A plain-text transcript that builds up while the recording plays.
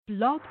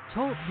Blog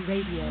Talk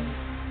Radio.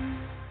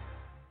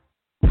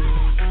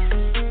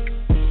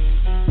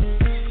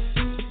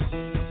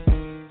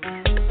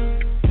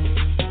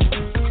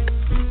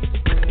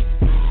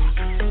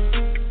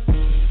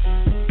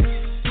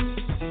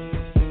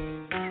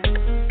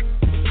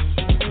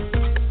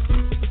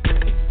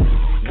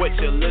 What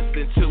you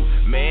listen to,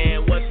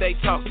 man, what they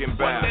talking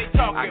about?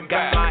 I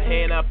got my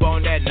hand up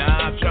on that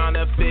knob, trying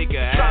to figure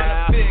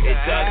out. It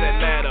doesn't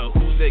matter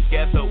who's the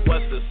guest or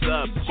what's the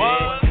subject,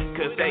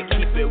 cause they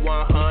keep it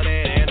 100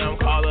 and them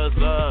callers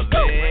love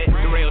it.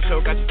 The real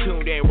show got you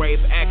tuned in, ready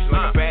for action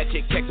like a bad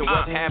chick texting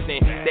what's happening.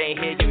 They ain't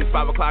here, give me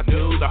 5 o'clock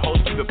news. The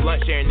host keep it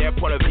blunt, sharing their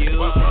point of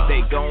view.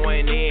 They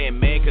going in,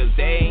 man, cause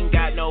they ain't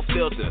got no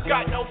filter.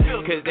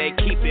 Cause they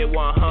keep it 100,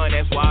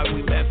 that's why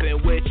we messing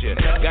with you.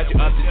 Got you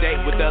up to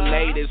date with the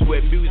latest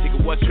with music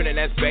and what's trending,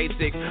 that's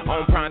basics.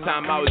 On prime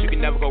time hours, you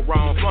can never go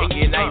wrong. In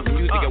your night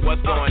music and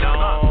what's going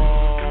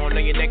on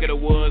in your neck of the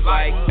woods,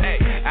 like, hey,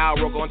 Al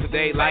Rogo on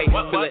today, like,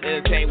 feeling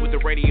entertained with the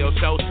radio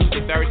show.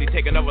 Tuesday, Thursday,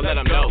 taking over, let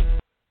them know.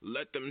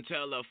 Let them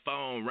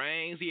telephone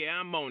rings,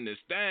 yeah, I'm on this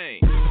thing.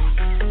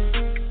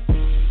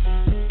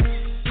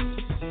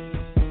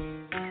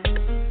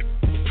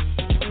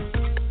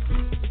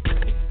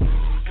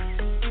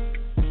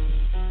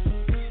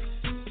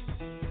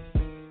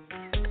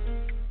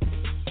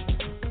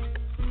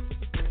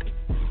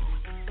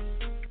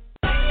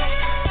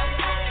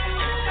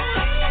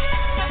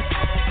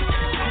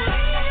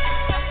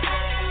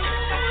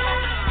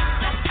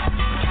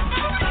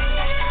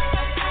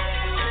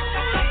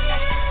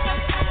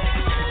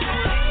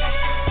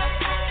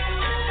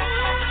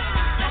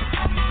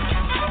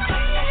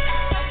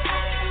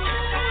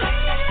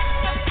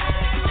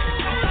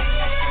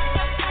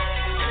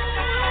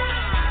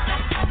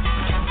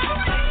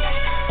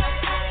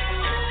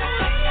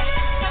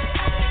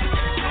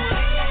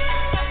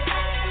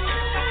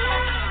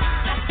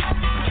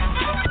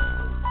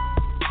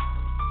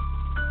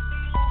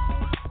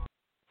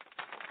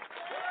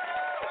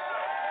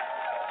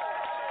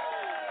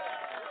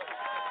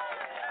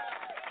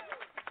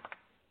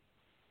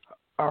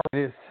 All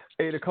right, it's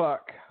 8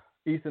 o'clock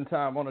Eastern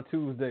time on a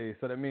Tuesday,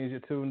 so that means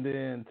you're tuned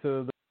in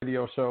to the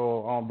radio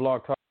show on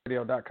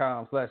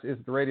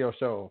blogtalkradio.com/It's the Radio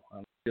Show.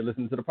 You're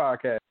listening to the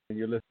podcast, and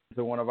you're listening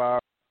to one of our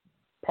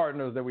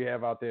partners that we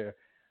have out there.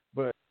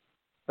 But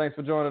thanks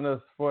for joining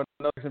us for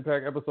another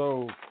action-packed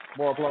episode.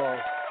 More applause.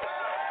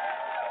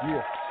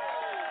 Yeah.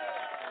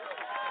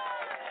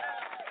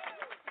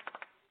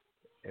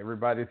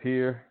 Everybody's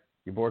here.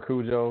 Your boy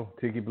Cujo,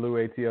 Tiki Blue,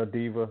 ATL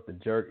Diva, The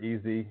Jerk,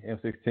 Easy,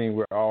 M16.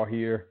 We're all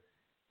here.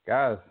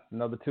 Guys,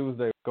 another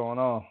Tuesday. What's going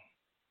on?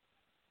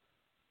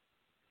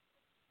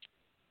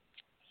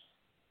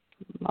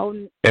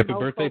 Happy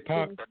birthday,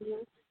 Pop.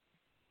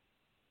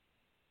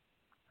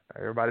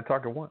 Everybody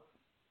talk at once.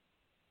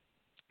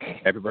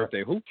 Happy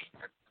birthday, who?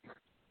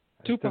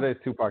 Tupac.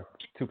 Today's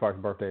Tupac's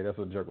birthday. That's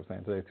what Jerk was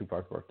saying. Today's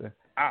Tupac's birthday.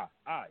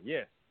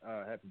 Yes.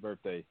 Happy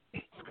birthday,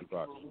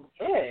 Tupac.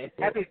 Good.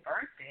 Happy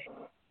birthday.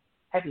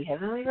 Happy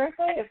heavenly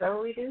birthday? Is that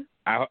what we do?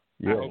 I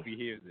hope he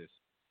hears this.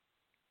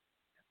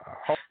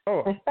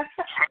 Oh.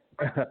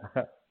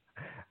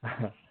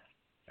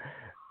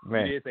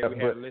 Man, you did say we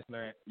had a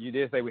listener. You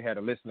did say we had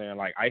a listener in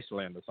like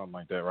Iceland or something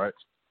like that, right?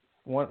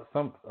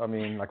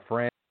 Like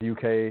France,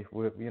 UK.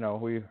 We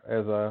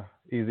as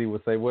Easy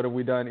would say, what have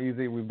we done?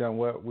 Easy, we've done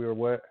what? We were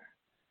what?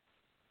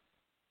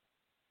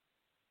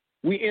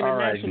 We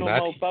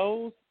international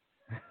mofos.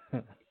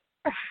 All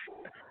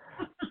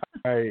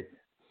right.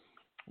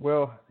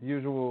 Well,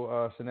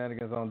 usual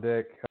shenanigans on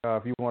deck.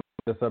 If you want to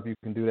look us up, you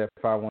can do that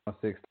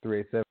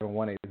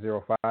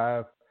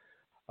 516-387-1805.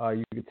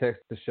 You can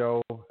text the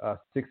show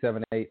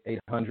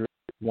 678-800-1677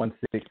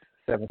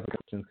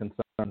 questions,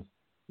 concerns,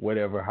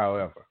 whatever,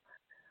 however.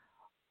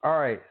 All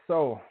right,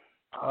 so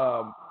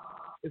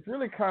it's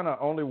really kind of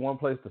only one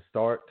place to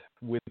start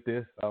with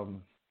this,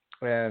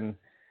 and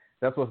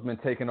that's what's been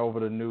taking over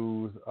the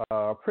news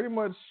pretty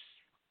much,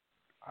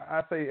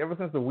 I say, ever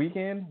since the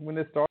weekend when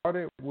it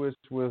started, which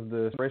was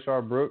the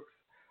Rayshard Brooks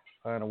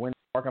in a window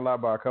parking lot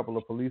by a couple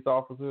of police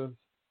officers.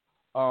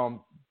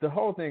 The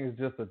whole thing is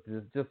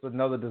just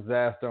another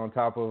disaster on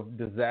top of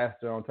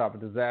disaster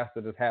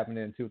that's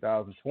happening in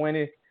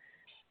 2020.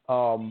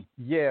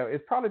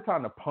 It's probably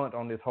time to punt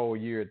on this whole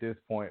year at this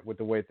point with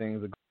the way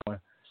things are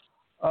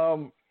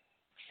going.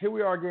 Here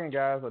we are again,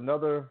 guys.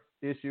 Another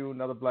issue,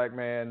 another black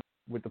man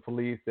with the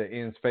police that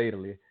ends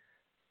fatally.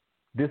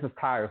 This is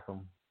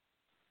tiresome.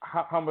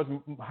 How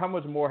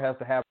much more has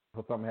to happen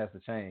before something has to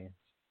change?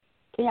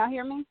 Can y'all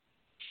hear me?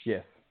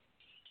 Yes.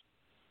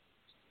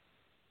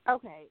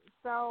 Okay,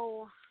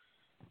 so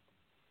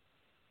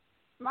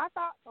my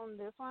thoughts on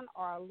this one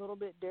are a little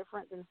bit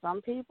different than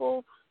some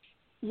people.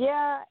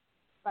 Yeah,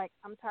 like,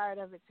 I'm tired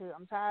of it too.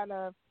 I'm tired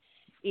of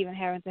even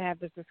having to have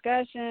this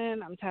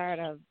discussion. I'm tired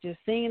of just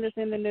seeing this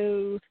in the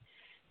news.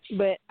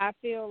 But I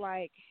feel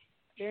like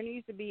there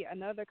needs to be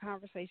another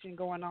conversation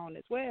going on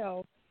as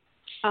well,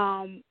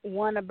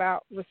 one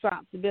about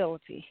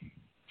responsibility.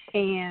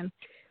 And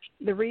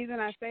the reason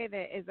I say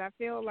that is I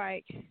feel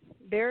like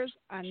there's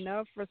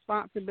enough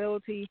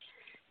responsibility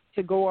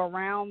to go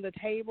around the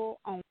table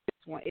on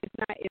this one. It's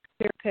not as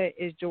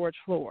clear-cut as George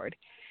Floyd.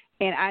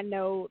 And I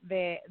know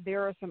that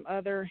there are some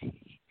other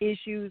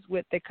issues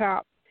with the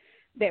cop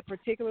that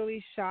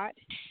particularly shot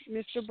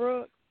Mr.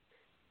 Brooks,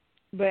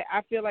 but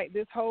I feel like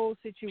this whole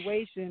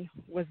situation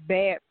was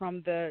bad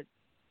from the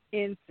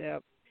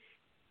incept,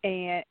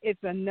 and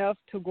it's enough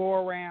to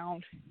go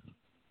around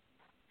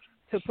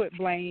to put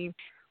blame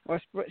or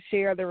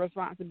share the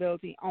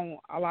responsibility on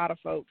a lot of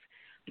folks,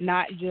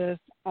 not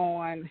just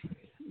on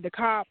the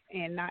cop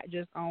and not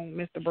just on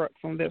Mr. Brooks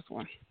on this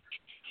one.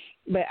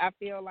 But I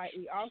feel like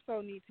we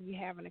also need to be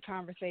having a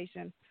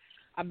conversation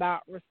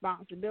about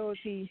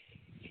responsibility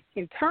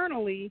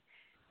internally,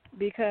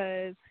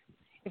 because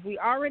if we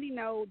already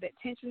know that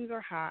tensions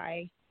are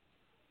high,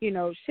 you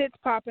know, shit's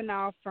popping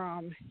off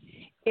from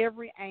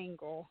every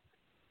angle,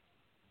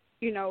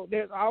 you know,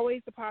 there's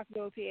always the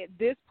possibility at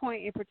this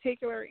point in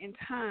particular in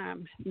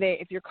time that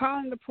if you're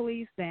calling the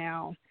police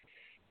down,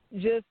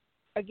 just,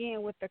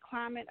 again, with the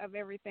climate of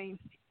everything,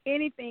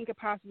 anything could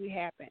possibly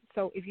happen.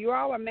 So if you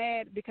all are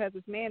mad because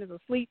this man is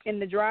asleep in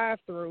the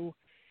drive-thru,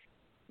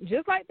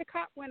 just like the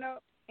cop went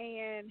up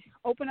and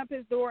opened up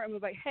his door and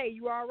was like, hey,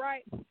 you all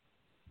right?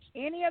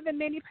 Any of the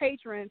many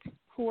patrons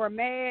who are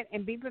mad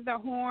and beeping their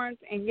horns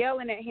and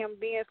yelling at him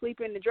being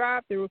asleep in the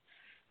drive-thru,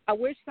 I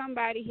wish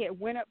somebody had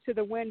went up to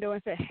the window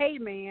and said, hey,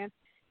 man,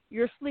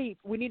 you're asleep.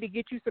 We need to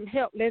get you some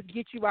help. Let's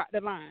get you out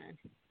the line.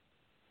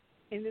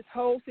 And this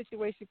whole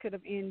situation could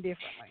have ended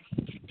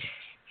differently.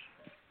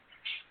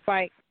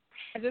 Like,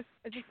 it's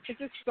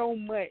just so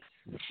much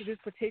to this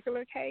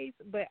particular case,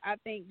 but I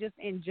think just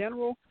in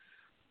general,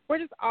 we're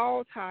just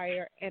all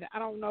tired, and I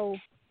don't know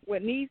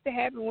what needs to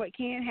happen, what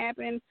can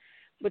happen,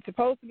 what's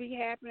supposed to be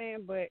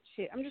happening, but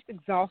shit, I'm just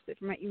exhausted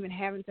from even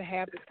having to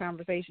have this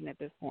conversation at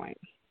this point.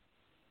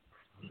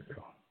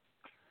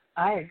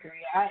 I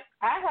agree. I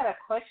had a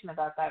question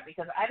about that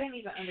because I didn't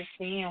even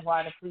understand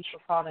why the police were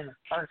called in the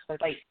first place.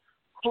 Like,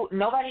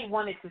 nobody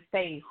wanted to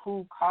say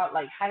who called,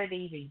 like, how did they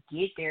even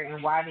get there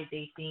and why did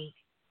they think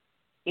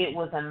it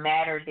was a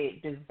matter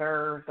that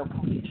deserved the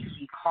police to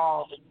be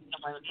called.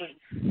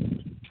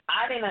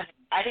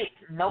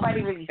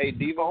 Nobody really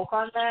spoke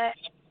on that.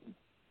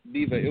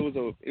 Diva, it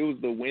was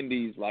the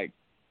Wendy's, like,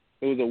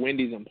 it was a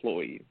Wendy's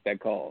employee that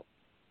called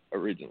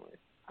originally.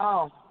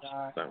 Oh,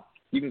 God. So,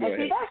 you can go ahead.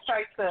 See, that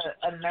strikes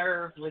a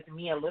nerve with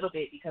me a little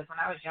bit because when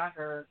I was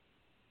younger,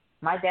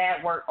 my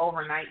dad worked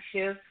overnight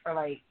shifts for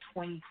like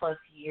 20-plus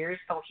years,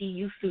 so he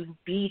used to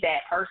be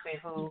that person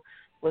who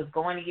was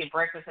going to get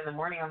breakfast in the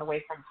morning on the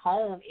way from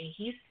home, and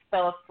he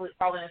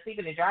falling asleep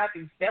in the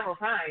drive-thru several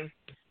times.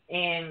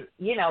 And,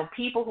 you know,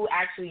 people who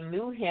actually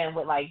knew him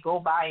would, like, go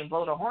by and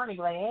blow the horn and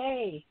be like,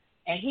 hey,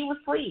 and he was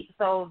asleep.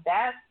 So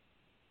that's,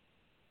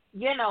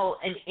 you know,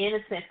 an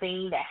innocent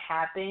thing that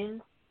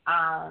happens,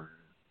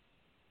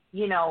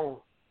 you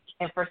know,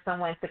 and for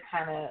someone to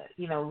kind of,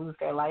 you know, lose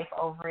their life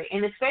over it.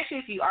 And especially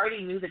if you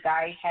already knew the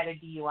guy had a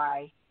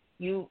DUI,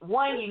 you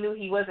knew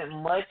he wasn't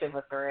much of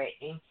a threat,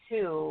 and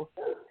two,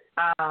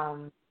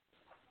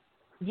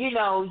 you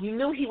know, you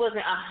knew he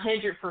wasn't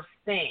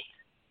 100%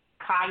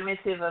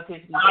 cognitive of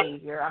his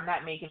behavior. I'm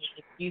not making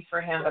an excuse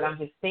for him, but I'm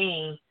just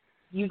saying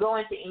you go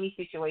into any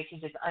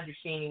situation just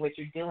understanding what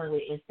you're dealing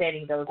with and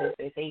setting those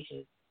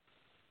expectations.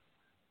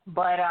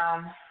 But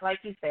like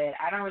you said,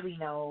 I don't really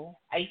know.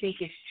 I think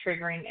it's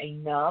triggering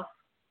enough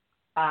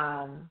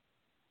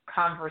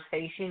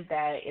conversation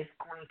that it's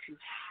going to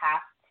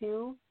have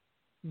to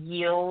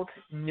yield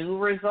new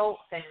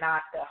results and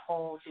not the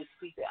whole just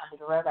sweep it under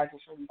the rug. I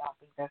just really don't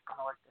think that's going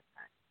to work this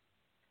time.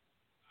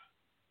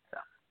 So,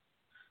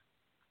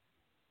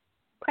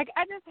 like,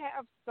 I just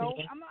have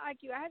I'm not like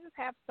you. I just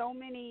have so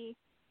many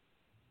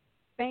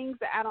things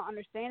that I don't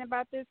understand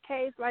about this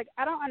case. Like,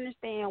 I don't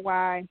understand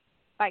why.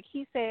 Like,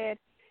 he said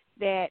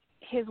that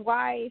his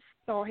wife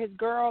or his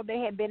girl, they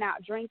had been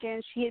out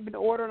drinking. She had been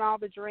ordering all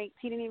the drinks.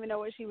 He didn't even know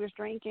what she was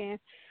drinking.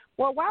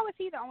 Well, why was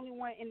he the only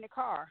one in the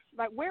car?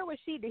 Like, where was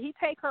she? Did he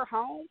take her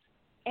home?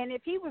 And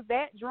if he was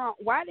that drunk,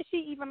 why did she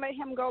even let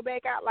him go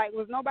back out? Like,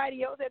 was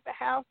nobody else at the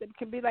house that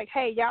could be like,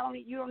 hey,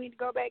 you don't need to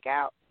go back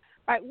out?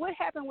 Like, what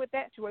happened with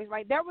that situation?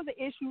 Like, that was an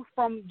issue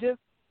from just,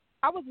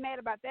 I was mad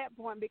about that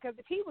point because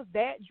if he was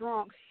that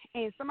drunk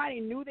and somebody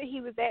knew that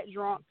he was that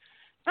drunk,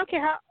 I don't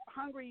care how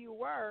hungry you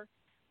were,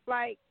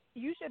 like,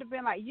 you should have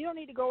been like, you don't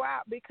need to go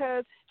out,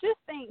 because just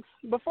think,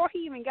 before he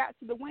even got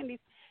to the Wendy's,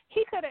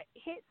 he could have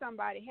hit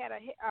somebody, had a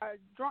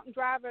drunk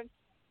driver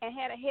and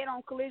had a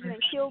head-on collision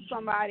and killed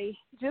somebody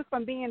just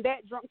from being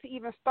that drunk to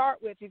even start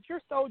with. If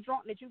you're so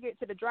drunk that you get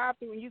to the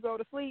drive-thru and you go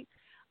to sleep,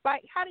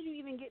 like, how did you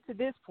even get to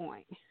this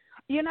point?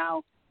 You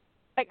know?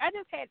 Like, I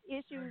just had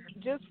issues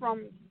just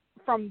from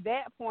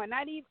that point,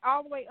 not even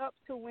all the way up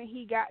to when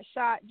he got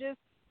shot. Just,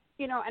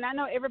 you know, and I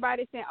know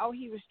everybody's saying, oh,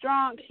 he was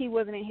drunk, he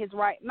wasn't in his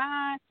right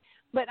mind.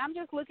 But I'm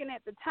just looking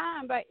at the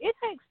time. But it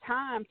takes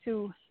time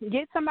to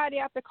get somebody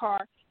out the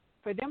car,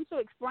 for them to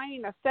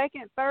explain a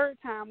second, third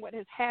time what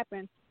has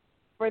happened,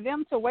 for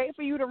them to wait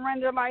for you to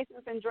run their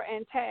license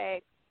and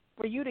tag,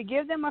 for you to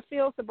give them a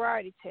field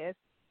sobriety test,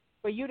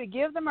 for you to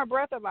give them a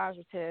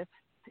breathalyzer test,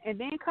 and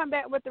then come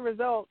back with the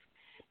results.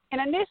 And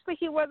initially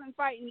he wasn't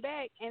fighting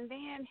back, and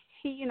then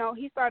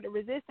he started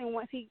resisting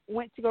once he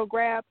went to go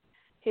grab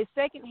his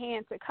second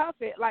hand to cuff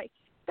it. Like,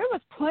 there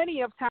was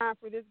plenty of time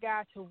for this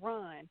guy to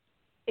run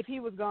if he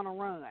was going to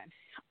run.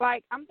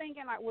 Like, I'm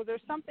thinking, like, was there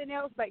something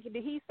else? Like, did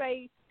he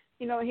say,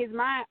 in his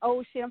mind,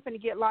 oh, shit, I'm going to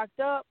get locked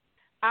up.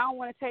 I don't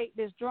want to take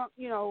this drunk,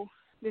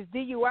 this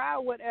DUI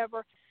or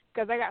whatever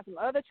because I got some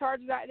other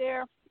charges out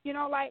there.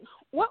 Like,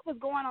 what was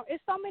going on?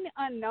 It's so many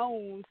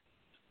unknowns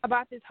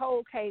about this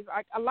whole case.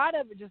 Like, a lot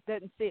of it just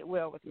doesn't sit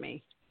well with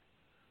me.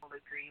 I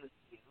agree with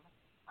you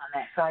on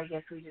that. So I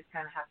guess we just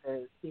kind of have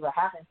to see what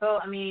happens. So,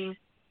 I mean,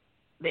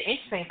 the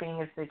interesting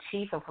thing is the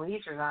chief of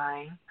police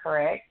resigned,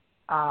 correct,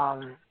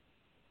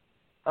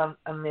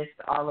 amidst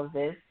all of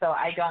this. So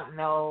I don't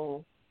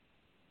know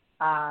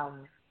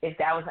if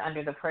that was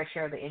under the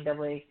pressure of the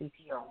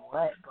NAACP or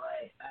what,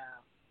 but,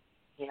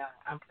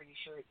 I'm pretty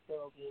sure it's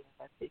still being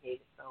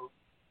investigated. So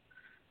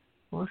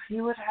we'll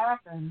see what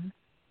happens.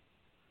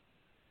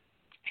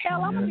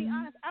 Hell, I'm going to be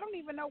honest. I don't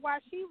even know why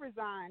she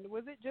resigned.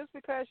 Was it just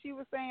because she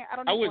was saying, I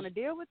don't even want to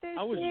deal with this?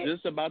 I was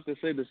just about to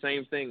say the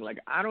same thing. Like,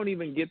 I don't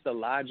even get the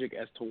logic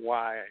as to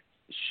why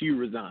she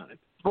resigned.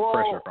 Well,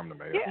 pressure from the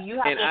mayor.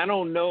 Yeah, and I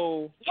don't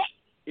know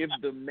if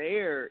the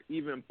mayor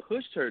even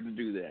pushed her to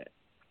do that.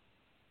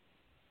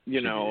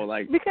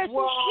 Because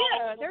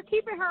they're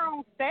keeping her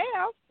on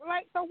staff.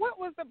 Like, so what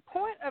was the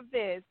point of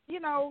this?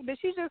 Did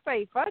she just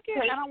say, fuck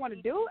it, I don't want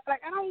to do it? Like,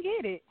 I don't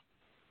get it.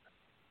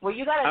 Well,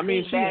 you got to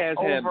think back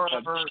over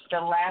the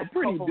last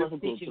couple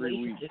of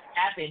situations that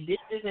happened. This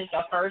isn't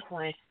the first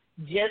one.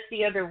 Just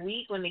the other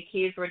week when the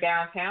kids were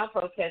downtown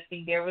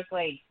protesting, there was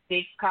like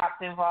 6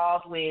 cops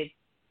involved with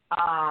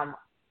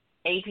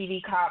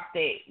APD cops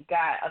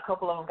that a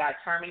couple of them got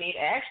terminated.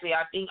 Actually,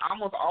 I think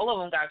almost all of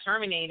them got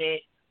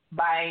terminated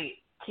by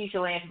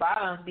Keisha Lance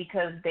Bottoms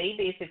because they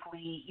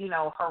basically,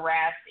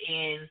 harassed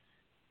and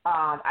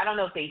I don't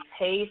know if they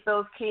tased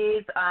those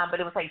kids, but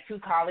it was like 2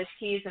 college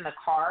kids in the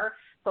car.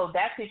 So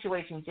that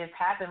situation just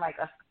happened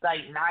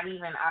not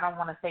even, I don't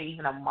want to say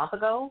even a month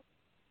ago.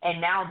 And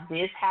now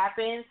this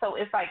happened. So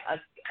it's like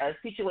a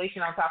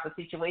situation on top of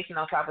situation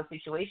on top of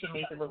situation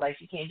makes it look like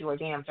she can't do her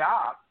damn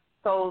job.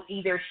 So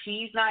either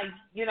she's not,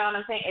 you know what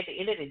I'm saying? At the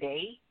end of the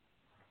day,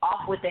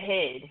 off with the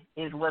head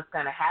is what's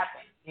going to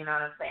happen. You know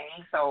what I'm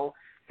saying? So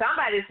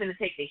somebody's going to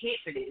take the hit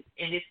for this.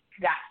 And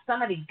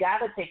somebody got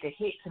to take a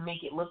hit to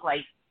make it look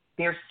like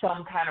there's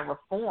some kind of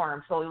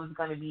reform. So it was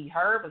going to be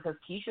her because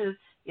Keisha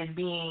is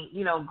being,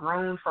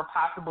 groomed for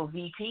possible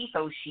VP.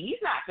 So she's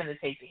not going to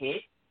take the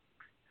hit.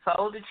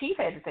 So the chief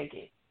had to take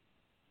it.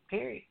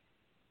 Period.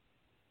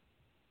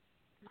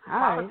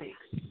 Politics.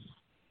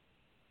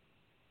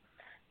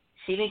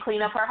 She didn't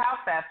clean up her house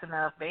fast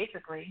enough,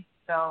 basically.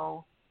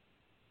 So,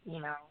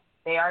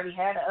 they already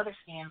had the other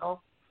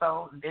scandal.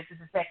 So this is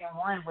the second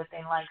one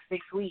within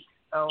 6 weeks.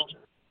 So,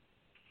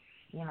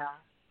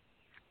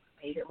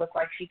 made it look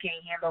like she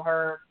can't handle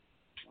her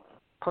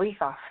police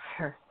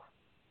officer.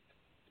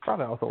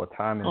 Probably also a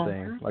timing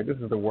thing. Like, this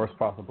is the worst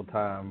possible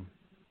time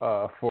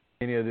for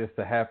any of this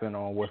to happen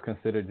on what's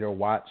considered your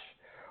watch,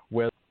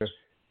 whether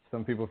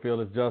some people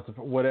feel it's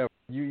justified, whatever.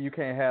 You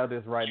can't have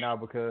this right now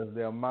because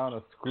the amount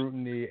of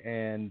scrutiny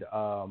and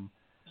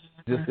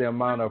just the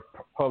amount of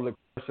public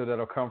pressure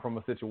that'll come from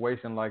a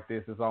situation like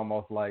this is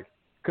almost like,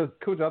 because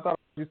Kuja, I thought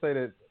you say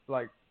that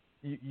like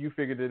you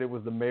figured that it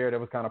was the mayor that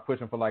was kind of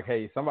pushing for like,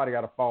 hey, somebody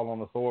got to fall on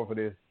the sword for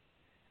this,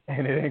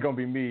 and it ain't gonna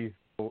be me.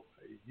 So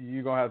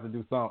you're gonna have to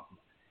do something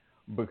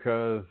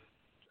because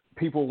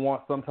people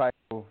want some type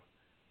of,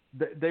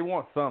 they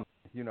want something.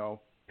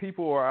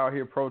 People are out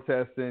here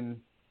protesting.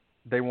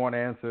 They want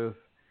answers.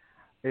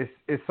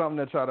 It's something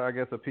to try to, I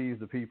guess, appease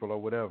the people or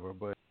whatever.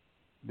 But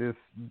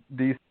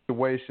these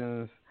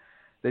situations,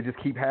 they just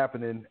keep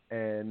happening,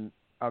 and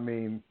I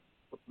mean,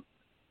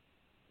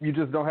 you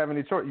just don't have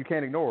any choice. You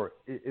can't ignore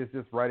it. It's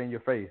just right in your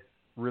face.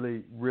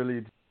 Really,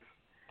 really,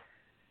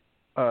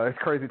 it's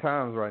crazy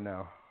times right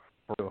now.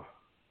 For real.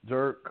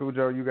 Jerk,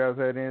 Cujo, you guys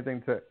had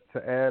anything to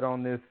add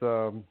on this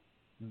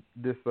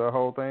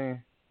whole thing?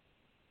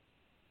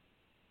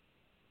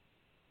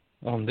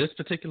 On this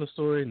particular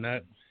story,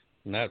 not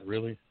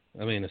really.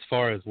 I mean, as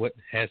far as what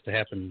has to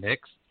happen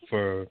next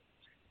for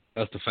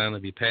us to finally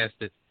be past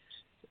it,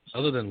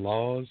 other than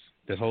laws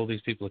that hold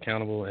these people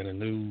accountable and a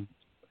new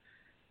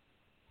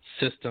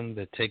system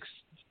that takes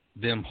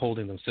them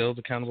holding themselves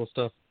accountable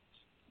stuff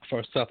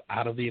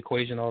out of the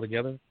equation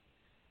altogether,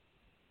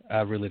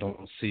 I really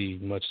don't see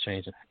much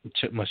change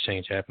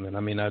happening. I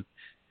mean,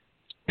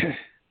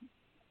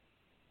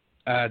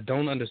 I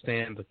don't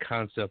understand the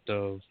concept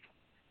of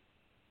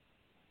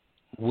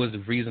was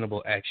it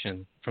reasonable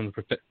action from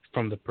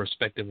the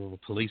perspective of a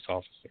police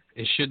officer.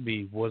 It should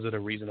be, was it a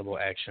reasonable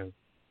action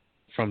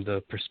from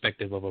the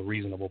perspective of a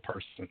reasonable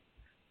person?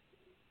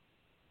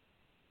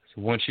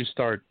 So once you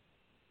start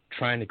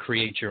trying to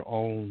create your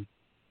own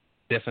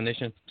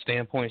definition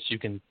standpoints, you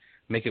can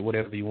make it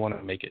whatever you want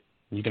to make it.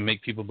 You can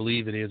make people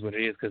believe it is what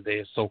it is because they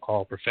are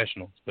so-called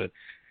professionals. But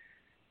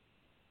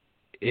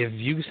if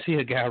you see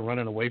a guy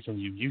running away from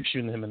you, you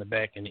shooting him in the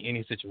back in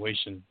any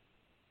situation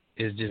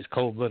is just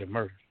cold-blooded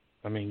murder.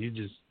 I mean, you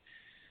just,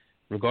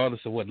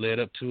 regardless of what led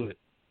up to it.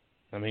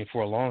 I mean,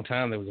 for a long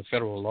time there was a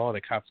federal law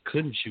that cops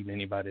couldn't shoot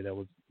anybody that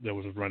was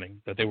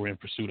running, that they were in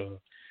pursuit of,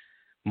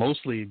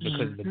 mostly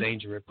because of the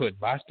danger it put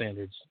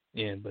bystanders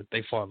in. But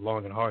they fought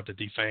long and hard to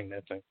defang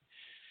that thing.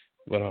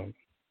 But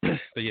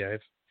but yeah,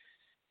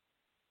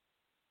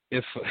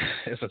 if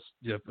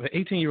an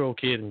 18-year-old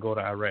kid can go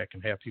to Iraq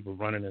and have people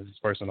running and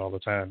dispersing all the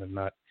time and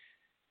not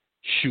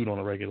shoot on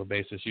a regular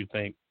basis, you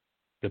think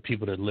the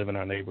people that live in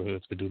our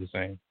neighborhoods could do the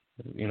same?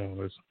 You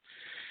know,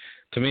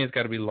 to me, it's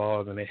got to be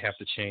laws, and they have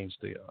to change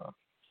the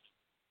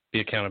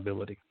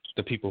accountability,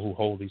 the people who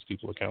hold these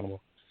people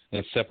accountable,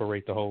 and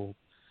separate the whole.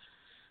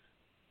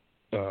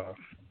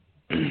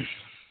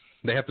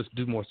 They have to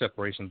do more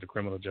separation of the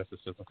criminal justice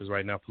system, because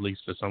right now police,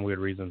 for some weird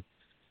reason,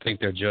 think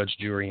they're judge,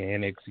 jury,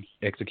 and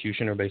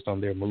executioner based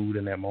on their mood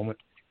in that moment,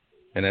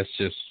 and that's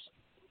just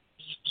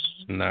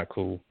not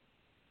cool.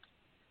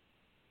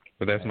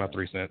 But that's my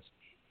 3 cents.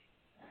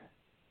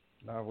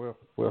 No,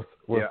 we'll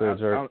say,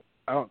 Jerry.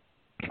 I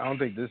don't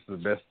think this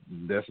is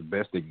the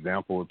best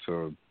example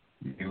to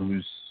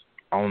use,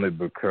 only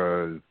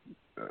because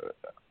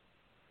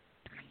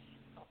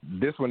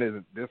this one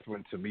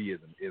to me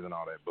isn't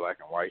all that black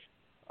and white.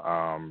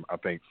 I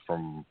think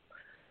from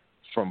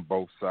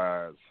both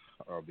sides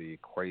of the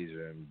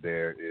equation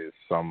there is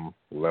some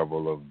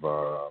level of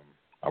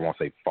I won't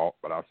say fault,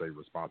 but I'll say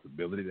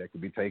responsibility that could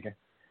be taken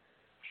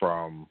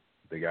from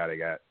the guy that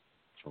got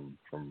from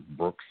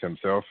Brooks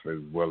himself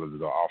as well as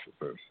the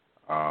officers.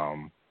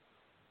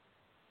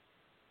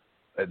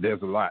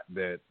 There's a lot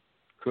that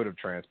could have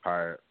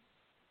transpired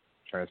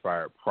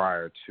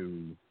prior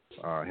to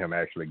him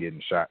actually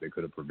getting shot that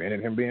could have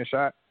prevented him being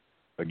shot,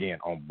 again,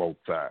 on both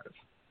sides.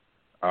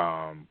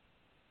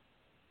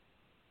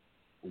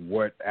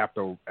 What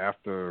after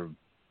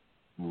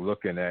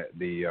looking at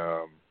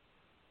the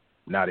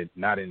not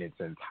in its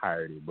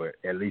entirety, but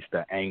at least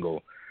the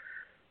angle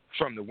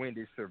from the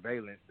Wendy's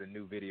surveillance, the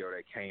new video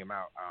that came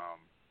out,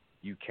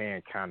 you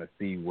can kind of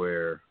see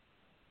where,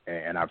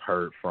 and I've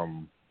heard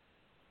from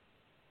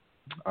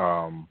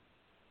some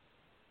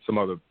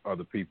other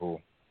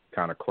people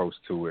kind of close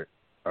to it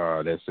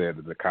that said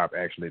that the cop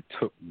actually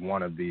took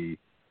one of the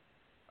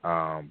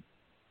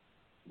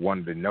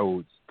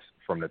nodes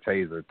from the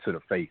taser to the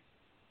face,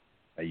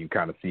 and you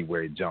kind of see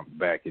where it jumped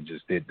back. It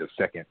just the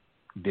second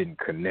didn't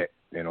connect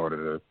in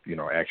order to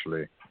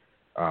actually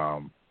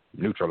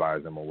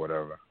neutralize him or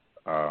whatever.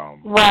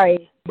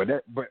 Right. But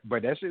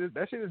that shit is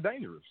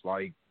dangerous.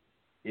 Like,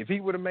 if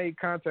he would have made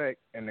contact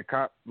and the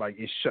cop, like,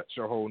 it shuts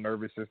your whole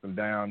nervous system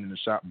down and the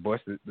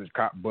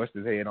cop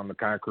busted his head on the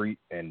concrete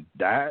and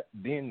died,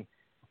 then,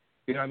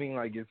 you know what I mean?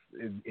 Like, it's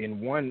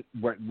in one,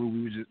 what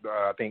we was just,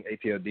 I think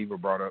ATL Diva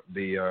brought up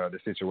the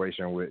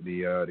situation with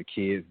the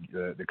kids,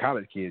 the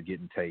college kids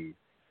getting tased.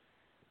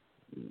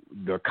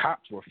 The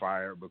cops were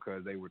fired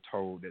because they were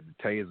told that the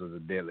taser is a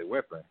deadly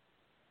weapon.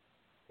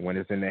 When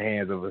it's in the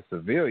hands of a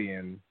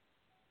civilian,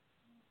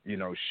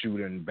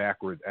 shooting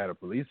backwards at a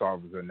police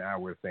officer, now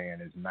we're saying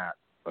it's not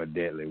a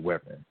deadly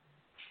weapon.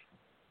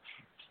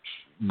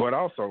 But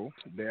also,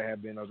 there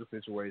have been other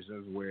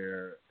situations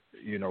where,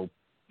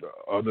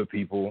 other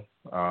people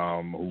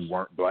who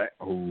weren't black,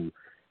 who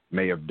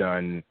may have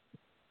done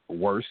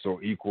worse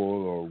or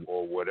equal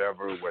or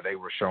whatever, where they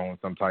were shown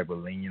some type of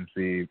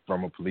leniency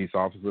from a police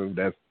officer.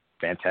 That's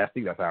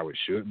fantastic. That's how it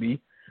should be.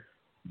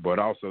 But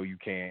also, you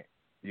can't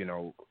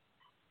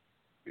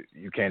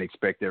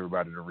expect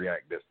everybody to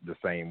react the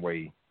same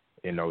way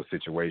in those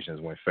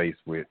situations when faced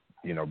with,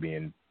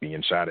 being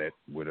shot at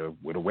with a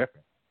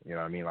weapon. You know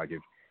what I mean? Like,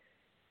 if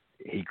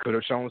he could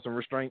have shown some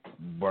restraint,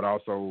 but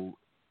also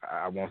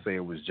I won't say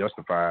it was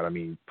justified. I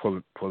mean,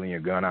 pulling your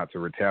gun out to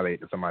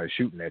retaliate to somebody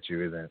shooting at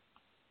you isn't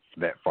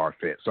that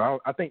far-fetched.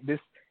 So I think this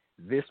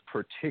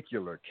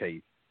particular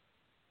case,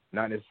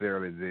 not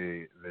necessarily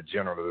the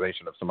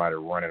generalization of somebody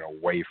running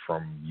away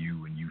from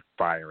you and you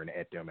firing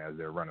at them as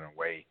they're running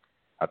away.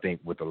 I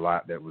think with a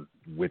lot that was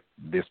with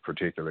this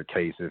particular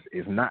case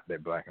is not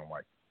that black and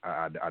white.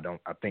 I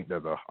think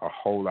there's a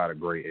whole lot of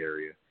gray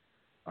area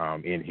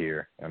in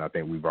here, and I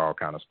think we've all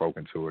kind of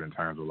spoken to it in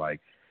terms of, like,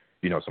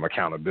 some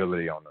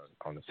accountability on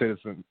the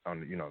citizen, on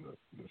the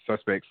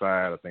suspect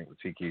side. I think what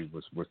Tiki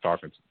was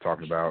talking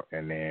about,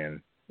 and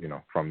then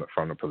from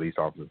the police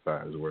officer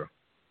side as well.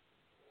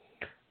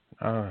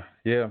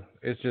 Yeah,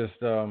 it's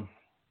just I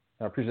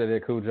appreciate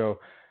that, Cujo.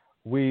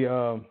 We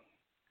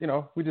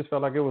we just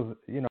felt like it was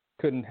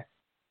couldn't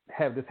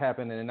have this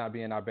happen and it not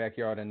be in our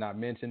backyard and not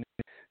mention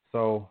it.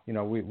 So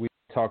we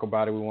talk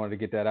about it. We wanted to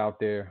get that out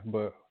there,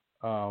 but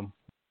to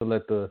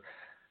let the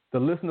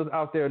listeners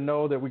out there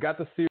know that we got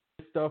the serious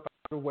stuff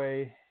out of the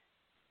way.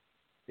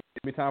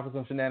 It'll be time for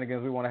some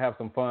shenanigans. We want to have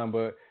some fun,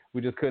 but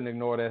we just couldn't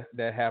ignore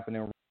that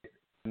happening right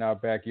in our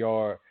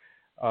backyard.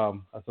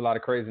 There's a lot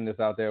of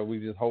craziness out there. We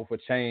just hope for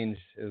change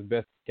as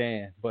best we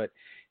can. But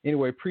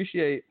anyway,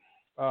 appreciate.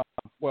 I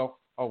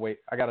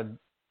got to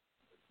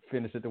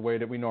finish it the way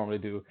that we normally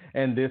do.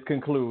 And this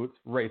concludes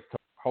Race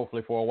Talk.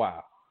 hopefully for a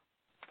while.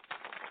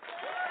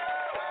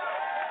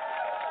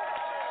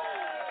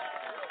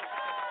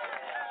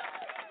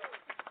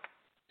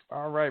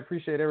 All right,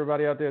 appreciate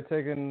everybody out there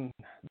taking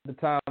the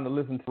time to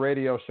listen to the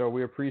radio show.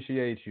 We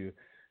appreciate you.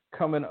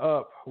 Coming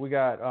up, we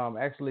got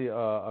actually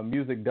a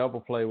music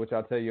double play, which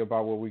I'll tell you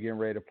about what we're getting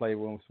ready to play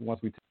once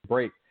we take a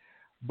break.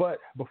 But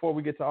before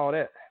we get to all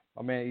that,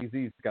 my man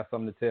EZ's got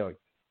something to tell you.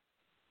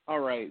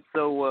 All right,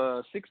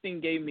 so 16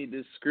 gave me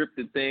this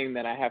scripted thing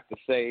that I have to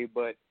say,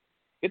 but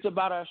it's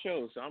about our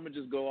show, so I'm going to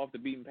just go off the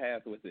beaten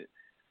path with it.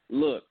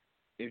 Look,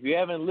 if you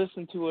haven't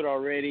listened to it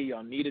already,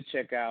 y'all need to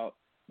check out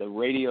the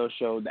radio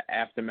show, The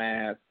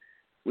Aftermath.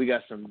 We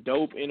got some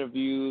dope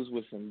interviews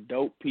with some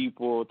dope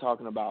people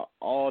talking about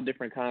all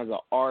different kinds of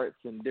arts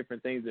and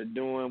different things they're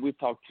doing. We've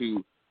talked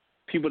to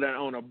people that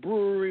own a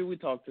brewery. We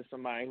talked to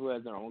somebody who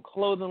has their own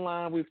clothing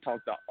line. We've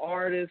talked to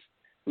artists.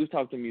 We've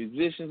talked to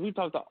musicians. We've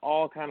talked to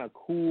all kind of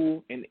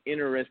cool and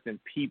interesting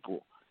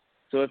people.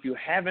 So if you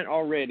haven't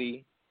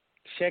already,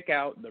 check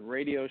out the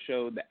radio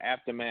show, The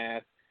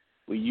Aftermath.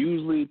 We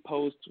usually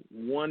post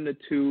 1 to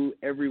 2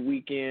 every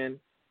weekend.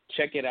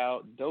 Check it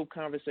out. Dope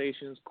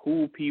conversations,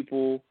 cool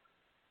people,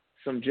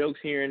 some jokes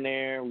here and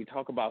there. We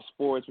talk about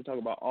sports. We talk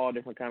about all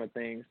different kind of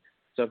things.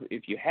 So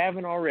if you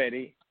haven't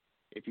already,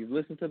 if you've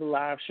listened to the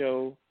live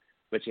show,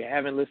 but you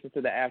haven't listened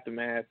to The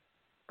Aftermath,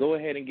 go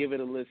ahead and give it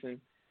a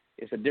listen.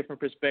 It's a different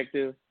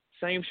perspective.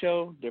 Same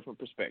show, different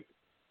perspective.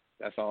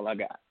 That's all I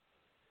got.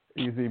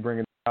 Easy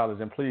bringing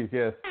knowledge. And please,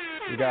 yes,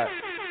 we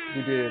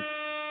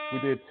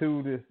did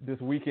 2 this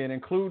weekend,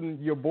 including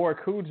your boy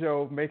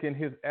Cujo making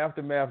his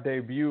Aftermath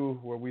debut,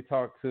 where we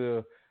talked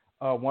to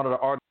one of the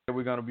artists that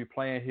we're going to be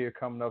playing here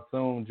coming up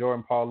soon,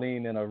 Jordan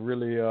Pauline, in a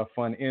really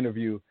fun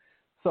interview.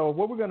 So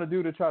what we're going to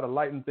do to try to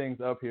lighten things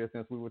up here,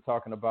 since we were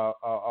talking about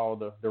all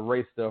the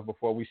race stuff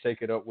before we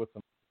shake it up with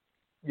some,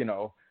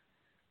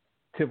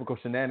 typical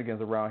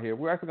shenanigans around here,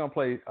 we're actually going to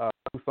play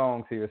 2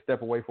 songs here,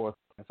 Step Away for a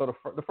second.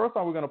 So the first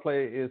song we're going to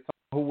play is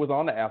someone who was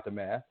on The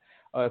Aftermath.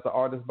 It's an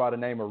artist by the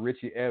name of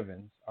Richie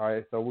Evans. All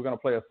right, so we're going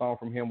to play a song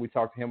from him. We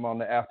talked to him on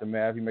The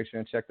Aftermath. You make sure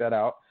and check that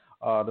out.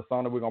 The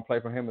song that we're going to play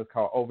from him is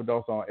called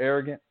Overdose on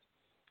Arrogance.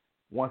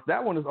 Once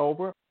that one is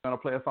over, we're going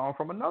to play a song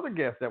from another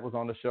guest that was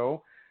on the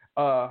show.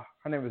 Her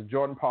name is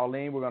Jordan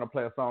Pauline. We're going to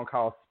play a song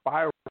called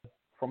Spiral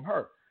from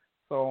her.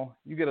 So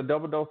you get a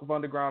double dose of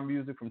underground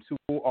music from 2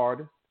 cool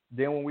artists.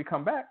 Then when we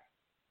come back,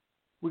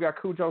 we got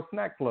Cujo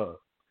Snack Plug.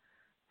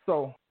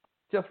 So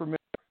just remember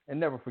and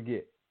never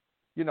forget,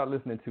 you're not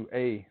listening to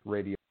a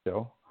radio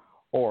show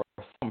or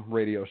some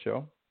radio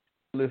show.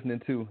 You're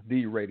listening to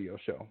the radio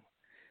show.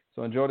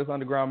 So enjoy this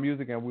underground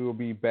music, and we will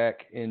be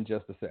back in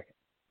just a second.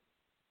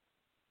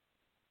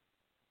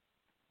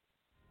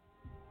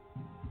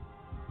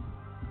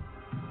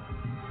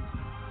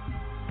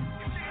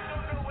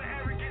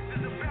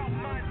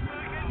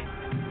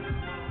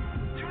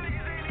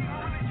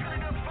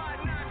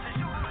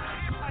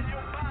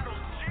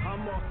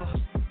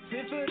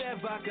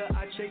 Vodka,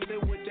 I chase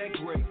it with that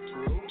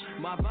grapefruit.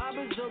 My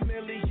vibe is $1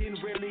 million,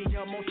 really,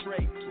 I'm on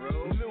straight.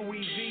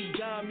 Louis V,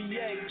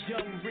 Damier,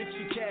 young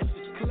Richie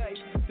Cassius Clay.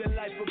 The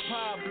life of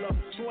Pablo,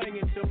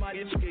 swinging to my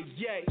nigga,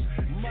 yay.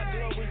 My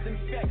glow is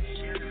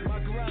infectious, my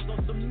grind's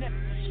on some next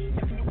shit.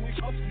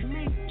 Up to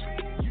me,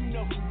 you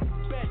know who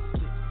the best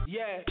is,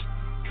 yeah.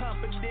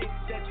 Confidence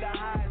at the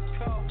highest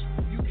cost.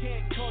 You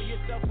can't call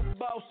yourself a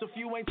boss if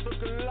you ain't took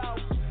a loss.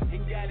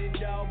 And got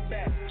it all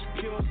back,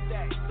 pure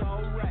stacks,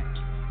 all right.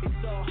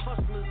 It's all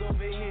hustlers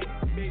over here,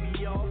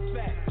 baby, all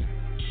fat,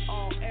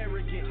 all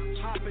arrogant,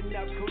 hopping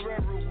out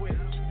Carrera with.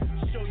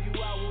 Show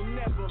you I will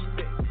never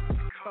miss.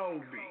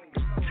 Kobe.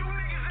 You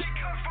niggas ain't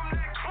cut from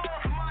that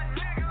cloth, my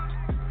nigga.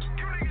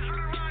 You niggas run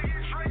around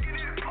here drinking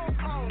in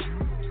Popo. $5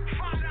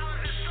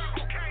 in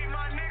Circle K,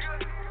 my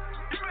nigga.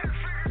 You better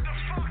figure the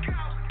fuck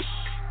out.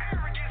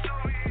 Arrogance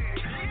over here.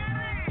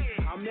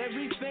 Yeah. I'm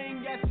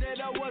everything I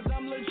said I was,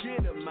 I'm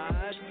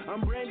legitimized.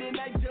 I'm Brandon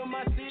Knight to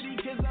my city,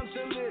 cause I'm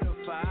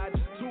solidified.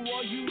 To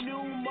all you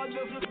new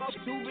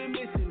motherfuckers who been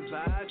missing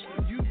vibes,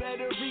 you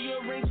better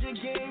rearrange your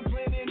game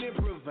plan and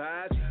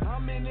improvise.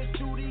 I'm in the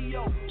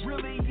studio,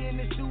 really in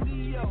the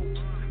studio,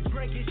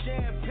 drinking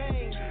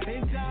champagne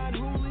and Don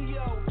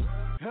Julio.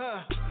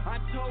 I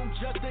told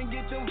Justin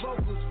get the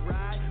vocals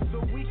right, so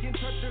we can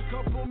touch a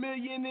couple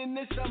million in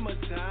the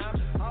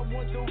summertime. I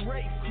want the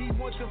race, he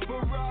wants the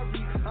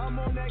Ferrari. I'm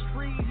on that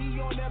Creed, he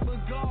on that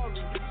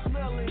Bugatti,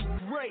 smelling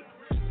great.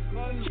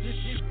 Yes,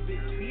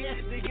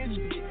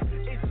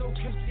 it's so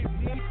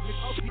confusing.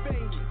 I'll be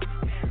famous.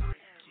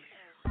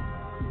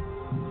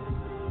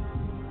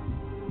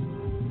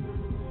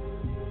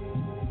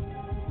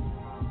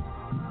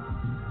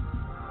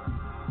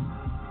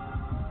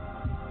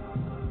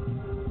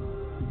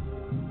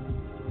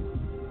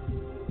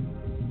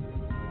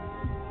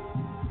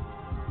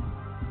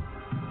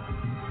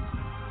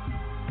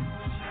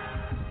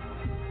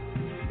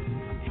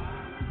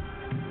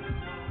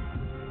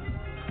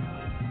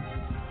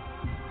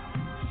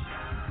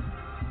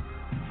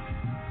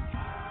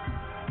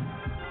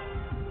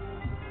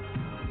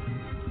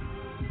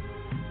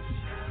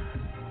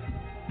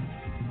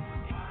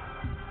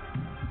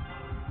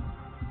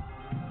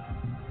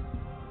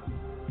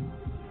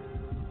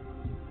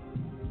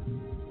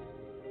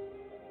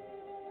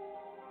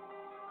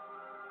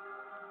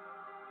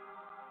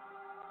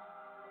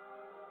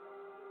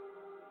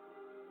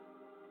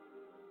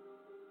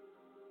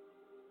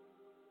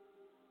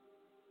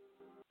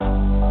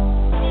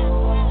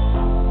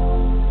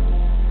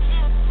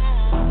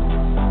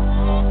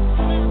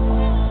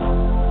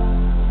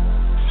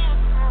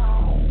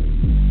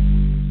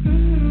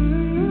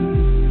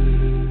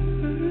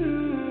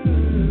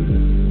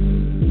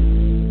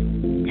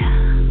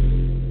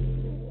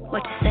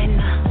 Say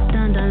nah,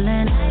 done,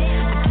 let.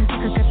 I can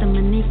take a got the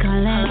money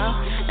calling.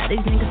 Now these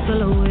niggas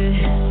feel away.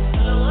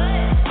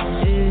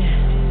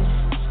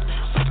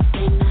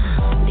 Say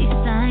nah, these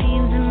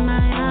signs in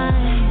my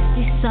eyes,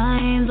 these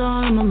signs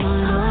all in my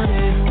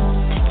mind.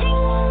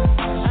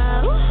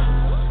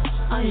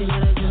 All you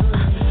gotta do,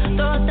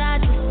 throw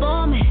that just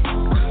for me.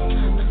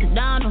 Bust it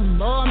down, don't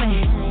bore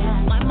me.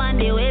 My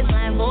Monday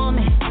waistline for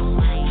me.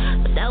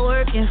 But that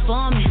working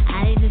for me.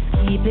 I just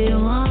keep it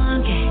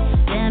 1K.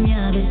 Damn,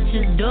 yeah,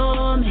 bitch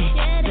adore me.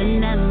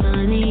 Spend that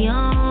money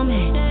on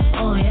me.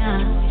 Oh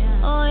yeah,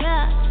 oh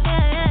yeah,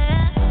 yeah, yeah,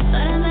 yeah.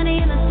 Got that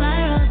money in the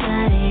spiral,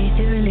 daddy. If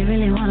you really,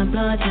 really wanna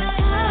blow it, just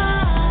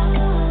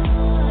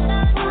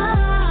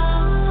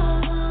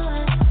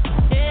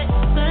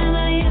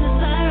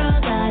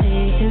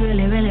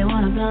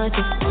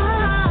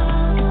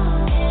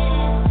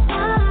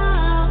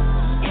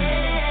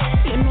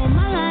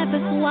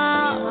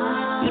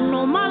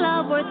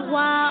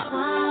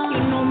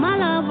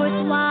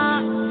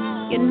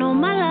you know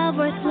my love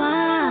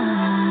worthwhile.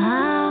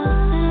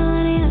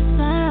 Money in a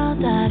spiral,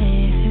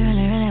 daddy. If you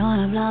really, really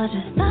wanna blow,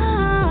 just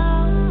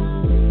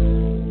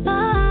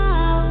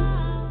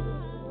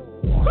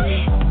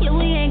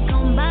Louis ain't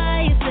gon'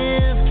 buy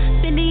yourself.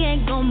 Cindy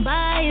ain't gon'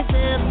 buy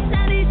yourself.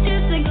 Now these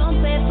trips ain't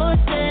gon' pay for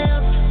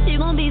yourself. You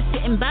gon' be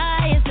sitting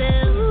by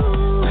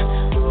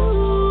yourself.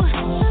 Ooh,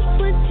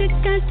 that's what you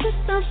got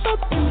yourself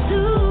up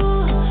into.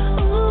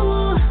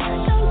 Ooh,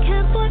 don't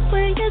care what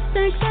way you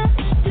think that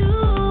it's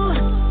due.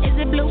 Is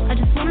it blue? I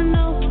just wanna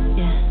know.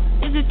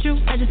 Yeah. Is it true?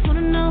 I just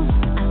wanna know.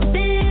 I've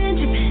been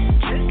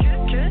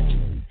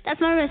dripping. That's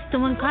my wrist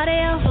doing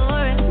cardio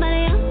for it.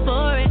 Money up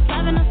for it.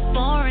 Driving us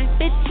foreign.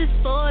 Bitches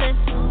for it.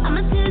 I'm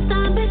a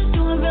 10-star bitch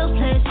doing real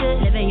play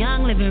shit. Living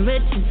young, living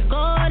rich and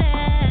scored it.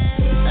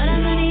 Got that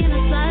money in the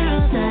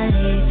spiral, daddy.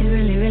 If you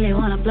really, really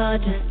wanna blow,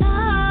 just know.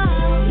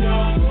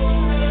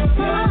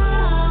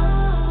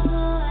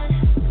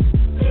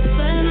 Got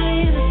that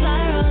money in the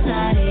spiral,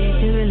 daddy.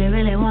 If you really,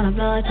 really wanna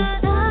blow,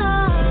 just know.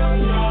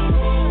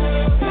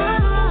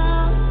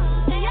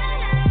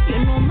 You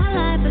know my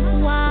life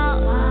is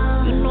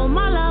wild. You know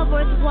my love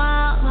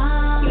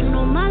worthwhile. You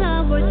know my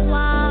love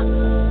worthwhile.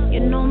 You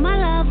know my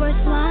love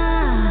worthwhile.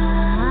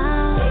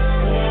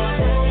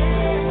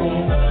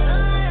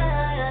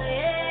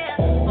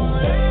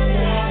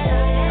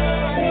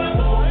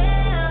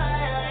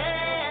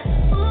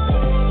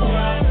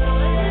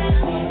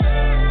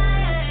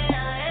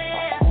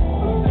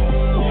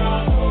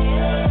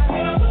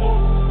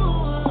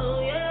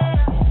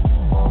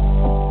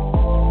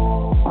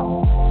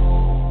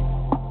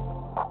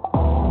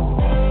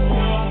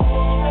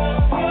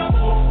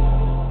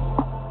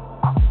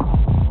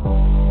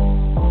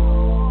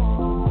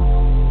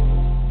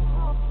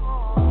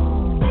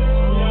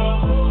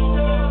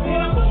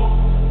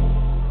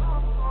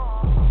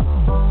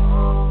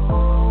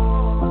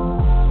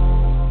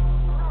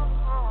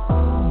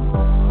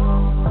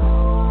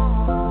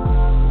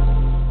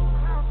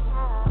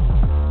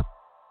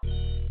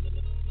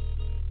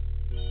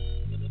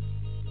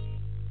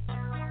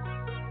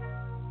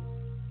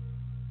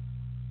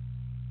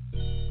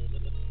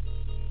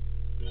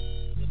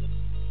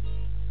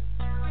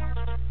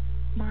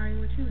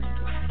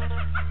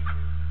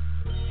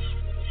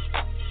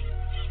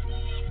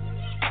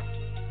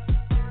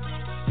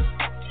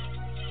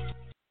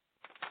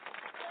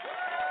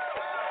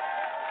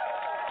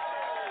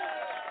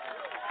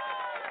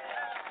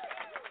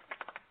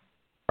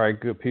 All right,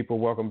 good people,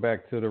 welcome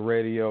back to the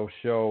radio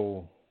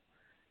show.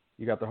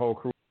 You got the whole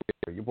crew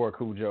here. Your boy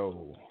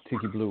Cujo,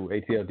 Tiki Blue,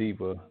 ATL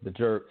Diva, The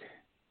Jerk,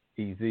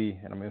 Easy,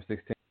 and I'm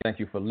M16. Thank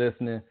you for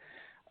listening.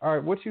 All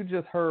right, what you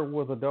just heard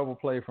was a double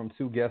play from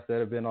two guests that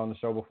have been on the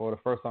show before.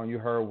 The first song you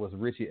heard was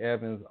Richie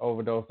Evans,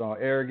 Overdosed on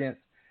Arrogance.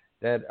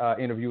 That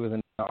interview is in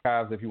the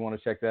archives if you want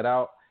to check that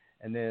out.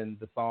 And then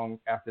the song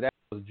after that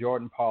was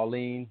Jordan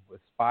Pauline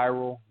with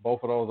Spiral.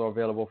 Both of those are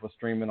available for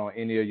streaming on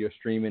any of your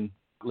streaming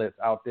outlets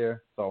out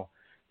there. So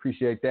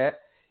appreciate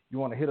that. You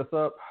want to hit us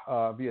up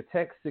via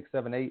text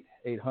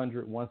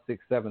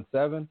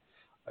 678-800-1677.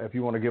 If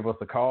you want to give us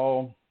a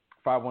call,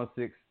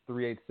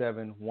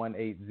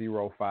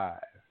 516-387-1805.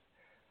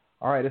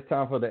 All right, it's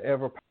time for the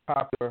ever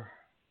popular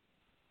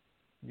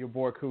your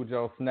boy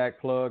Cujo snack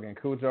plug. And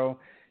Cujo,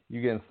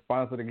 you getting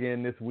sponsored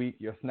again this week.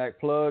 Your snack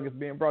plug is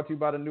being brought to you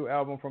by the new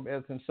album from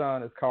Edson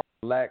Sean. It's called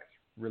Relax,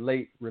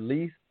 Relate,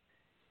 Release.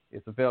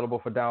 It's available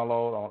for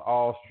download on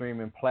all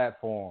streaming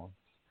platforms.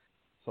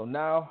 So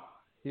now,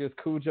 here's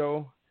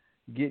Cujo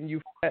getting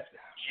you fat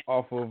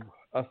off of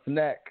a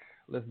snack.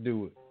 Let's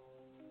do it.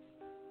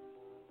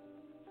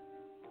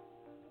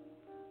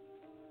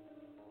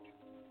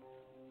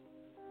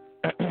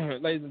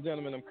 Ladies and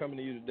gentlemen, I'm coming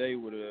to you today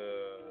with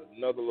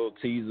another little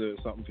teaser,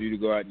 something for you to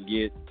go out and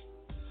get.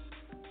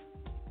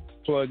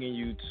 Plugging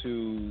you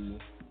to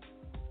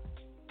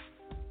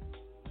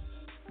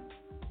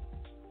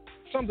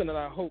something that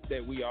I hope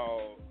that we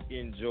all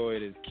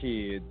enjoyed as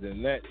kids,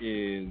 and that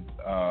is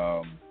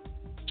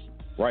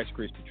Rice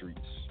Krispie Treats.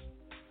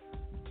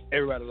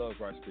 Everybody loves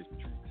Rice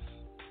Krispie Treats.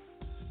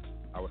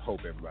 I would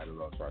hope everybody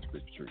loves Rice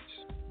Krispie Treats.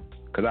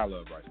 because I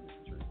love Rice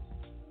Krispie treats.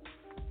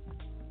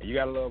 And you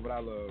gotta love what I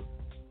love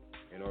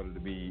in order to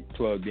be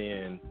plugged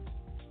in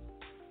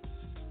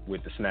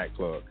with the snack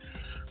plug.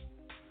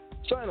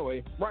 So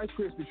anyway, Rice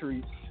Krispie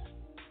treats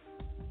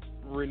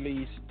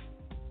released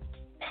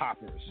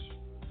poppers,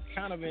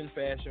 kind of in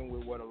fashion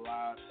with what a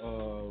lot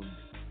of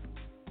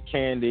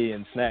candy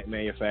and snack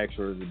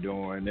manufacturers are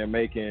doing. They're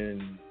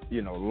making,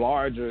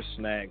 larger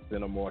snacks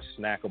in a more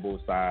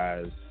snackable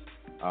size,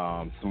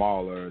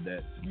 smaller,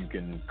 that you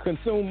can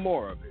consume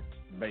more of it,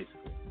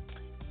 basically.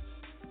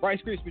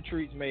 Rice Krispie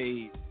treats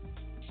made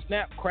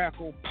Snap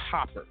Crackle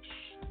Poppers.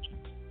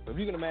 So if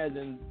you can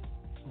imagine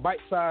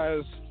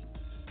bite-sized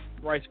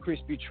Rice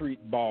Krispie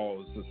treat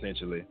balls,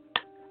 essentially,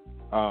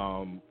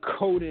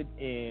 coated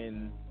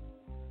in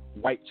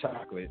white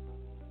chocolate.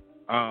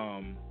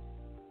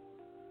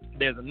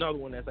 There's another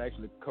one that's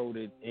actually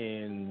coated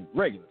in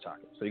regular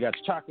chocolate. So you got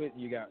the chocolate,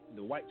 you got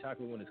the white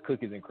chocolate one is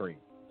cookies and cream.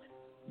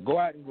 Go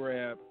out and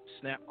grab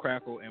Snap,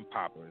 Crackle, and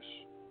Poppers,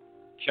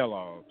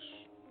 Kellogg's,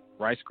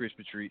 Rice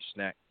Krispie treats,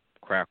 Snap,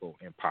 Crackle,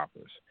 and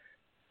Poppers.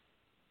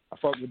 I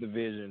fuck with the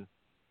vision.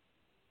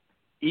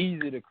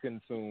 Easy to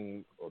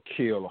consume or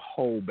kill a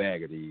whole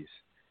bag of these.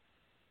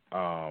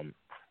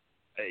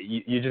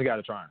 You just got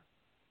to try them.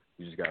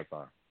 You just got to try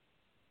them.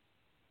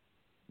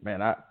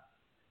 Man, I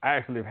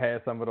actually have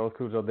had some of those,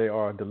 Cujo. They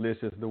are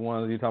delicious. The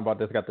ones you're talking about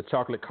that's got the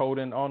chocolate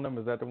coating on them,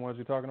 is that the ones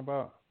you're talking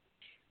about?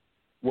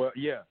 Well,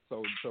 yeah.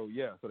 So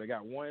they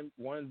got one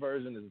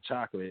version is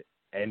chocolate,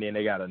 and then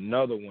they got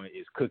another one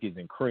is cookies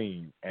and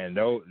cream. And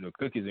the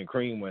cookies and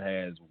cream one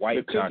has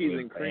white chocolate. The cookies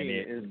and cream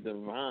is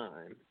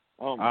divine.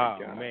 Oh my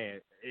God, man,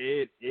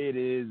 it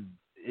is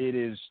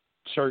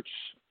church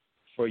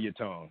for your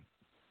tongue.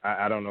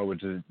 I don't know what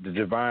the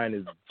divine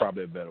is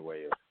probably a better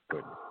way of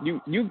putting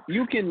it.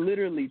 You can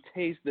literally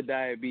taste the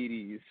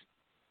diabetes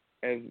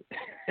as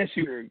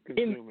you're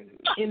consuming it.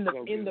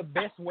 In the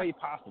best way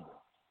possible.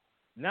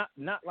 Not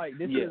like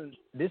this isn't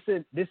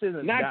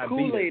not diabetes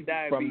Kool-Aid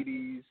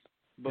diabetes,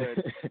 but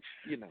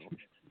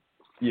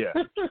Yeah.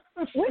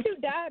 What do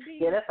diabetes?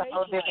 Yeah, that's a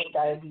whole different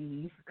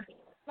diabetes.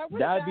 Like,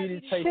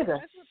 diabetes tastes.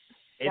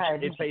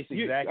 It tastes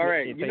exactly. All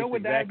right, it you know what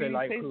exactly diabetes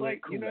like tastes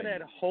like? Kool-Aid. You know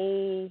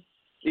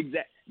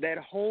that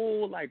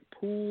whole like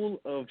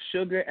pool of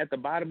sugar at the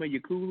bottom of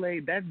your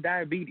Kool-Aid. That's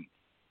diabetes.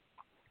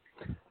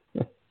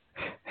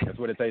 That's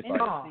what it tastes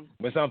like.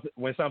 When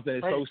something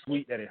is so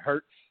sweet that it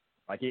hurts,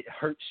 like it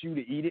hurts you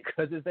to eat it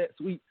because it's that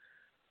sweet.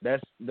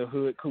 That's the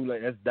hood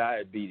Kool-Aid. That's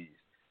diabetes.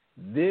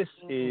 This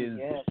is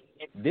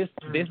this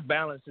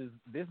balances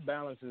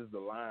the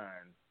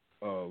line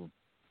of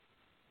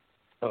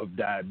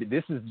diabetes.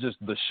 This is just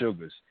the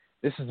sugars.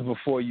 This is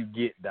before you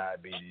get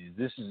diabetes.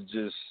 This is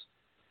just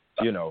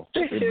it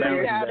balances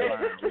that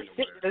line really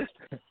well.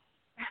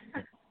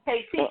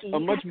 Hey, Tiki, a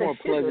much more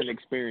pleasant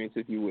experience,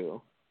 if you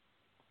will.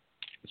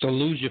 So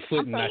lose your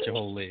foot and not your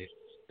whole leg.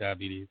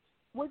 Diabetes.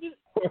 Would you?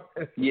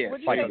 Yeah,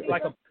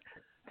 like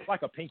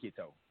a pinky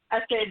toe.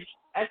 I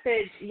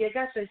said, you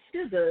got the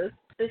sugars.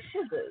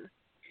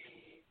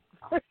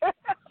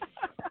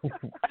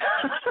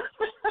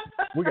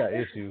 We got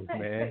issues,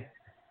 man.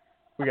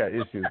 We got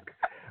issues.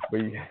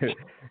 But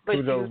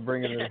Cujo's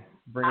bringing it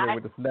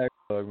with the snack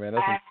plug, man.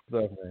 That's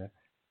some stuff, man.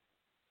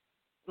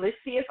 Let's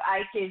see if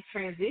I can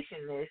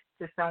transition this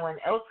to someone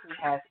else who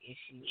has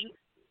issues.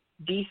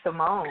 B.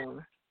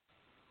 Simone.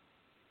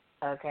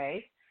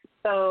 Okay.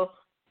 So,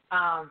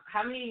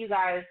 how many of you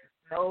guys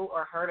know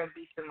or heard of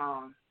B.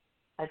 Simone?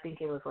 I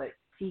think it was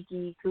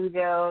Tiki,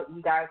 Cujo.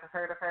 You guys have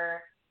heard of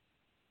her?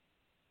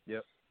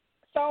 Yep.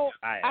 So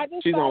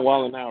she's on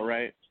Wildin' Out,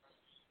 right?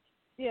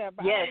 Yeah,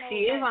 but yeah, she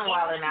is on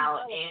Wildin'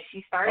 Out, and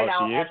she started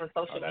out as a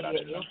social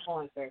media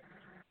influencer.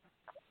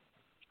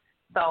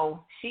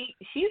 So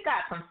she's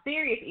got some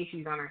serious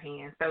issues on her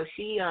hands. So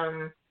she got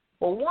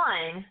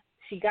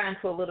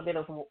into a little bit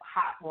of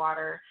hot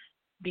water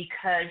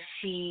because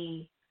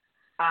she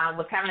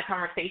was having a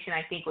conversation,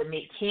 I think, with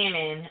Nick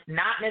Cannon,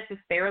 not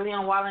necessarily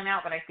on Wildin'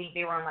 Out, but I think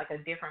they were on a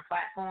different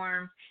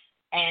platform.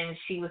 And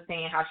she was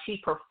saying how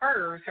her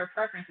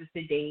preference is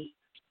to date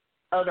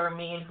other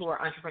men who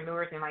are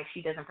entrepreneurs, and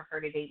she doesn't prefer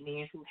to date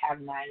men who have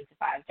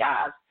 9-to-5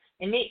 jobs.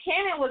 And Nick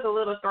Cannon was a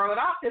little thrown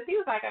off because he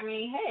was like,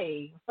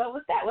 hey, so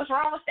what's that? What's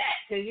wrong with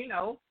that? Because,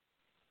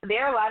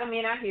 there are a lot of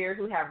men out here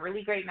who have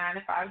really great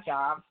 9-to-5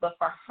 jobs, but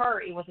for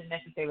her, it wasn't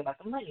necessarily about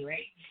the money,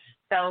 right?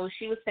 So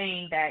she was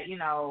saying that,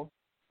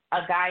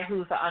 a guy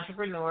who's an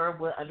entrepreneur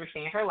will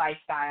understand her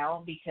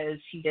lifestyle because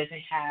she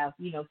doesn't have,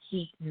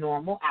 keep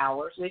normal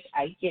hours, which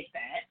I get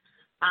that.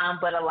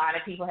 But a lot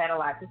of people had a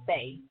lot to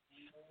say.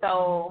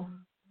 So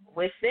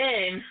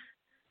within,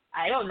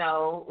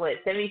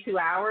 72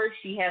 hours,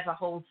 she has a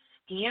whole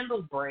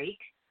scandal break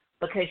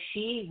because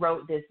she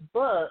wrote this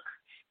book.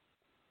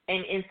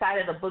 And inside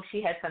of the book,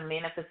 she had some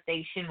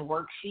manifestation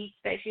worksheets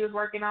that she was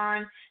working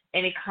on.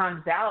 And it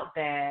comes out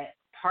that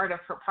parts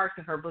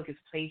of her book is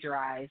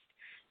plagiarized.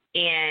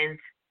 And,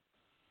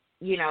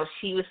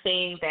 she was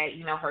saying that,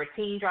 her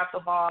team dropped the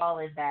ball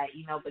and that,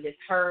 but it's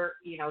her,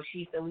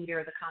 she's the leader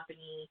of the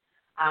company.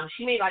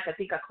 She made I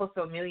think close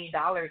to $1 million,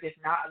 if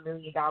not $1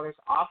 million,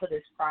 off of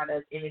this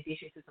product in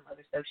addition to some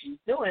other stuff she's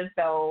doing.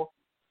 So,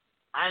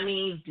 I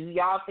mean, do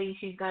y'all think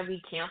she's going to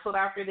be canceled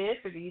after this,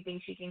 or do you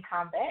think she can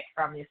come back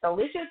from this? So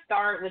let's just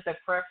start with the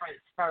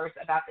preference first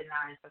about the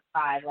 9 to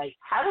 5. Like,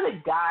 how do the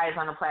guys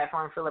on the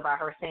platform feel about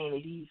her saying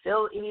it? Do you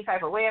feel any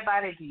type of way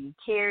about it? Do you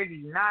care? Do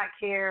you not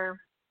care?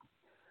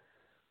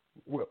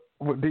 Well,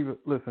 Diva,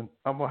 listen,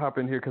 I'm gonna hop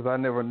in here because I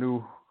never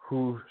knew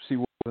who she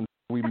was until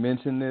we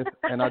mentioned this,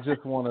 and I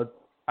just want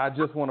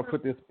to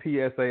put this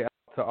PSA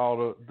out to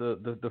all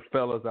the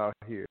fellas out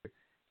here.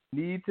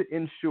 You need to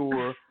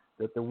ensure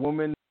that the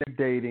woman they're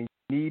dating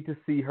need to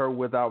see her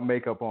without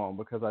makeup on,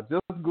 because I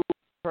just Googled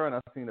her and I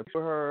seen a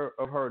picture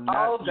of her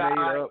not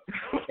made up,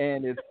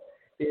 and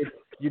it's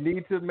you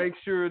need to make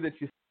sure that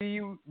you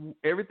see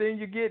everything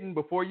you're getting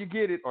before you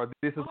get it, or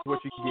this is what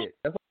you get.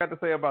 That's what I got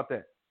to say about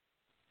that.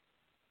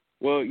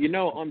 Well,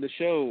 on the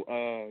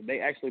show, they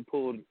actually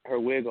pulled her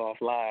wig off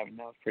live, and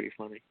that was pretty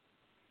funny.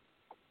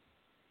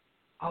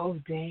 Oh,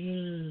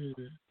 dang.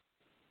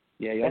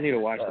 Yeah, y'all need to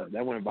watch that.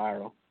 That went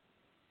viral.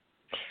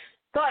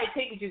 So I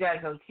take it you guys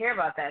don't care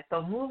about that.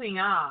 So moving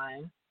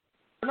on.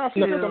 No,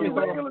 she's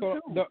regular too.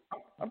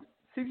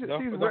 She's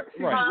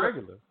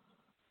regular.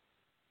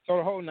 So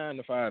the whole 9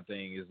 to 5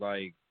 thing is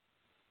like,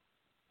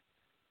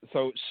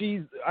 so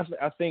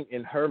I think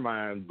in her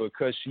mind,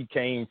 because she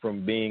came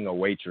from being a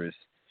waitress,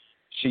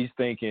 she's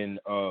thinking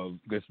of,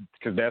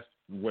 because that's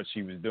what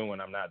she was doing.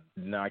 I'm not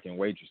knocking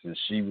waitresses.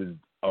 She was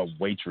a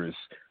waitress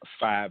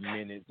 5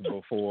 minutes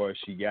before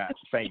she got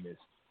famous.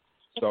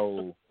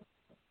 So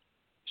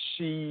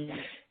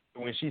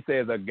when she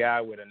says a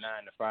guy with a 9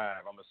 to 5,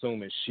 I'm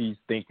assuming she's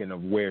thinking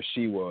of where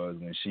she was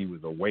when she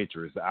was a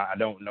waitress. I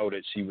don't know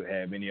that she would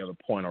have any other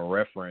point of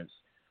reference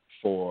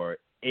for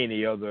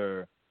any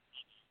other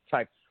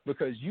type,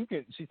 because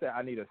she said,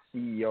 I need a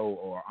CEO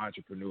or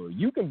entrepreneur.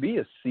 You can be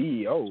a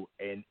CEO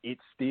and it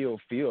still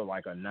feel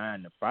like a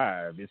 9 to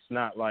 5. It's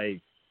not like,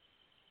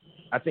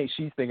 I think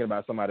she's thinking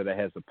about somebody that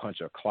has to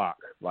punch a clock,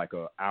 like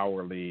a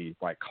hourly,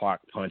 like clock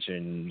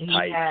punching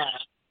type. Yeah.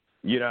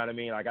 You know what I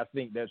mean? Like, I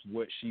think that's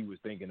what she was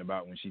thinking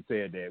about when she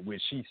said that,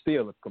 which she's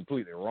still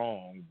completely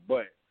wrong.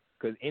 But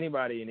because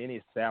anybody in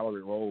any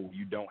salary role,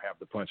 you don't have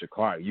to punch a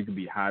clock. You can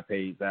be high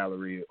paid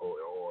salary or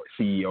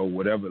CEO,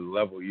 whatever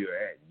level you're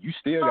at. You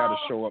still got to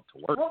show up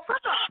to work. Well,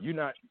 You're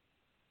not.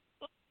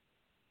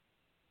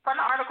 From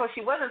the article,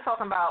 she wasn't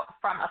talking about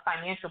from a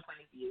financial point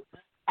of view.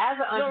 As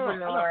an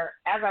entrepreneur,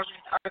 as I read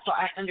the article,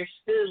 I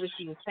understood what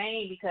she was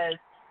saying, because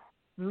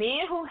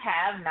men who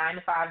have 9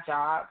 to 5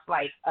 jobs,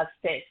 like a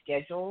set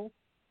schedule,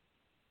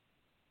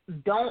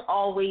 don't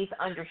always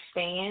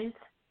understand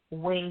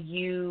when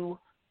you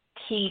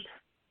keep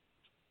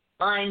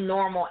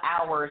unnormal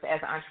hours as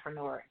an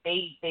entrepreneur.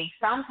 They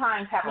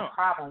sometimes have a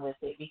problem with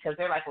it, because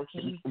they're like, well,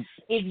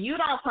 if you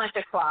don't punch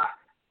a clock,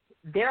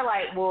 they're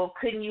like, well,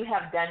 couldn't you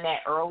have done that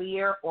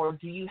earlier? Or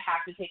do you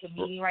have to take a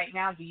meeting right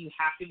now? Do you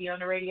have to be on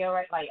the radio?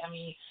 Right? Like, I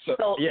mean,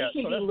 it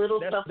can be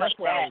little stuff like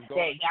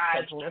that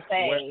guys will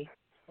say.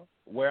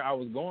 Where I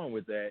was going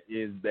with that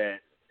is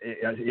that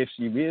if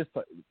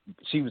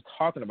she was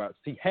talking about,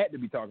 she had to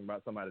be talking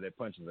about somebody that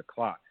punches a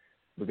clock,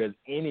 because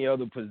any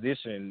other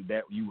position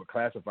that you would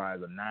classify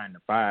as a 9 to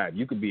 5,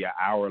 you could be an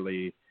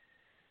hourly,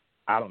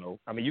 I don't know.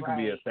 I mean, you could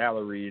be a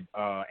salaried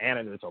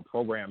analyst or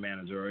program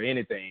manager or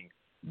anything.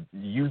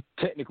 You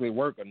technically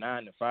work a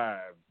 9 to 5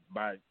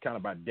 by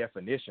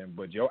definition,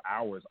 but your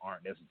hours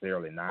aren't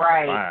necessarily 9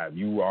 to 5.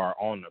 You are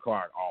on the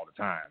clock all the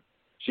time.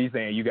 She's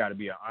saying you got to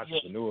be an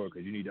entrepreneur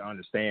because you need to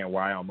understand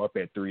why I'm up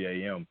at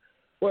 3 a.m.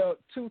 Well,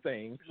 two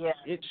things. Yeah.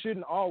 It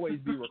shouldn't always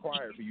be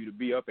required for you to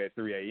be up at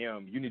 3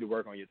 a.m. You need to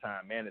work on your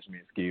time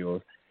management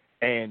skills.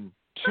 And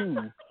two,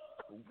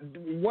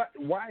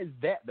 why is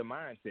that the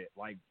mindset?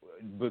 Like,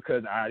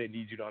 because I didn't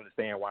need you to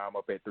understand why I'm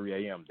up at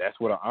 3 a.m. That's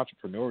what an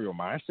entrepreneurial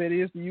mindset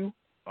is to you?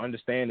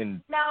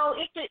 Understanding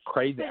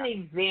crazy. It's an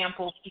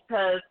example,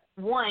 because,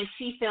 one,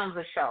 she films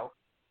a show.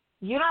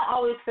 You don't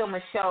always film a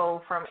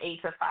show from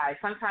 8 to 5.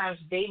 Sometimes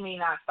they may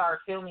not start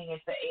filming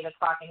until 8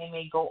 o'clock, and they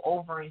may go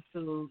over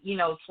into,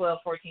 12,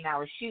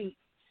 14-hour shoots.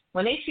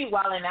 When they shoot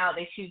Wild 'N Out,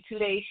 they shoot 2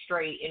 days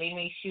straight, and they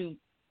may shoot,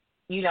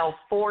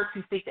 4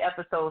 to 6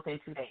 episodes in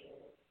 2 days.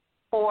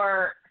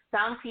 For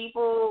some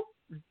people,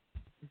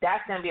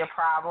 that's going to be a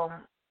problem.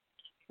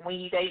 When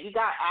you date, you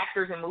got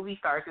actors and movie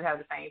stars who have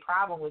the same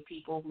problem with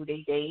people who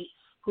they date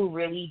who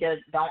really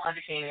don't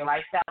understand their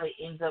lifestyle. It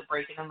ends up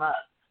breaking them up.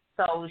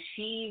 So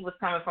she was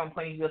coming from a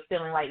point of view of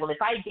feeling like, well,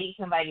 if I date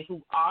somebody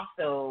who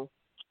also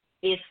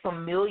is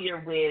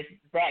familiar with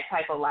that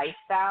type of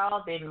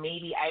lifestyle, then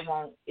maybe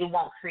it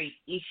won't create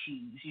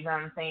issues. You know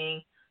what I'm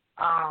saying?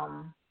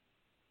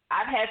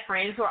 I've had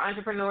friends who are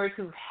entrepreneurs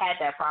who've had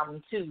that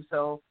problem too.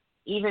 So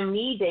even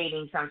me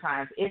dating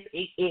sometimes,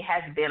 it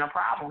has been a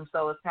problem.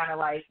 So it's kind of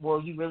like,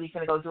 well, you really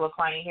going to go do a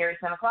client here at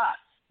 10 o'clock?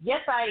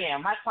 Yes, I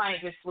am. My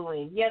client just flew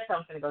in. Yes,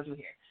 I'm going to go do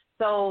here.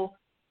 So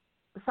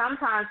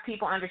sometimes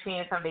people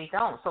understand, some they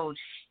don't. So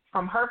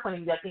from her point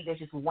of view, I think that's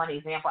just one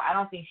example. I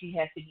don't think she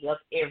has to be up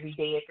every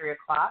day at 3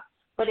 o'clock.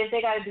 But if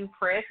they got to do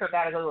press or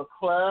got to go to a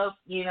club,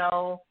 you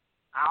know,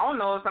 I don't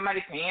know if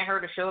somebody's paying her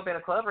to show up at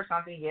a club or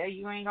something. Yeah,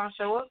 you ain't going to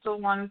show up till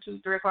 1, 2,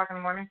 3 o'clock in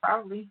the morning,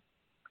 probably.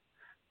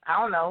 I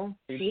don't know.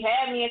 She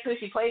had me until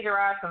she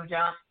plagiarized some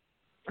junk.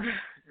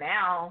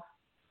 Now,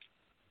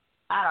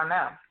 I don't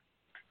know.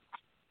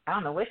 I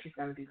don't know what she's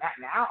going to do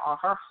now.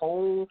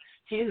 Or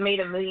she just made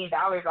 $1 million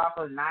off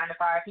of 9 to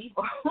 5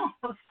 people.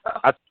 So.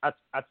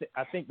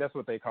 I think that's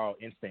what they call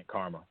instant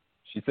karma.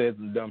 She says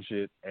some dumb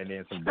shit, and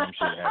then some dumb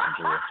shit happens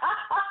to her.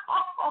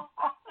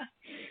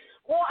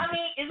 Well, I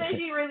mean, isn't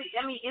she really?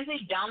 I mean, is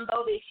it dumb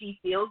though that she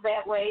feels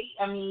that way?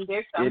 I mean,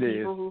 there's some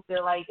people who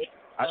feel like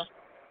I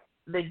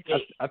think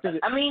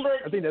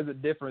there's a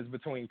difference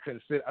between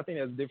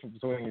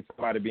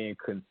somebody being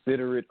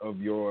considerate of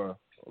your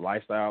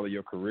lifestyle or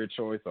your career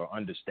choice, or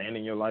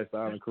understanding your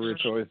lifestyle and career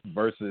choice,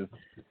 versus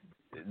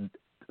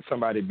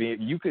somebody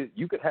being. You could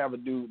have a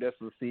dude that's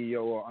a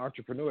CEO or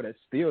entrepreneur that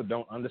still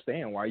don't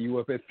understand why you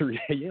up at 3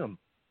 a.m.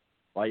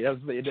 Like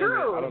that's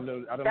true. I don't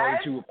know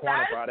if you would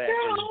quantify that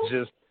as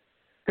just.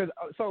 Because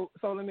so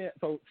some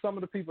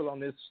of the people on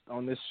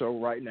this show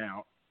right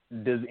now,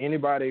 does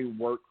anybody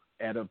work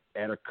at a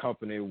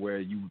company where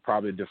you would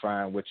probably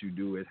define what you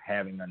do as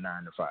having a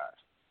 9 to 5?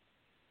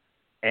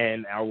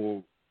 And I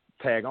will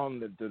tag on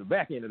to the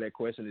back end of that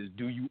question is,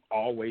 do you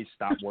always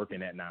stop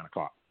working at 9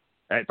 o'clock?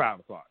 At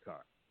 5 o'clock,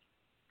 sorry.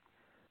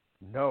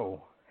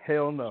 No.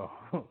 Hell no.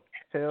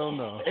 Hell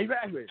no.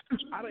 Exactly.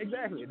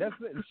 Exactly. That's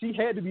it. She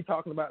had to be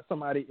talking about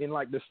somebody in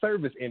like the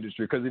service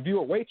industry, because if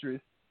you're a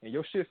waitress and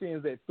your shift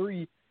ends at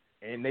 3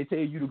 and they tell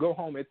you to go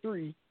home at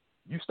 3,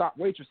 you stop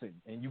waitressing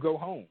and you go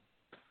home.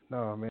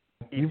 No, man.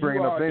 You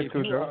bring up things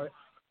too, Joe.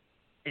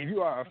 If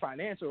you are a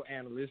financial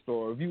analyst,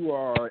 or if you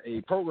are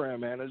a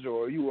program manager,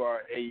 or you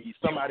are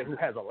somebody who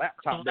has a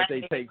laptop that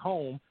they take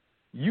home,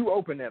 you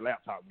open that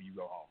laptop when you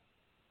go home.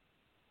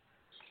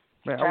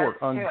 Man, I work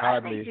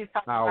ungodly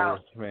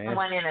hours, man.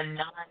 Someone in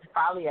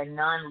probably a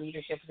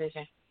non-leadership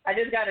position. I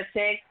just got a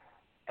text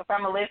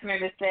from a listener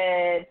that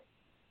said,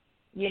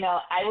 you know,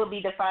 I would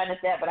be defined as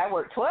that, but I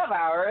work 12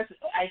 hours.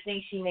 I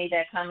think she made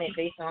that comment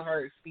based on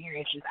her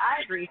experiences.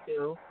 I agree,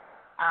 too.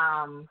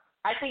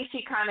 I think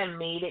she kind of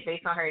made it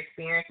based on her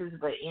experiences,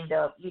 but ended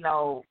up, you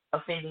know,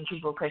 offending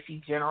people because she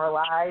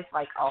generalized,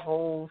 like, a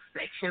whole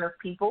section of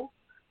people.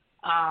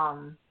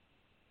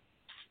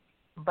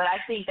 But I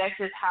think that's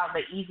just how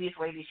the easiest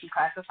way that she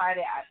classified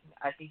it.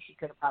 I think she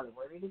could have probably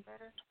worded it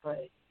better.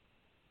 But,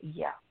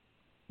 yeah.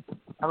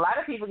 A lot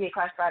of people get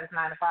classified as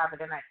 9 to 5, but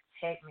they're not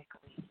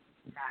technically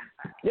 9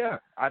 to 5. Yeah,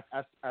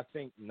 I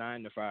think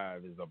 9 to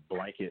 5 is a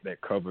blanket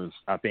that covers,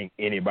 I think,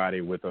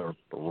 anybody with a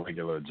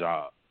regular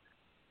job.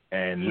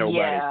 And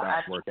nobody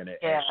stops working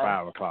at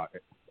 5 o'clock.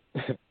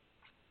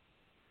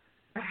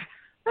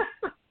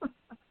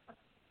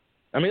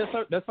 I mean,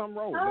 there's some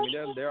roles. I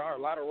mean, there are a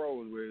lot of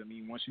roles where, I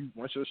mean, once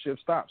your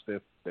shift stops,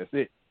 that's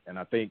it. And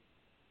I think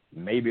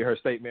maybe her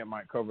statement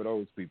might cover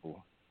those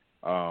people.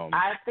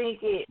 I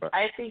think it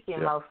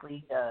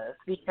mostly does,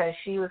 because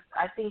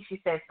I think she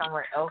said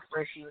somewhere else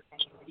where she was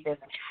saying she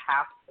doesn't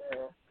have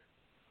to.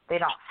 They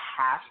don't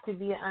have to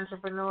be an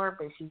entrepreneur,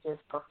 but she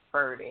just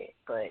preferred it.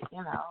 But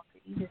you know,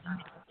 you just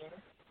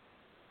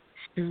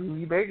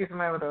you better get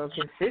somebody with a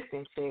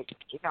consistent chick.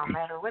 It don't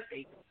matter what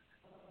they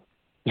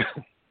do.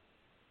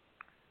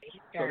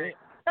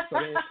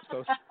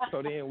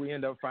 So then we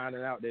end up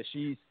finding out that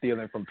she's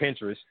stealing from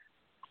Pinterest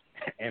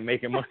and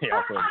making money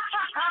off of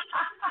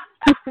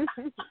it.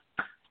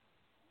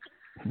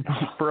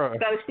 Bruh.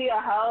 So she a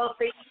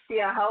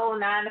whole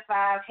 9 to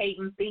 5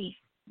 hating thief.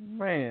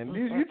 Man,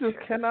 you just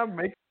cannot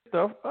make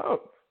stuff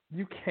up.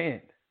 You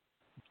can't.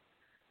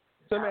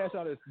 So let me ask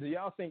y'all this: do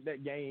y'all think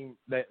that game?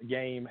 I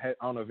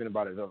don't know if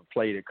anybody's ever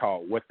played it.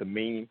 Called What the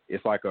Meme.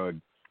 It's like a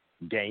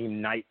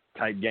game night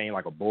type game,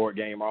 like a board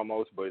game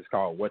almost, but it's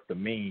called What the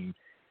Meme,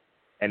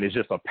 and it's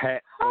just a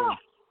pack of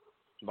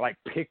like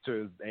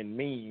pictures and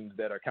memes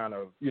that are kind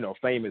of, you know,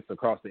 famous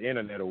across the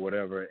internet or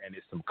whatever, and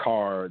it's some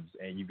cards,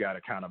 and you got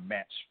to kind of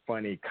match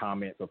funny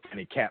comments or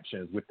funny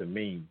captions with the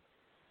meme.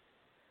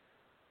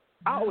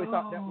 I always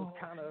thought that was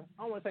kind of,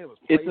 I don't want to say it was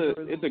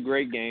plagiarism. It's a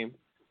great game.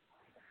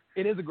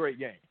 It is a great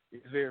game.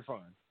 It's very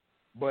fun.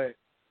 But,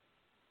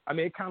 I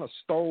mean, it kind of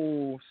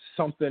stole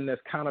something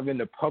that's kind of in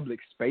the public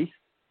space,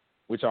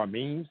 which are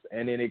memes,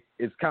 and then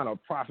it's kind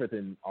of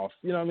profiting off,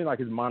 you know what I mean? Like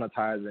it's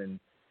monetizing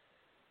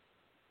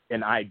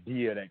an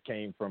idea that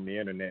came from the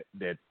internet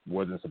that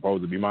wasn't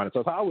supposed to be monetized.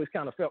 So I always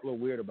kind of felt a little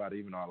weird about it,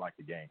 even though I liked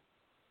the game.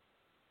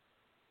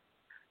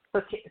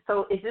 Okay,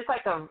 so is this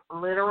like a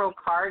literal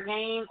card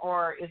game,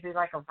 or is it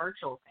like a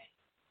virtual thing?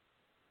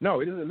 No,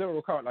 it is a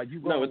literal card. Like you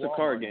go. No, it's Walmart, a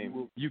card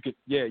game. You can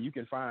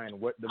find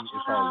it's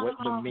called What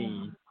the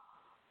Meme,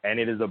 and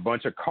it is a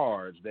bunch of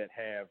cards that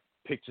have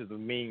pictures of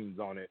memes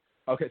on it.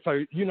 Okay,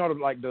 so you know,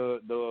 like the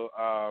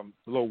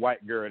little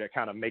white girl that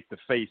kind of make the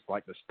face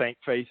like the stank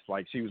face,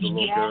 like she was a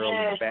little girl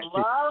in the back.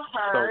 Love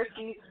her.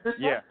 So,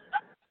 yeah.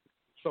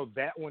 So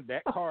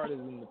that card is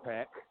in the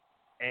pack,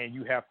 and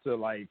you have to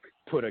like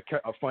put a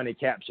funny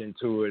caption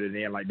to it, and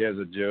then like there's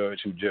a judge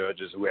who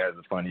judges who has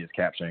the funniest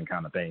caption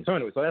kind of thing. So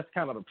anyway, so that's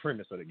kind of the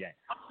premise of the game.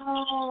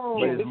 Oh,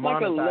 But It's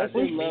like a lesser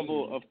monetized.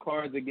 level of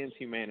Cards Against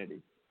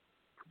Humanity.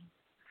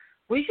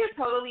 we should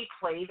totally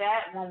play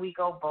that when we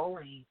go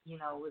bowling,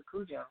 with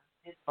Cujo.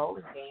 His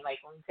bowling game, like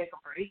when we take a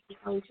break, we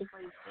should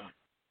play this game.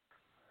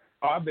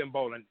 Oh, I've been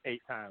bowling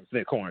 8 times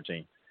since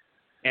quarantine,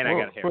 and I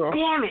got a haircut.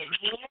 Damn it,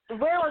 man.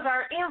 Where was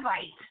our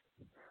invite?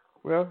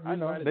 Well, I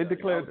invited they them. I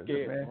declared was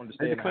scared. man, I wanted to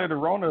they stay in declared the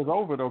the Rona is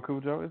over though,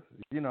 Cujo. It's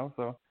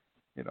so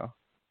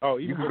Oh,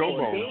 you can go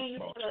bowling.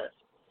 bowling.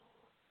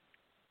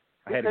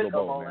 I had to go could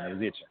go bowling. bowling. It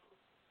was itching.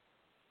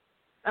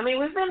 I mean,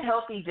 we've been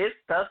healthy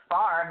thus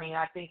far. I mean,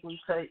 I think we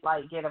could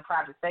like get a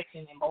private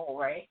section and bowl,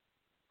 right?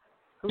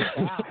 Who's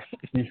down?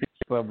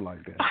 Something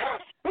like that.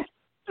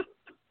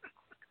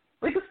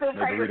 We could still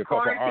Maybe read practice a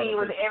couple quarantine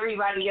with articles.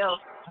 everybody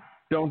else.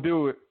 Don't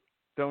do it.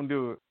 Don't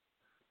do it.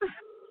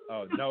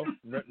 Oh no,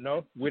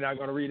 we're not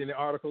going to read any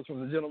articles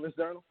from the Gentleman's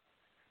Journal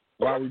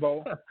while we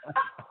bowl.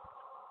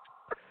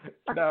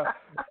 Now,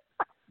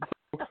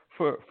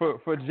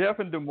 for Jeff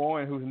and Des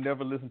Moines, who's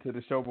never listened to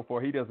the show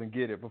before, he doesn't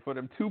get it. But for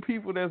them 2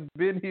 people that's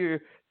been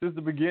here since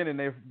the beginning,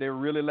 they're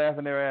really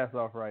laughing their ass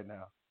off right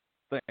now.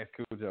 Thanks,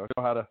 Cujo.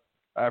 I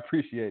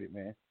appreciate it,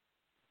 man.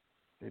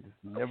 They just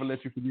never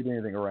let you forget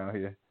anything around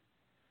here.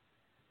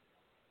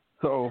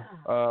 So,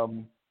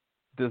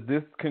 does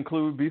this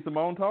conclude B.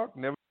 Simone talk?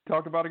 Never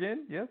talked about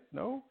again? Yes?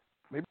 No?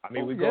 Maybe. I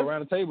mean, we go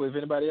around the table if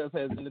anybody else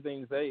has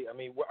anything to say. I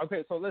mean,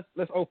 okay, so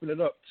let's open it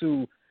up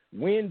to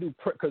when do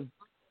because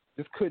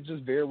this could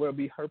just very well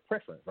be her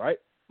preference, right?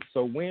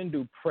 So when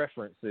do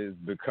preferences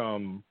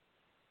become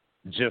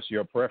just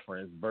your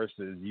preference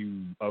versus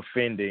you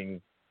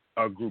offending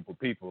a group of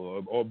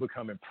people or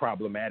becoming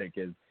problematic,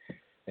 as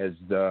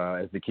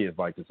the kids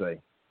like to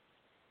say?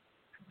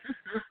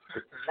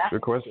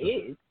 Good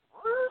question.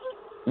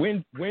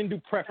 When do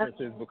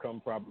preferences become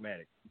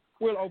problematic?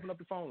 We'll open up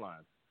the phone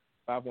lines.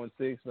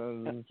 516. Oh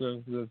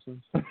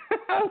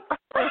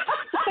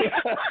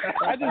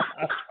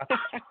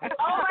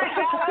my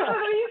God, I'm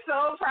gonna be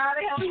so proud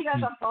of him. He got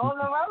the phone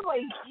number. I was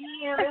like,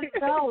 yeah, let's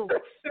go.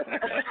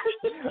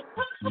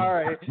 All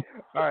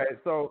right.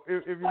 So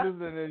if you're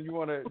listening and you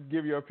want to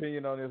give your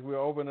opinion on this, we'll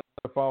open up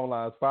the phone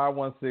lines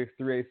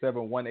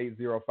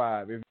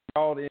 516-387-1805. If you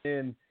called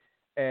in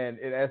and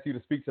it asks you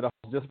to speak to the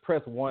host, just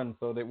press 1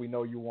 so that we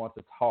know you want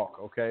to talk.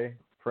 Okay,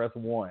 press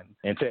 1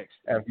 and text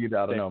after you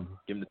dial the number.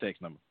 Give them the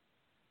text number.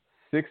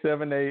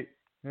 678.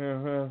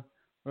 You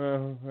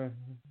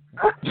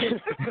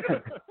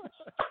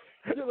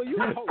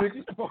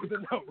you're supposed to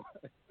know.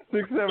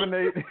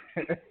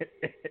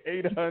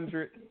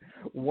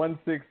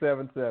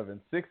 678-800-1677.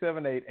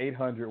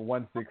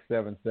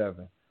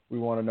 678-800-1677. We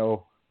want to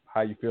know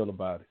how you feel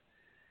about it.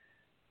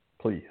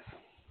 Please.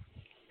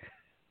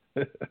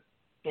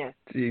 Yeah.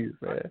 Jeez,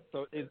 man.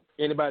 So is there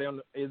anybody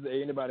on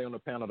the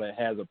panel that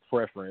has a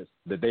preference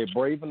that they're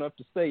brave enough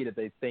to say that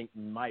they think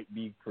might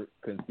be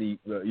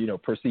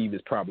perceived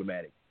as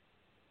problematic?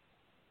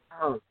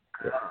 Oh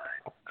God.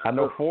 I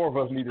know 4 of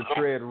us need to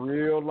tread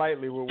real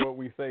lightly with what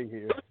we say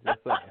here.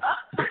 Just saying.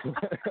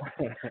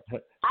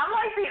 I'm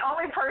like the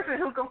only person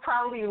who could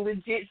probably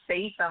legit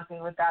say something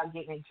without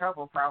getting in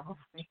trouble, probably.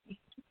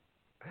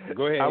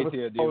 Go ahead, I was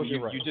ATL, supposed to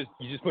you right.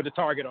 just put the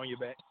target on your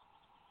back.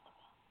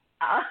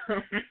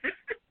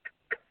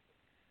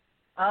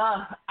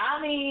 I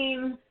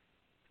mean,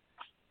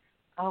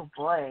 oh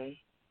boy.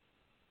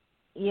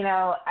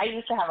 I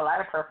used to have a lot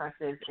of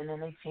preferences, and then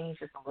they changed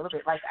just a little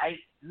bit. Like I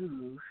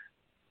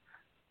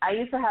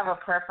used to have a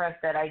preference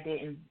that I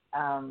didn't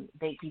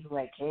date people who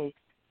had kids.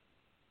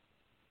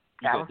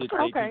 You did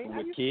date people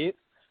with kids?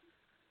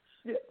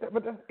 Yeah,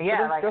 but that's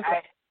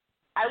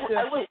I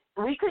would.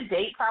 We could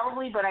date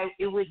probably, but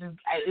it would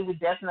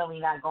definitely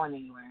not going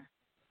anywhere.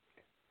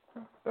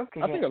 I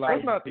think a lot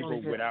of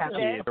people without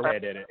kids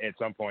had that at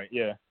some point.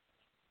 Yeah.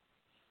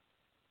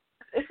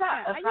 It's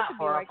not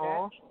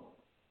horrible. Like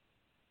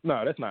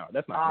No, that's not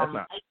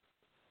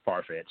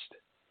far fetched.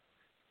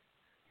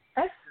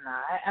 That's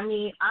not. I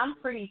mean, I'm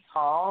pretty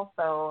tall,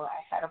 so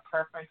I had a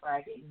preference where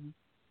I didn't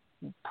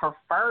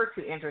prefer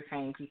to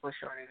entertain people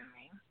shorter than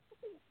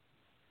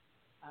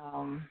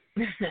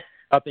me.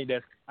 I think that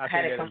is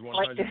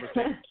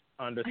 100%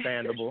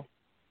 understandable.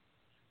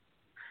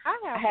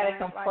 I had a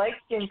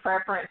complexion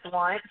preference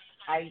once.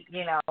 And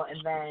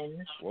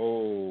then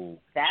whoa,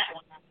 that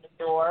went out the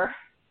door.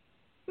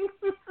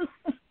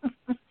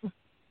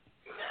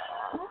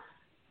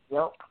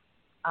 Yep.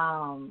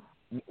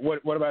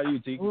 What about you,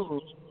 T?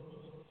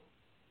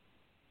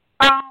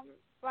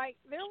 Like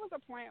there was a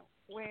point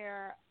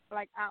where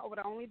like I would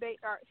only date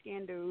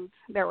dark-skinned dudes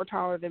that were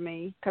taller than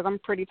me because I'm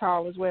pretty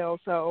tall as well.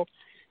 So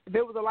if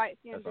it was a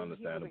light-skinned dude,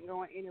 he wasn't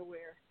going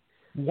anywhere.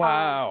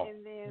 Wow.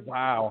 And then,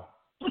 wow.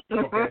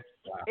 Okay.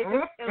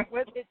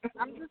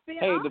 I'm just being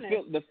hey, honest.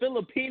 the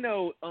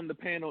Filipino on the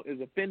panel is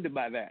offended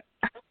by that.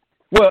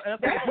 Well,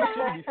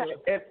 Fine.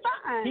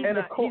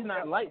 he's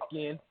not light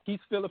skinned. He's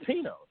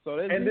Filipino. So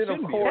and then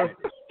of course,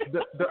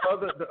 the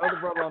other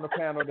brother on the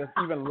panel that's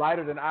even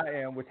lighter than I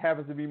am, which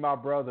happens to be my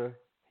brother,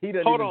 he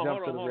doesn't Hold even on,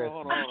 jump hold to on, the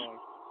hold on, rescue. hold on.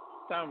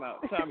 Time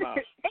out.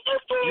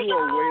 You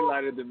are way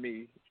lighter than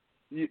me.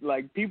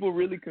 Like, people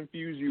really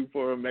confuse you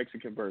for a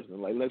Mexican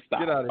person. Like, let's stop.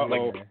 Get out of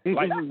here, man.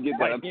 Let's just get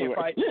that out the way.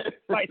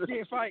 Light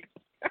skin fight.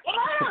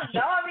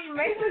 No, I mean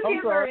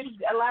Mexicans are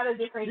a lot of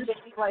different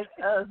things like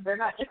us. They're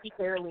not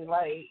necessarily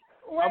like.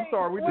 I'm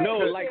sorry. We just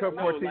like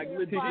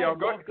legit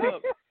walk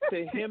up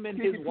to him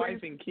and his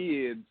wife and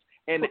kids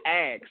and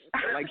ask,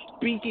 like,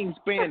 speaking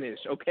Spanish,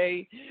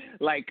 okay?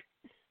 Like,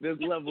 there's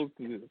levels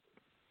to this.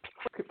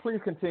 Please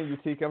continue,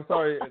 Tiki. I'm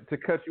sorry to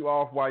cut you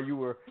off while you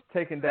were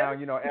taking down,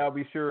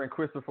 Albie Sure and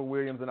Christopher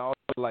Williams and all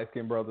the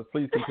light-skinned brothers.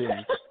 Please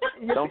continue.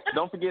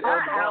 Don't forget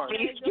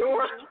Albie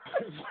Sure.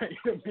 Wait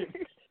a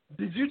minute.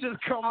 Did you just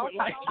come with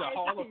like the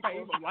Hall of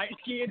Fame of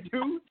light-skinned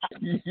dudes?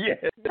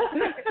 Yes.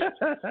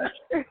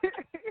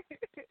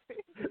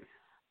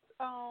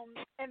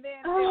 And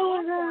then at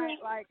one point,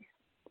 like,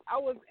 I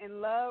was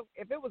in love.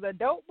 If it was a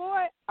dope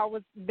boy, I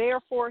was there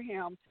for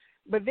him.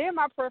 But then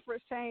my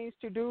preference changed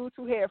to dudes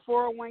who had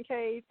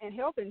 401ks and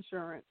health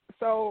insurance.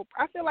 So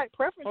I feel like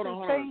preferences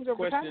change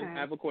over time. I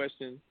have a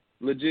question.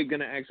 Legit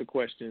gonna ask a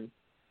question.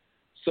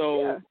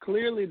 So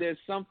clearly there's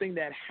something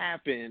that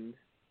happened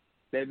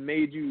that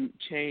made you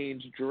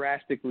change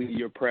drastically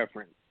your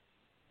preference.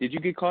 Did you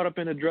get caught up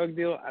in a drug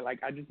deal?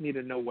 I just need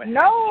to know what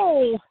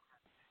happened.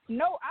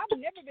 No, I've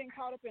never been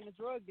caught up in a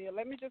drug deal.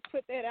 Let me just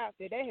put that out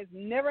there. That has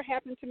never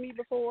happened to me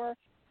before.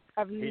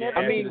 I've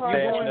never been caught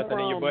up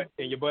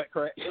in your butt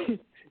crack.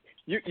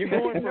 You're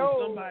going from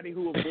somebody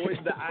who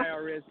avoids the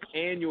IRS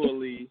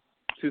annually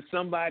to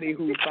somebody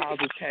who files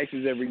his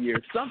taxes every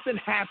year. Something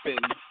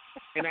happened,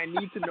 and I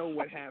need to know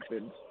what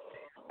happened.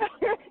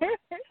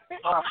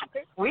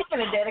 We're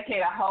going to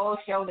dedicate a whole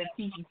show to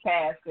Tiki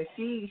Cass because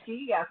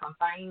she got some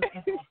things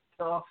and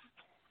stuff.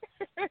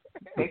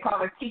 They call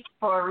her Tiki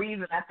for a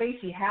reason. I think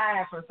she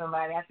hired from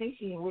somebody. I think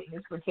she in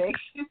witness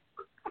protection.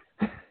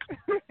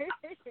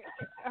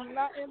 I'm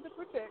not into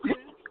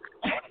protection.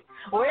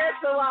 Where's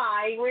the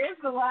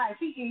lie?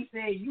 Tiki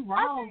said, you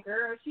wrong,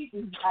 girl. She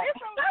just like,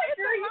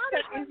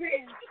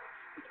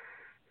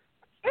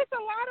 it's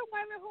a lot of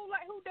women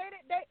who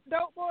dated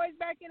dope boys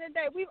back in the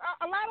day.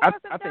 A lot of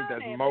us have I think done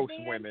that's that, most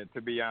women,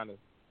 to be honest.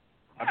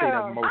 I think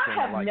that's most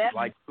women.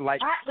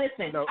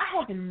 Listen, no. I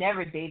have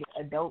never dated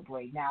a dope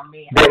boy. Now,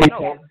 man, That I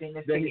have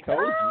been he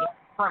told you.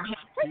 From him.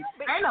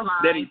 Friend of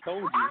mine. That he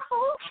told you.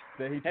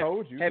 That he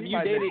told you. Have you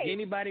dated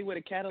anybody with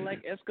a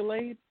Cadillac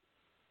Escalade?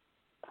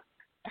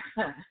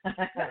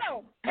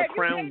 No. A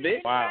Crown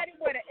Vic? Wow.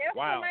 With an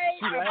Escalade,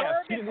 She a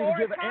laughed. She didn't Bourbon, even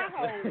give or an a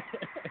Tahoe. answer.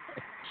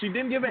 She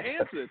didn't give an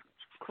answer.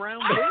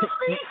 Crown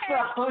Vic?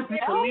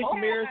 Police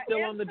mirror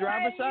still on the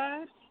driver's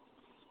side?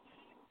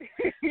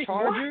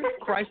 Charger?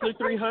 Chrysler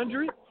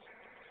 300?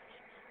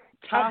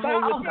 Tahoe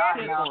with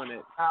the tip on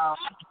it.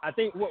 I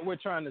think what we're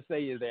trying to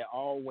say is that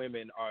all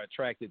women are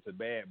attracted to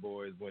bad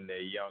boys when they're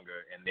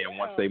younger, and then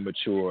once they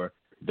mature,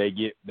 they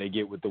get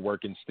with the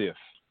working stiff.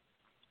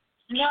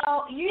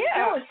 No,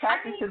 you're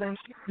attracted to them.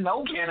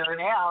 No better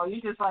now.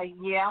 You're just like,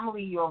 yeah, I'm gonna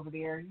leave you over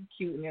there. You're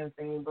cute and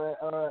everything, but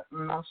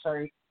I'm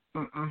sorry.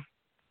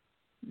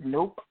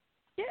 Nope.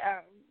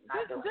 Yeah,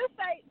 just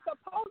say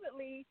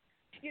supposedly.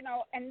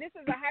 And this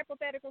is a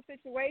hypothetical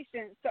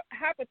situation. So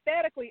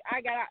hypothetically,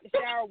 I got out the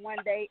shower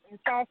one day and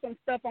saw some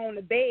stuff on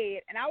the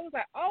bed, and I was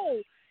like,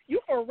 "Oh,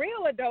 you for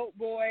real, a dope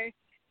boy?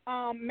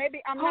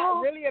 Maybe I'm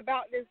not really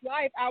about this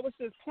life. I was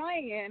just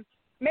playing."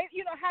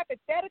 Maybe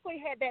hypothetically,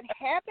 had that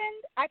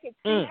happened, I could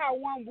see how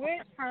one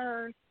would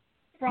turn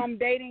from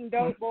dating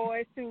dope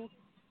boys to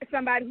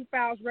somebody who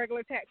files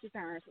regular tax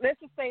returns. Let's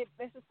just say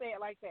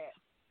it like that.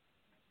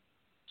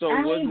 So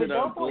was it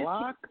a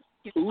Glock?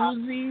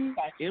 Uzi,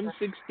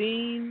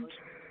 M16,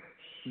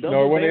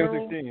 No, it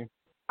wasn't M16.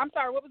 I'm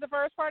sorry, what was the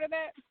first part of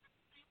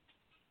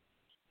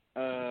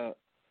that?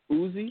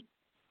 Uzi,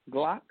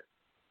 Glock.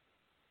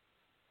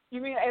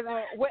 You mean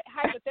what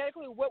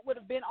hypothetically what would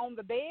have been on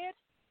the bed?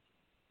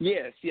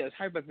 Yes,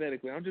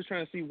 hypothetically. I'm just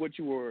trying to see what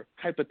you were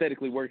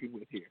hypothetically working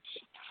with here.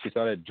 She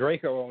saw that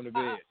Draco on the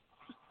bed.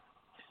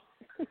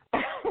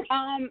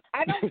 I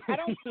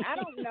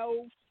don't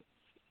know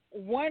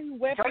one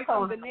weapon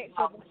from the next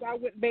level, so I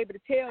wouldn't be able to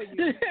tell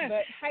you.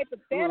 But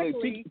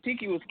hypothetically,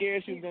 Tiki was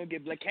scared she was gonna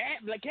get black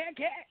cat.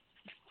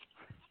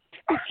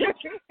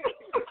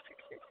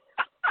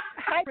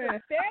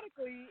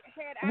 Hypothetically,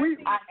 had I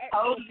seen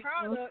actual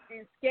product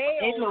and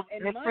scale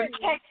and money,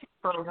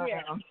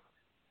 yeah.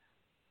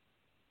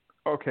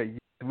 Okay,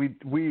 we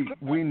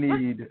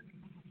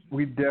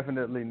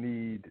definitely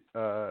need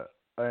an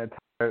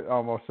entire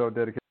almost show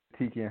dedicated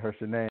to Tiki and her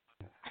shenanigans.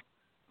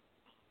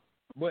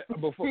 But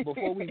before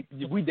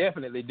we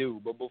definitely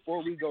do. But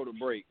before we go to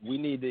break, we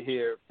need to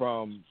hear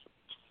from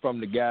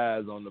the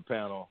guys on the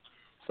panel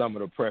some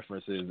of the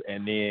preferences,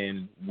 and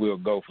then we'll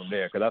go from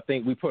there. Because I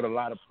think we put a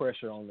lot of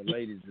pressure on the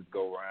ladies this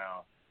go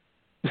around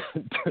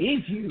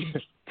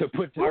to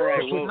put all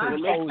right. Well,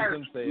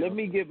 themselves. Let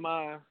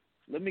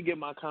me get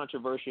my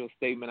controversial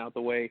statement out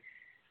the way.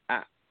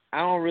 I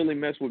don't really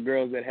mess with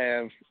girls that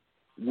have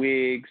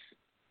wigs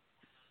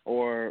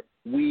or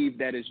weave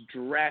that is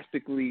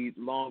drastically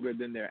longer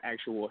than their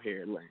actual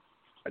hair length.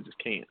 I just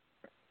can't.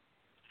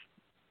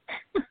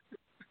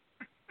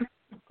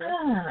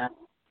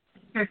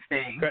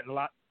 Interesting. Cutting a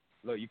lot.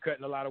 Look, you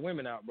cutting a lot of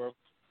women out, bro.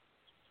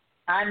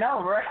 I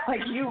know, bro.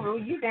 Like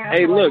you down.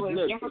 Hey, to look.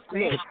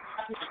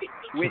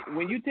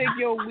 When you take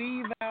your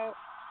weave out,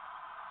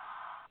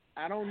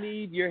 I don't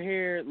need your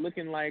hair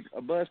looking like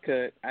a buzz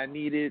cut. I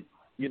need it,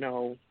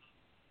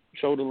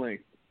 shoulder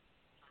length.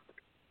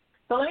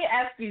 So let me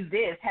ask you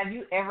this: have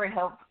you ever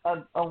helped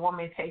a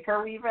woman take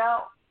her weave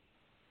out?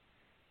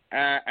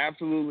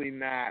 Absolutely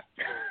not.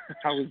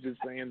 I was just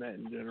saying that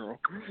in general.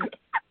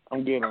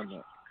 I'm good on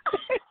that.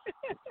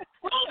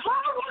 Well,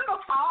 I want to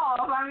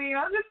pause. I mean,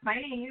 I'm just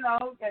saying,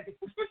 Oh, that's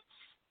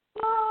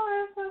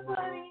so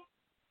funny.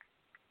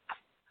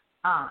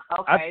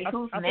 Okay.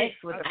 Who's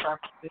next with the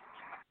preferences?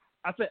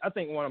 I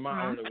think one of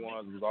my only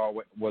ones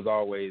was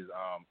always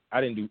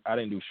I didn't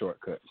do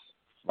shortcuts.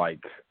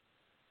 Like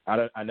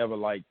I never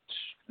liked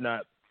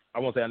I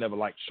won't say I never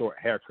liked short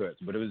haircuts,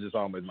 but it was just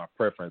always my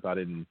preference. I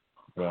didn't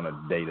want to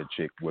date a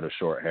chick with a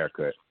short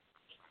haircut.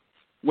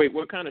 Wait,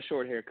 what kind of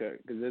short haircut?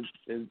 Because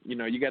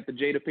you got the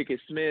Jada Pinkett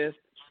Smith,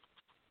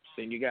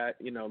 then you got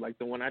like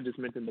the one I just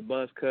mentioned, the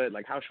buzz cut.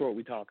 Like how short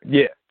we talking?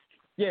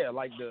 Yeah,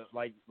 like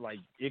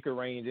it could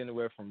range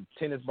anywhere from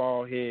tennis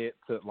ball head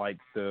to like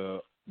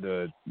the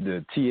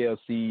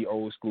TLC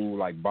old school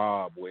like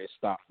bob where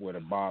the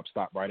bob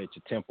stopped right at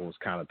your temples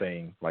kind of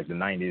thing, like the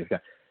 90s.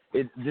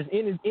 It just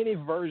any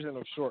version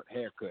of short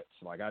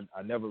haircuts. Like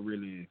I never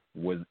really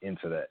was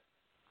into that.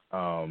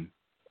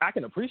 I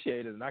can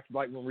appreciate it, and like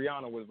when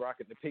Rihanna was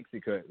rocking the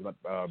pixie cut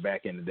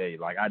back in the day.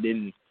 Like I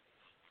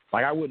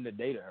wouldn't have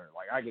dated her.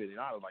 Like I get it, and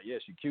I was like, yeah,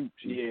 she's cute.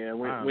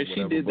 When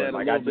she did that, a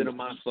little bit of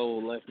my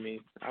soul left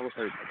me. I was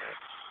hurt by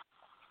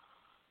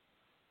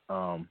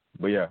that.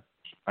 But yeah,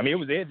 I mean, it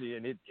was edgy,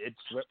 and it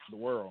swept the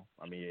world.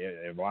 I mean,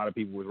 a lot of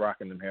people was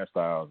rocking them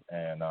hairstyles,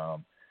 and I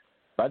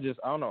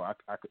don't know.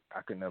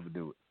 I could never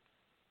do it.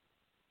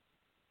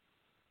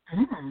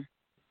 Mm.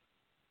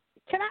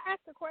 Can I ask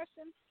a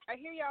question? I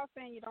hear y'all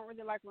saying you don't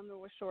really like women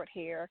with short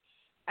hair.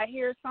 I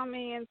hear some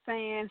men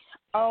saying,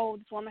 "Oh,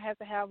 this woman has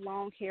to have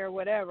long hair,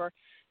 whatever."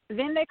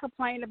 Then they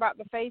complain about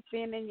the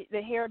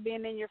the hair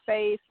being in your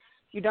face.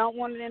 You don't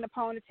want it in a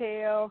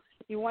ponytail.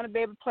 You want to be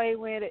able to play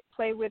with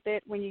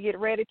it when you get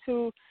ready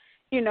to,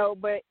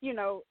 But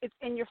it's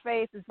in your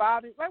face. It's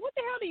bothering. Like, what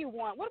the hell do you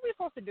want? What are we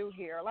supposed to do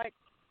here? Like,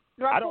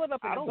 do I pull it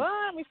up in a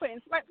bun?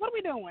 What are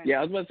we doing? Yeah,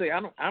 I was about to say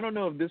I don't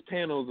know if this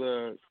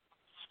panel's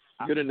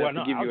good enough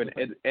to give you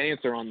an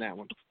answer on that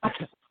one.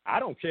 I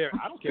don't care.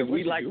 I don't care what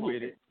you do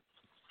with it.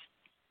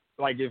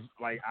 Like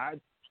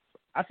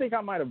I think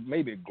I might have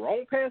maybe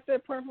grown past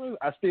that preference.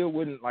 I still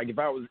wouldn't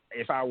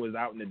if I was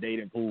out in the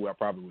dating pool, I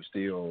probably would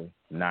still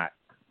not,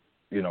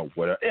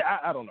 whatever.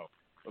 I don't know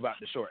about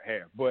the short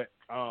hair, but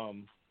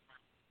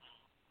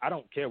I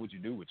don't care what you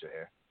do with your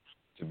hair,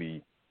 to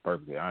be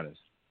perfectly honest.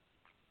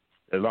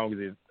 As long as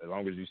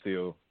you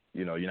still,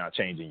 you're not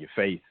changing your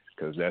face,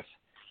 because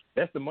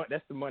that's the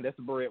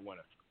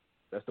breadwinner.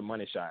 That's the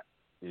money shot,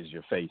 is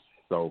your face.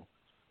 So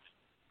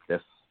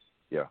that's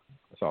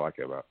all I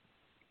care about.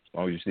 As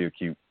long as you're still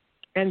cute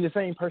and the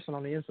same person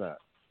on the inside.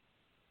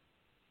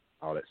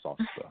 All that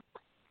soft stuff.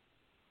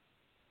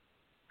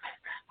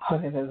 I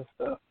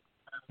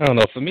don't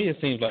know. For me, it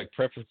seems like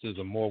preferences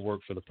are more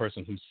work for the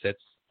person who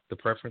sets the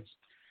preference,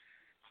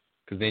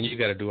 because then you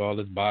got to do all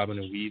this bobbing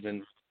and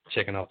weaving,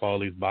 checking off all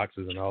these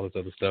boxes and all this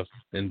other stuff,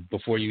 and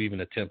before you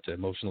even attempt to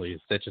emotionally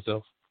set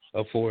yourself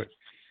up for it.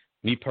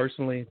 Me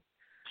personally,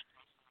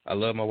 I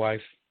love my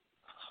wife.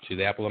 She's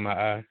the apple of my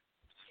eye.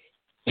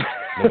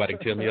 Nobody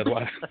can tell me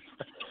otherwise.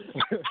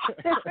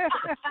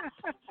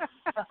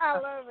 I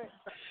love it.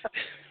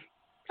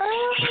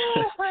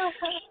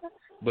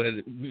 But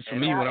for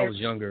me, when I was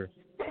younger,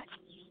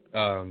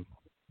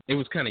 it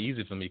was kind of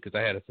easy for me because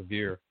I had a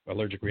severe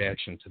allergic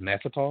reaction to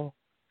Naphthol.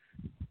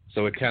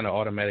 So it kind of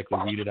automatically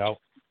weeded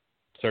out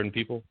certain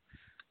people.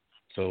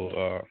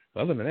 So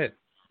other than that,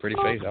 pretty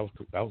face, I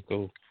was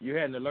cool. You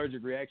had an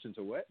allergic reaction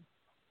to what?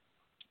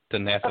 To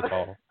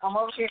Naphthol. I'm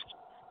over here.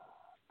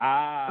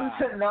 Got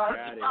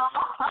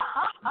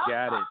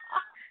it.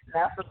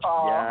 Naphthol.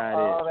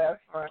 Oh,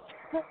 that's fun.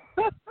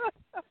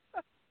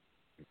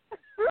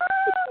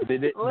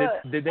 Did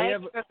they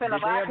ever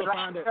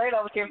find it? Straight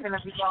over here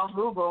finna be on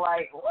Google,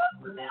 like,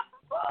 what's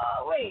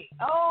Naphthol? Wait,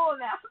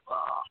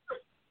 Naphthol.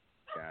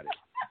 Got it.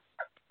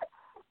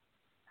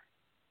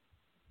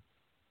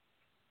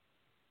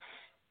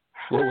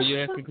 What were you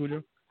asking,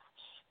 Cujo?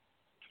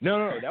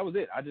 No, that was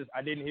it. I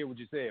didn't hear what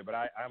you said, but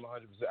I'm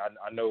 100%.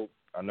 I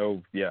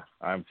know. Yeah,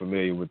 I'm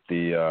familiar with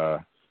the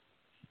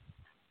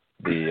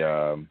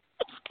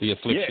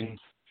affliction.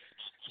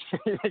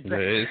 Yeah.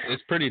 Exactly.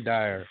 It's pretty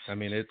dire. I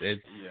mean, it's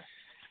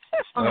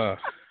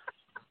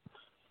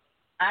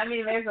I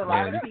mean, there's a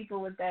lot of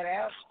people with that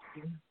out.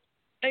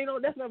 And,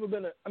 that's never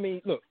been I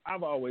mean, look,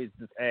 I've always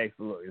just asked,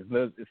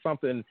 look, it's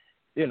something,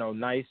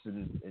 nice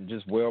and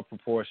just well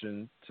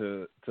proportioned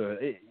to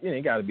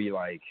it got to be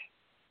like,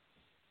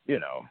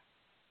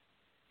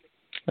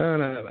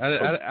 No.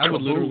 I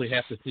would literally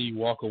have to see you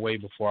walk away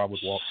before I would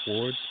walk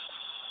forward.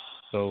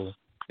 So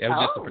that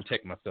was just to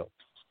protect myself.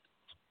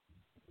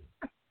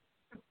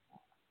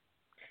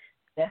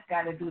 That's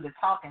got to do the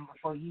talking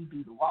before you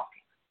do the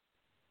walking.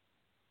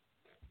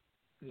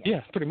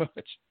 Yeah, pretty much.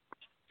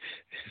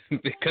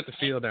 They cut the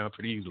field down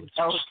pretty easily.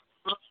 Oh,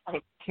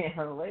 I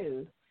can't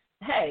lose.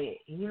 Hey,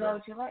 you know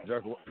what you like?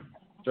 Jerk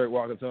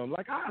walking to him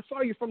like, I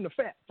saw you from the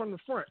front.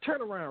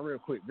 Turn around real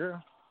quick,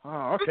 girl.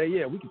 Oh, okay,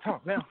 yeah, we can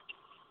talk now.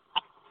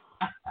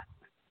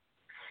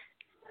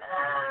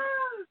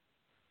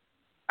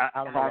 I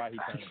don't know why he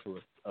turned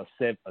into a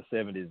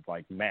 70s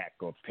like Mac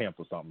or Pimp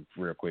or something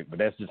real quick, but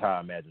that's just how I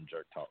imagine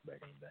Jerk talked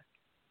back in the day.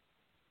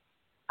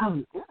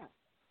 Oh,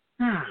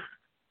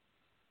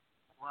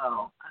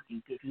 well, I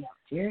mean, did he have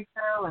Jerry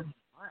curl or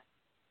what?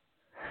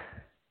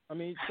 I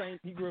mean,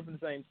 he grew up in the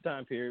same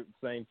time period,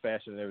 same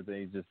fashion and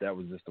everything. That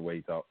was just the way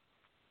he talked.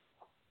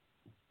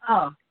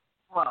 Oh,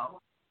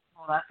 well,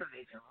 that's a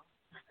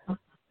visual.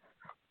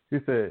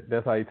 You said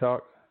that's how he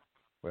talks?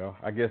 Well,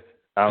 I guess.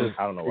 I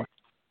don't know why.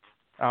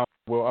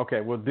 Well,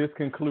 okay. Well, this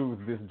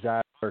concludes this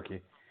Jive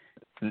Turkey.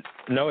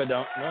 No, it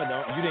don't.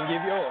 You didn't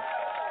give yours.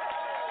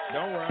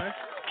 Don't run.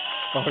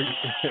 Oh,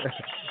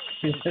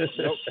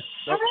 nope.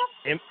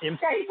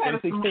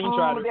 M16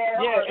 tried to.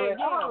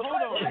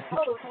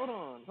 Hold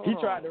on. He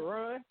tried to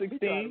run. 16.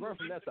 He tried to run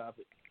from that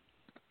topic.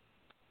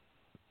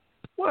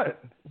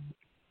 What?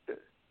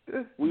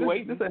 This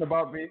ain't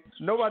about me.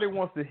 Nobody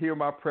wants to hear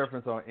my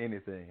preference on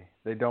anything.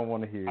 They don't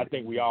want to hear it. I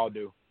think we all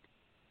do.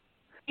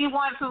 You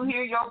want to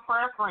hear your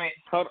preference.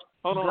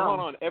 Hold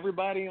on.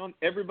 Everybody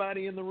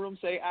in the room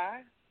say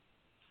aye.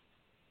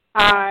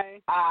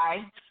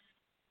 Aye.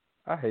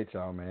 I hate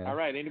y'all, man. All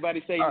right.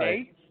 Anybody say all nay?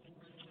 Right.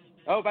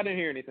 Oh, I didn't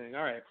hear anything.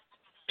 All right.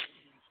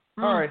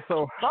 All right.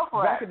 So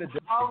back in the day,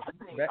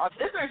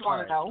 listeners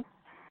want to know.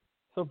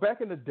 So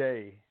back in the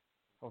day,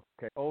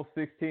 okay, old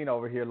 16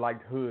 over here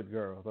liked hood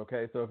girls.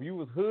 Okay, so if you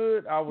was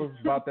hood, I was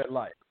about that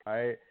life. All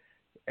right,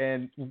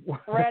 and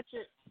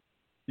ratchet.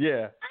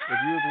 Yeah, if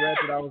you was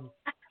ratchet,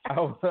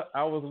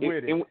 I was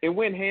with it. It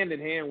went hand in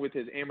hand with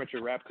his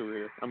amateur rap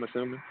career, I'm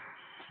assuming.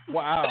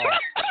 Wow.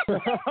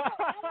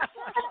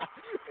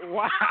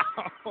 Wow.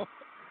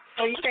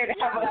 So you said to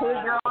have a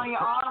hood girl on your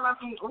arm? I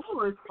mean,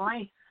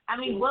 explain. I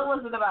mean, what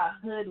was it about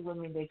hood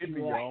women that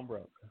you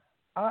liked?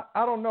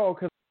 I don't know,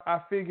 because I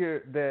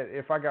figured that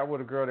if I got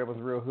with a girl that was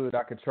real hood,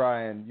 I could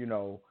try and,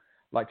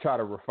 try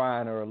to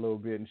refine her a little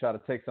bit and try to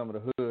take some of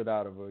the hood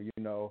out of her,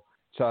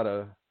 try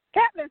to...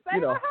 Captain,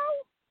 save her hoe?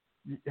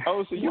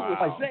 Oh, so you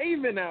were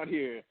saving out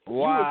here.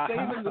 Wow. You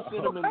were saving the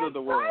cinnamons of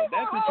the world.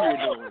 That's what you were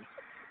doing.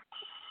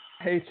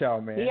 I hate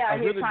y'all, man. Yeah, I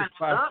really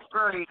trying to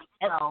upgrade,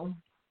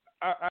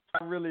 I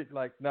really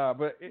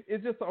but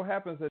it just so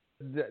happens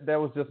that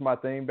was just my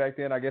thing back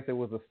then. I guess it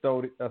was a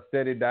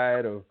steady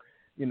diet of,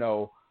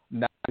 90s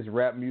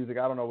rap music.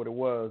 I don't know what it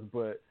was,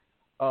 but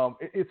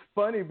it's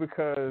funny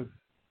because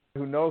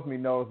who knows me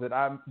knows that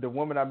the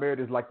woman I married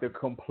is like the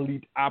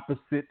complete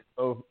opposite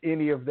of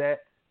any of that.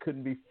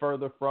 Couldn't be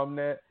further from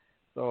that.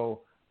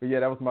 So, but yeah,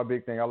 that was my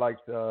big thing. I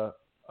liked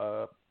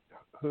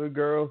hood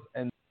girls,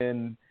 and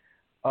then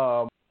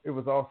it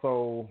was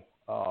also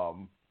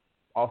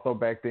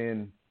back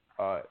then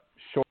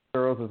short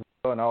girls as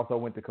well, and I also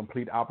went the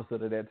complete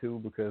opposite of that too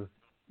because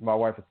my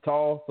wife is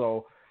tall.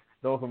 So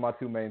those were my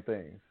two main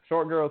things: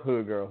 short girls,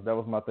 hood girls. That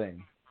was my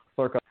thing.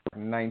 Circa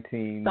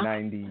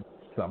 1990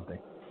 something.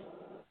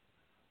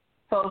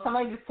 So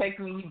somebody just texted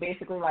me. You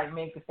basically like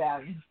Meg Thee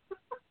Stallion.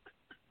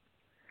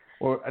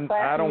 Well,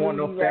 I don't want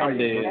no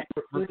stallion.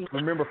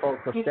 Remember,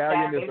 folks, a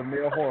stallion is a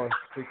male horse.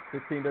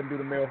 16 doesn't do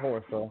the male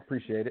horse, so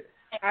appreciate it.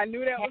 I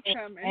knew that was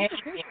coming.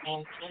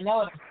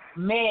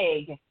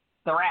 Meg,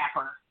 the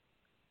rapper.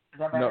 Is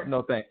that better?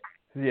 No thanks.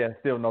 Yeah,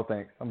 still no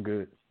thanks. I'm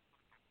good.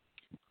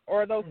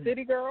 Or those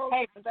city girls?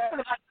 Hey,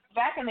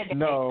 back in the day.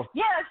 No.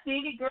 Yeah,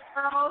 city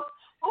girls.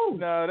 Ooh.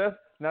 No, that's.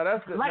 I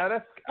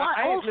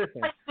ain't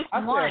listen. I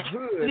said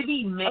hood. To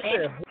be Meg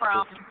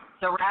from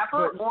the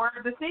rapper or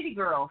the city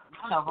girl.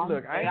 One of them.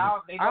 Look, they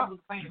don't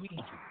explain to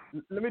me.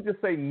 Let me just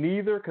say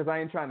neither, because I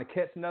ain't trying to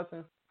catch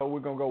nothing. So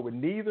we're gonna go with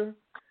neither.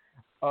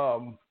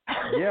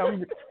 Yeah,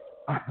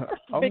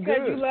 I'm because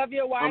good. You love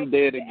your wife. I'm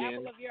dead the again.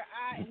 Apple of your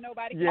eye, and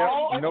nobody.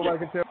 Nobody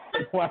can tell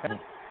me why.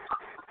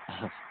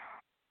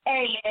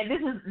 Hey man,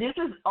 this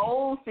is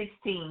old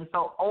 16.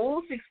 So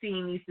old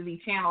 16 needs to be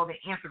channeled to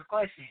answer the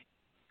question.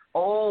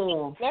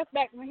 Old. That's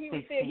back when he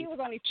was still. He was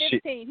only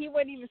 15. He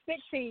wasn't even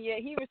 16 yet.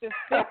 He was just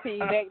 15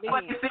 back then.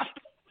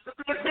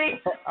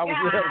 I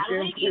was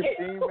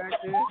 15 back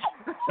then.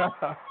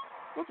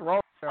 What's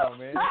wrong with y'all,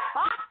 man?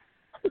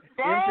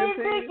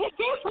 M15?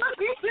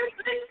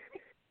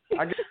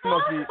 I guess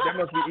that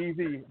must be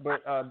easy,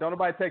 but don't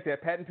nobody take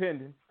that. Patent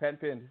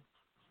pending.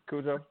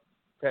 Cujo.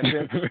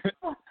 Patent pending.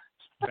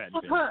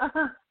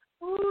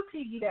 Ooh,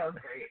 Tiki, that was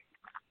great.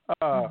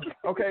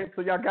 Okay,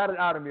 so y'all got it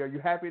out of me. Are you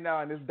happy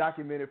now? And it's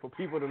documented for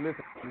people to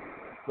listen to.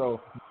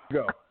 So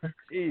go.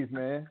 Jeez,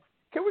 man.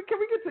 Can we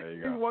get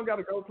to one?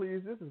 Gotta go,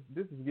 please.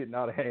 This is getting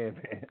out of hand,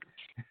 man.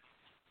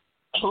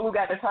 Who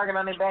got the target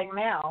on their back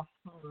now?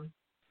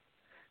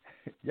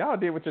 Y'all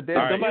did what your dad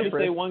All right, did. Somebody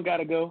Fred. say one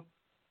gotta go.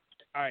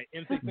 All right,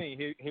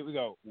 M16. Here we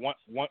go.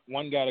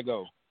 One gotta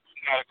go.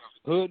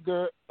 Hood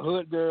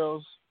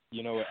girls.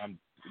 You know what?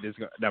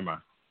 Never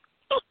mind.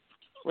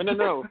 Well,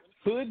 no.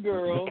 Hood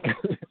girls,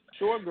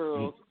 short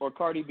girls, or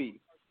Cardi B.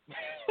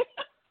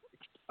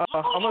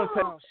 I'm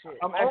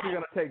actually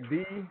gonna take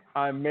B.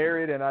 I'm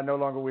married and I no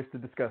longer wish to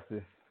discuss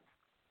this.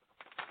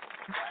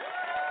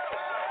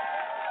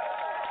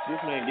 This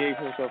man gave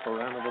himself a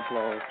round of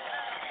applause.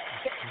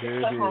 There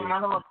it Like a is.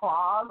 round of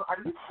applause. Are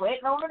you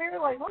sweating over there?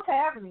 Like, what's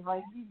happening?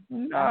 Like,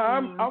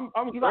 I'm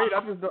great.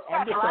 I'm just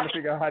trying to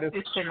figure out how this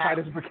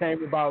Tonight.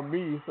 became about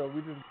me. So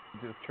we just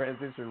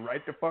transitioned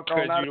right the fuck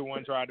on Because out. you the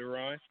one tried to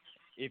run.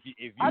 If you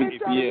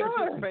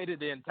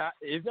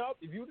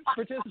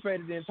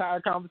participated the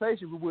entire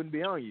conversation, we wouldn't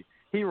be on you.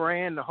 He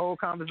ran the whole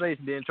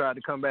conversation, then tried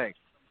to come back.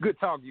 Good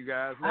talk, you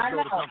guys. Let's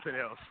go to something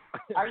else.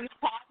 Are you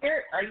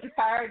tired? Are you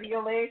tired? Do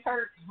your legs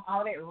hurt?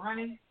 All that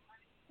running?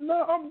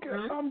 No, I'm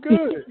good. I'm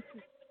good.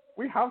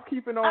 We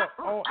housekeeping on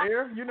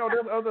air. You know,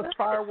 there's other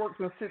fireworks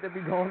and shit that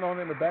be going on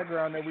in the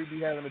background that we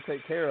be having to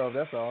take care of.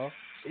 That's all.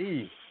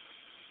 Eee.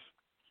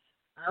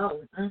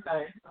 Oh,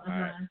 okay.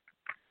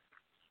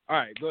 All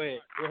right, go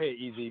ahead. Go ahead,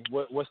 Easy.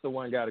 What's the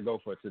one got to go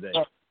for today?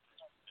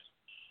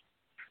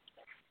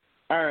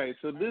 All right,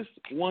 so this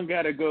one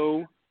gotta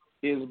go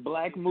is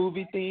black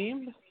movie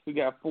themed. We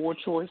got 4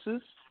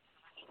 choices.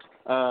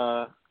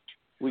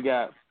 We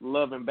got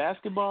Love and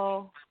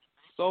Basketball,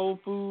 Soul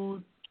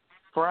Food,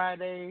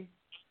 Friday,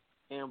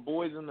 and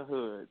Boys in the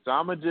Hood. So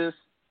I'm going to just,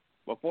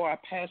 before I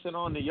pass it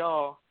on to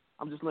y'all,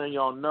 I'm just letting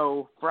y'all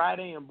know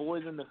Friday and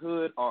Boys in the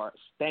Hood are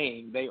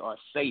staying. They are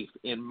safe,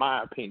 in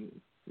my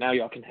opinion. Now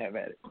y'all can have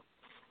at it.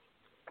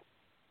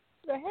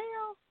 The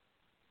hell?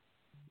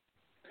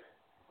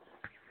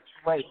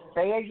 Wait,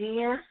 say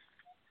again.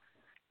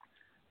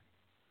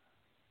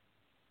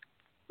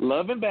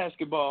 Love and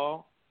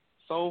Basketball,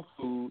 Soul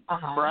Food,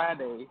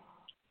 Friday,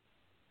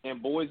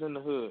 and Boys in the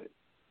Hood.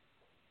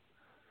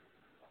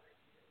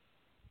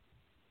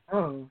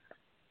 Oh.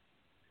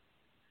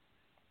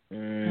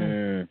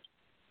 Well,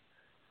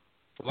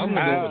 I'm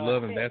gonna go with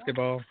Love and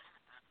Basketball.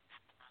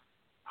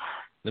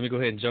 Let me go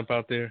ahead and jump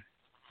out there.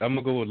 I'm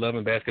gonna go with Love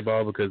and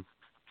Basketball because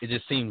it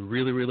just seemed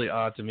really, really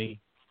odd to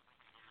me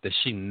that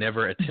she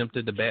never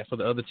attempted to bat for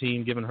the other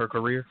team, given her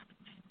career.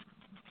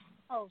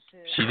 Oh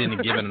shit. She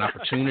didn't give it an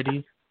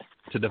opportunity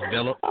to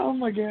develop. Oh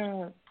my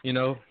God! You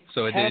know,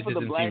 so it Half just of the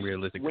didn't black seem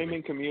realistic.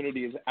 women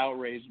community is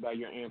outraged by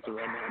your answer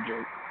right now,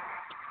 Joe.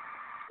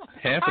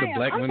 Half of the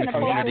black women gonna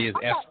community is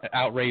post-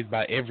 outraged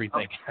by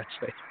everything I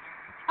say.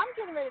 I'm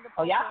getting ready to.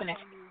 Oh, y'all post finna.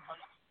 on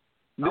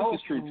you. This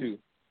is true too.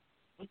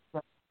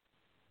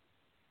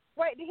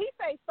 Wait, did he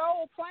say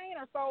soul plane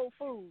or soul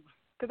food?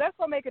 Because that's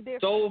gonna make a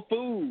difference. Soul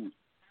Food.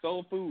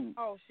 Soul Food.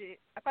 Oh shit!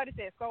 I thought he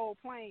said soul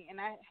plane,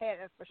 and I had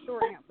a for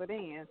sure answer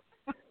then.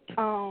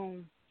 Oh.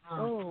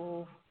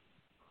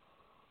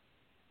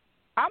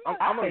 I'm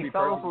gonna be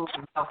soul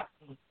perfect.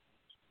 food.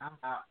 I'm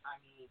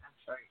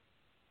straight.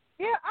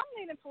 Yeah, I'm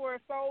leaning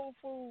toward soul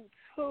food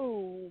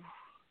too.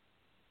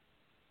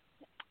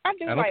 I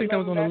don't like think that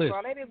Love was and on the list.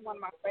 Basketball. That is one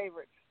of my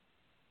favorites.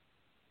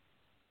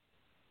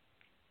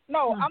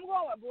 No, I'm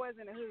going with Boys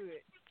in the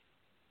Hood.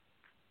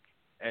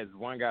 As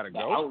one got to The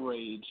go?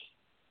 outrage.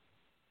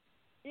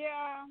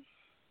 Yeah.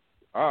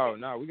 Oh,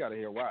 no, we got to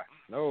hear why.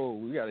 No,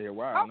 we got to hear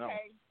why. No.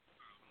 Okay.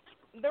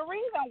 The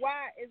reason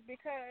why is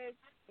because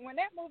when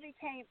that movie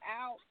came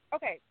out,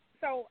 okay,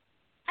 so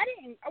I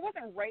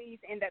wasn't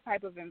raised in that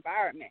type of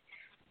environment.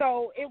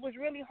 So it was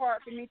really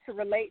hard for me to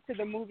relate to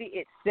the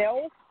movie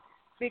itself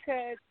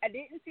because I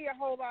didn't see a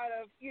whole lot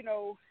of,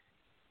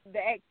 the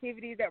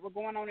activities that were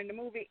going on in the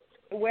movie.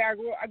 Where I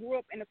grew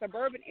up in a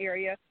suburban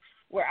area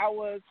where I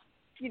was,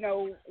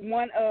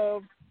 one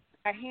of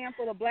a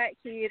handful of black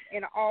kids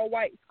in an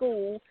all-white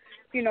school.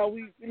 We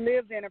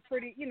lived in a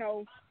pretty,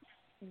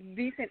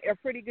 a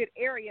pretty good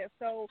area.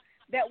 So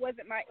that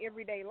wasn't my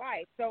everyday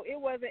life. So it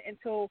wasn't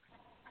until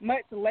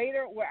much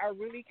later where I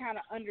really kind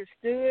of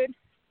understood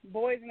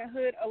Boys in the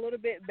Hood a little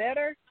bit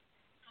better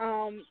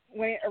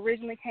when it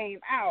originally came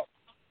out.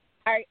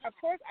 Of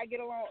course, I get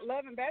along with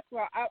Love and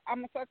Basketball.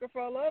 I'm a sucker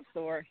for a love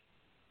story.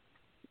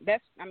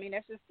 That's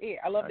just it.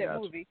 I love that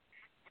movie.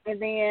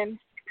 And then,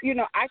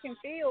 I can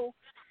feel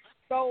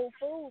soul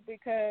food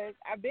because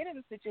I've been in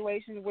a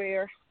situation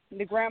where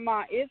the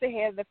grandma is the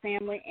head of the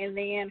family, and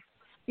then,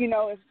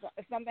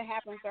 if something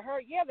happens to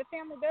her, the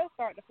family does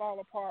start to fall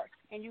apart,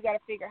 and you got to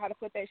figure out how to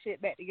put that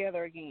shit back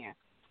together again.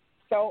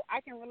 So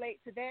I can relate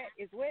to that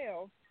as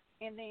well.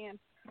 And then,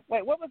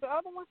 wait, what was the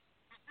other one?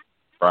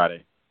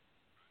 Friday.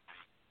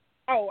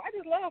 Oh, I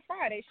just love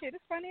Friday. Shit,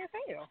 it's funny as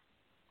hell.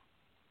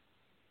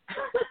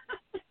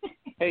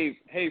 Hey,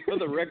 for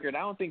the record, I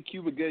don't think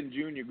Cuba Gooding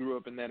Jr. grew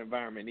up in that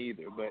environment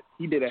either, but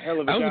he did a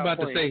hell of a I was job about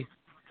playing.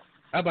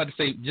 to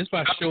say, just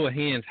by show of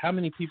hands, how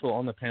many people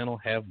on the panel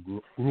have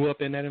grew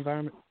up in that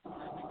environment?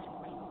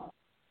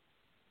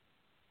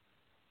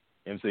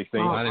 M16.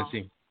 I didn't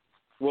see.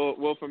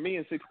 Well, for me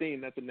in 16,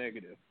 that's a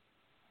negative.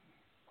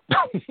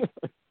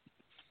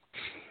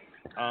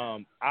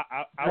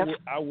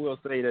 I will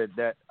say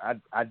that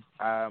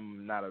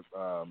I'm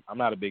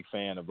not a big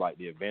fan of like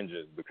the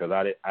Avengers because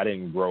I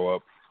didn't grow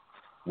up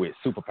with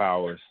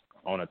superpowers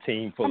on a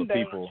team full of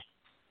people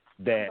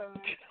that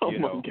you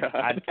know.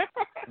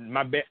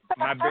 My best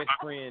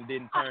friend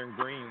didn't turn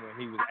green when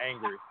he was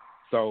angry,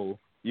 so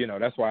you know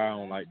that's why I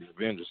don't like the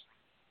Avengers.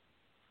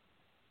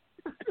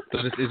 So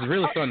it's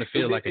really starting to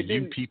feel like a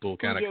you people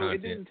kind of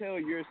content.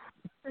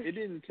 It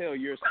didn't tell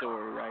your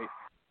story, right?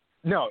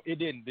 No, it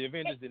didn't. The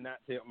Avengers did not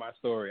tell my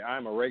story.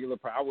 I'm a regular.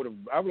 I would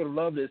have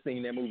loved to have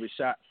seen that movie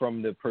shot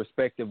from the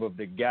perspective of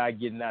the guy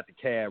getting out the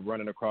cab,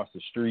 running across the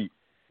street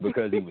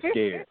because he was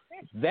scared.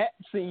 That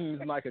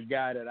seems like a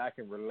guy that I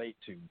can relate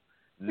to,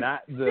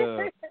 not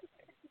the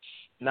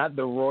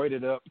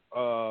roided up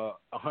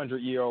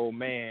 100-year-old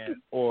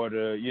man or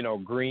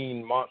the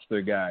green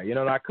monster guy.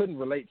 I couldn't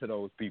relate to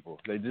those people.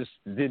 They just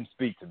didn't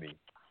speak to me.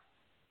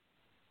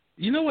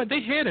 You know what?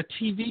 They had a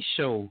TV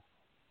show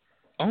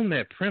on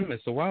that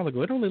premise a while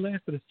ago. It only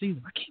lasted a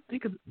season. I can't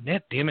think of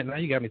that. Damn it! Now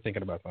you got me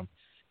thinking about something.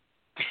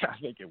 I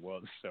think it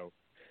was so,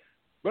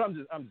 but I'm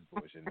just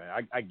bullshitting,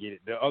 man. I get it.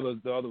 The others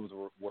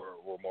were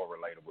more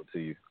relatable to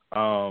you.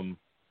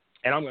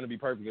 And I'm going to be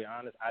perfectly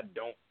honest. I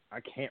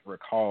can't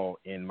recall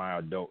in my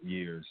adult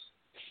years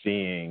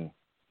seeing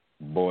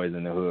Boys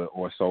in the Hood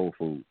or Soul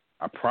Food.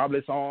 I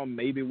probably saw them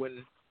maybe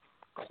when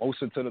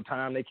closer to the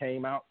time they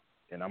came out,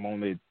 and I'm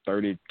only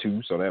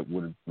 32, so that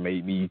would have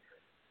made me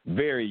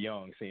very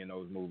young seeing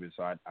those movies.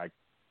 So I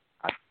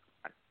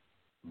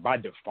by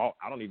default,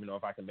 I don't even know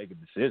if I can make a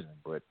decision,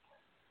 but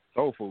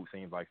Soul Food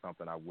seems like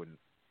something I wouldn't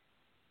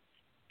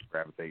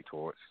gravitate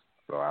towards.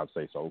 So I'd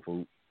say Soul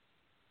Food.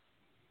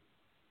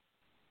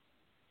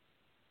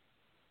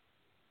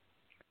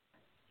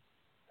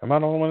 Am I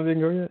the only one that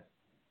didn't go yet?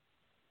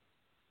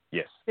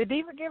 Yes. Did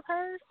Diva give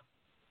hers?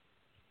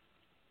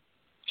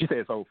 She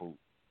said Soul Food.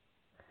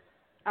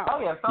 Oh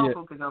yeah, Soul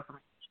Food could go for me.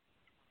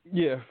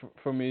 Yeah,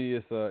 for me,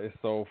 it's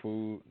Soul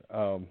Food.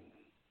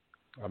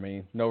 I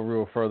mean, no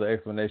real further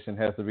explanation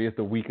has to be. It's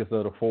the weakest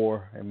of the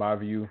four, in my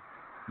view.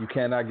 You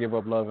cannot give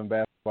up love and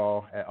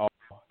basketball at all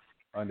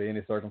under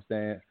any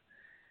circumstance.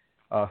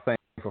 Same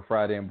for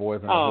Friday and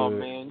Boys in the Hood. Oh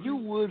man, you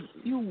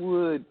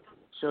would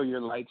show your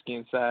light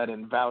skinned side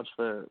and vouch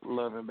for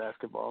love and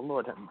basketball.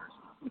 Lord have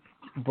mercy.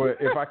 But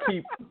if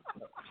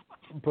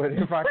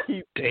I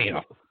keep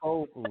damn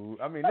Soul Food,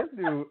 I mean,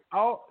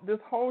 this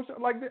whole show,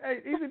 like, hey,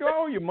 Easy, do I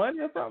owe you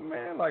money or something,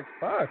 man? Like,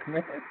 fuck,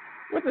 man,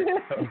 what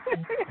the hell?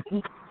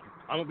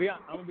 I'm gonna be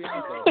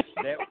honest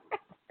though.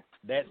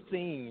 That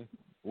scene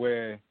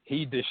where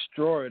he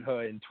destroyed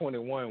her in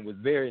 21 was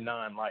very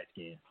non-light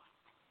skinned.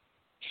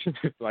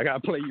 Like, I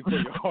play you for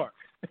your heart.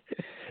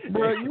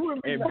 Bro, you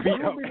wouldn't be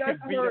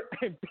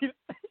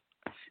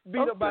beat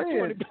up by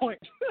 20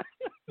 points.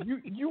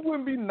 You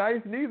wouldn't be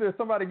nice neither if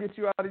somebody gets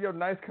you out of your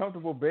nice,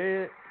 comfortable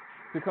bed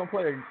to come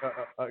play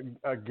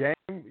a game.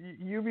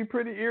 You'd be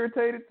pretty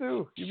irritated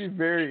too. You'd be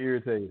very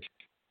irritated.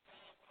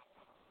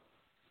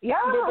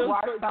 Y'all ever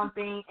watch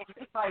something and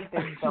it's like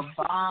the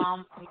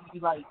bomb and you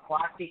like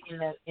watch it in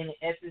the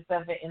essence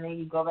of it and then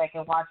you go back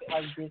and watch it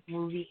like this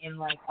movie and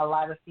like a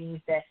lot of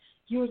scenes that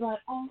you were like,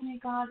 oh my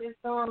god, it's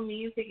so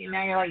romantic, and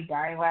now you're like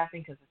dying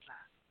laughing because it's not.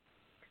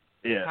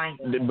 Yeah,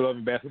 Love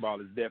and Basketball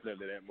is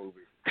definitely that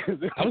movie.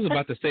 I was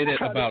about to say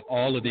that about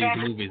all of these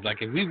movies.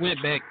 Like, if we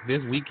went back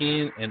this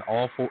weekend and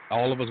all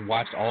of us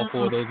watched all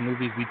four of those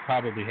movies, we'd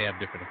probably have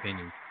different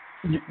opinions.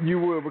 You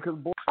would, because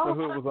Boys in the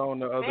Hood was on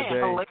the other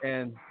day,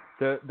 and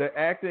the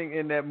acting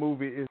in that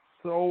movie is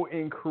so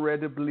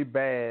incredibly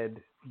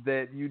bad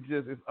that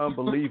it's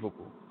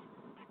unbelievable.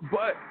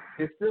 But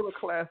it's still a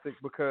classic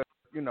because,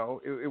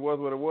 it was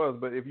what it was.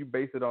 But if you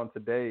base it on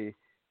today,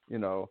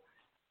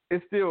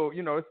 it's still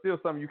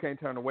something you can't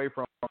turn away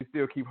from. You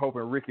still keep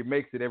hoping Ricky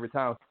makes it every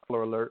time.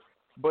 Spoiler alert.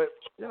 But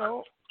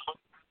that's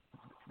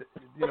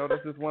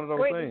just one of those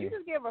things. Did you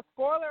just give a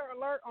spoiler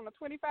alert on a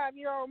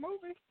 25-year-old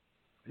movie?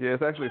 Yeah,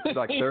 it's actually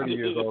like 30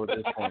 years old at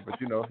this point. But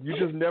you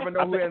just never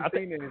know who hasn't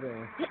seen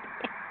anything.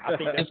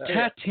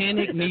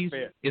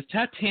 If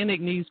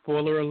Titanic needs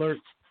spoiler alert,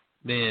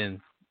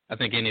 then I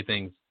think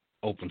anything's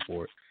open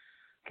for it.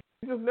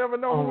 You just never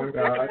know. I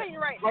can tell you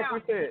right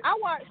now, I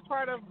watched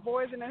part of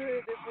Boys in the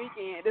Hood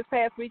this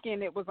past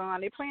weekend it was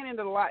on. They're playing it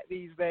a lot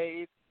these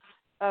days.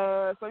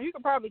 So you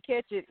could probably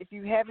catch it if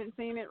you haven't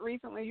seen it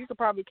recently. You could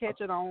probably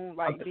catch it on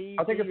like DVD.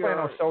 I think it's playing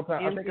on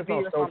Showtime. I think it's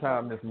on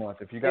Showtime this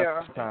month. If you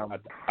got time,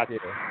 I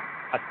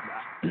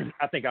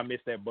think I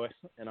missed that bus,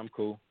 and I'm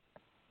cool.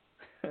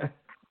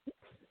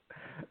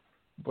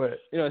 But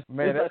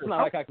man, it's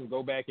not like I can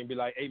go back and be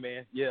like, hey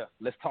man, yeah,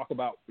 let's talk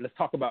about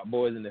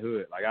Boys in the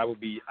Hood. Like I would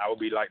be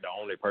like the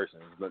only person.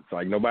 But it's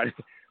like nobody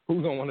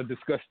who's gonna want to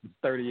discuss the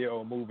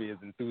 30-year-old movie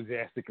as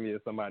enthusiastically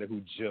as somebody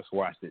who just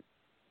watched it.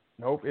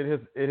 Nope,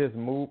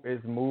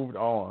 it's moved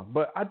on.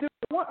 But I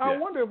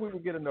wonder if we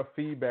would get enough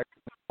feedback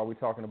while we're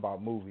talking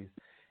about movies.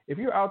 If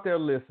you're out there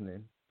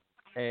listening,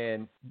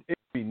 and it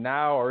could be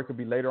now or it could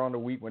be later on the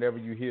week, whenever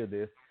you hear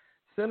this,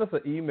 send us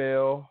an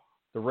email,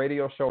 the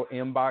radio show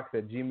inbox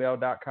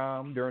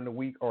 @gmail.com during the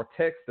week, or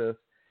text us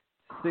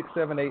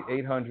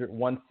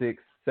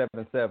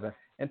 678-800-1677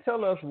 and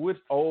tell us which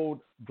old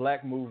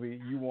black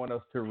movie you want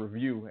us to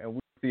review, and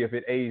we'll see if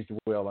it aged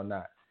well or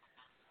not.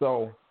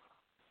 So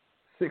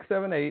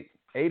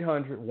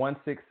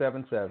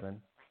 678-800-1677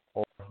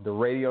 or the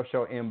radio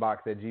show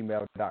inbox at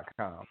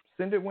gmail.com.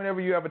 Send it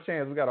whenever you have a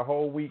chance. We got a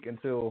whole week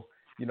until,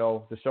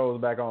 the show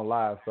is back on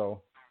live,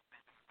 so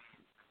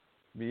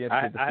be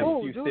interested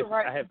to see. Do the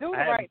right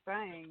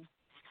thing.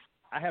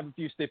 I have a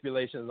few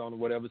stipulations on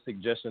whatever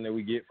suggestion that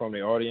we get from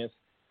the audience.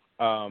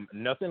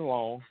 Nothing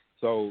long.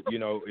 So,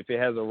 if it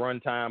has a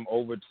runtime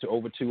over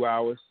 2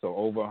 hours, so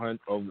over 100,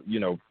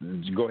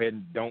 go ahead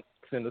and don't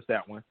send us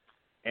that one.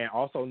 And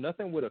also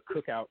nothing with a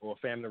cookout or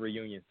family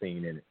reunion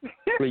scene in it,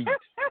 please.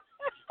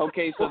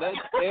 Okay, so that's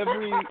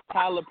every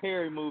Tyler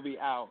Perry movie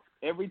out.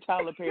 Every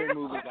Tyler Perry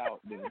movie out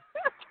then.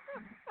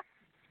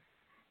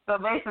 So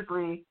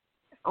basically,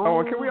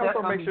 and can we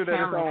also make sure that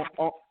it's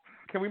on?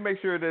 Can we make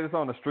sure that it's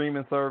on the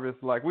streaming service?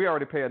 Like, we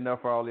already pay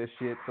enough for all this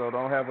shit, so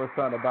don't have us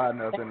trying to buy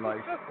nothing.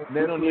 Like,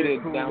 we don't need to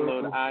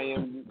download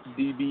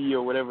IMDb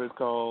or whatever it's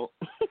called.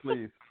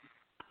 Please.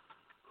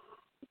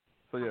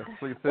 So yeah,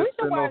 please we should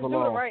send those do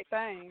along. the right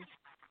thing.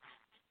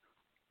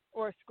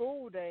 Or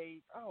school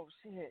days. Oh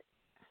shit.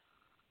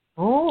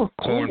 Oh,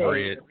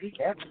 cornbread.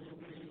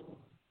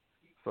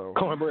 So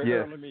cornbread.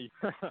 Yes. Me.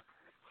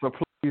 So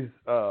please,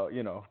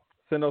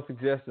 send those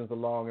suggestions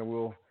along, and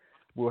we'll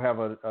have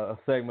a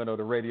segment of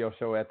the radio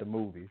show at the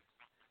movies.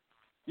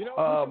 We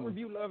can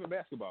review Love and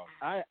Basketball.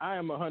 I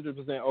am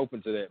 100%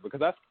 open to that,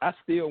 because I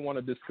still want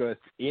to discuss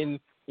in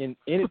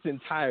its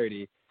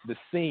entirety the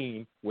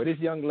scene where this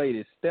young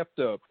lady stepped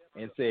up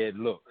and said,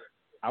 "Look,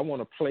 I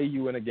want to play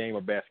you in a game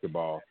of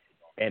basketball,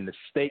 and the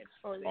stakes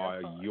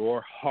are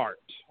your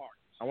heart.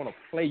 I want to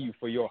play you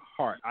for your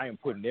heart. I am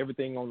putting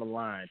everything on the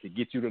line to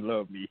get you to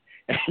love me."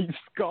 And he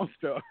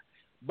skunked her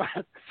by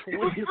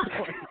 20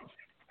 points.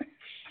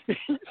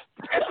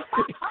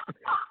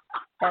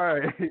 All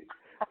right,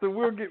 so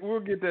we'll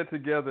get that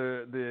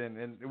together then,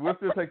 and we'll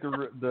still take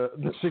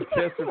the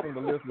suggestion from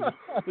the listeners.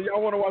 So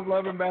y'all want to watch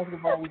Love and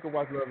Basketball? We can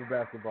watch Love and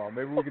Basketball.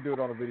 Maybe we can do it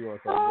on a video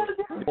or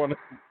something.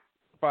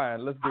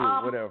 Fine, let's do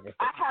it. Whatever.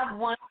 I have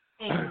one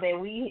thing that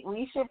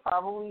we should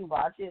probably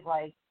watch it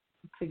like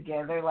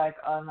together, like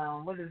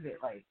on what is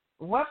it like?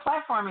 What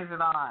platform is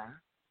it on?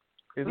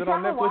 Is we it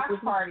on have Netflix? a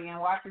watch party and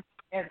watch it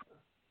together,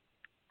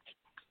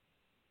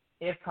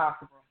 if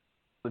possible.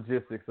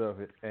 Logistics of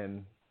it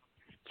and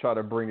try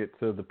to bring it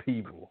to the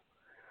people.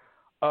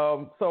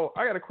 So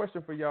I got a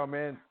question for y'all,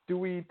 man. Do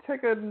we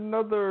take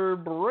another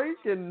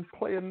break and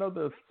play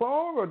another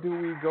song, or do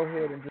we go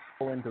ahead and just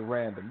go into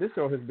random? This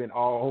show has been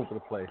all over the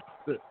place.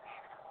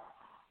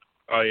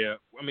 Oh yeah,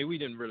 I mean, we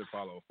didn't really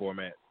follow a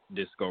format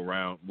this go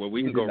round. Well,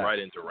 we can go right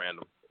into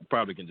random.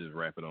 Probably can just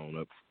wrap it on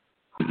up.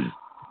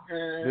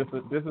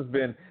 This has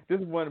been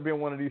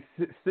one of these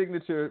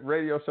signature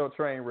radio show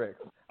train wrecks.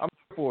 I'm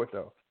here for it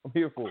though. I'm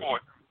here for it.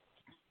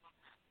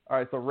 All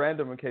right, so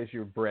random, in case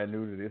you're brand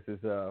new to this, is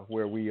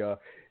where we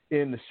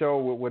end the show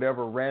with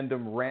whatever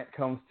random rant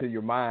comes to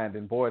your mind.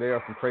 And boy, there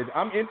are some crazy.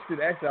 I'm interested,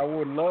 actually. I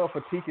would love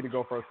for Tiki to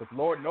go first, because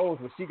Lord knows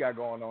what she got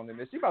going on in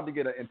this. She's about to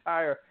get an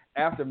entire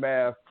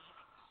aftermath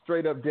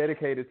straight up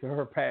dedicated to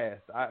her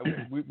past.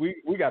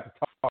 We got to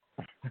talk.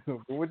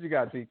 What you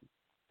got, Tiki?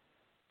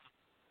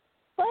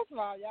 First of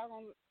all,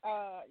 y'all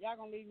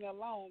gonna leave me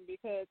alone,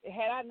 because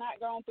had I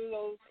not gone through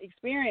those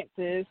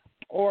experiences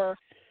or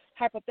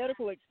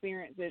hypothetical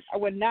experiences, I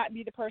would not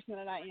be the person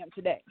that I am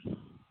today.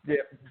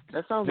 Yeah,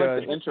 that sounds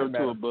like the intro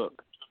to a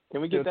book. Can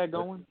we get that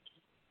going?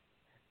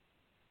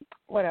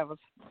 Whatever.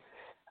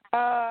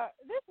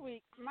 This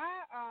week, my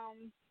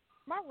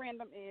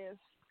random is,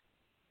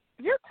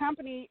 your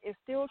company is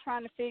still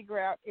trying to figure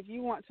out if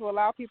you want to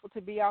allow people to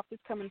be off this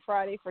coming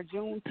Friday for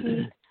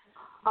Juneteenth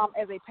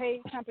as a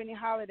paid company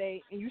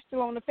holiday, and you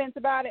still on the fence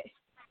about it.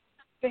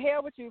 To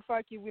hell with you,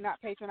 fuck you. We're not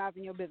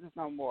patronizing your business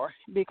no more,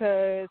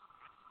 because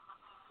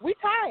we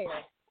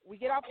tired. We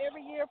get off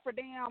every year for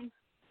damn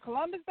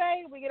Columbus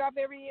Day. We get off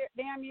every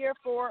damn year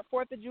for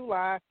 4th of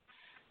July.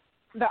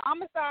 The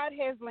homicide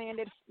has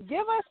landed.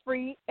 Give us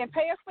free and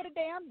pay us for the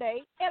damn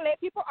day, and let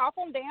people off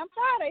on damn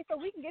Friday so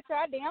we can get to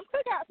our damn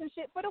cookouts and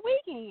shit for the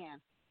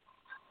weekend.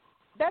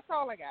 That's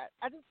all I got.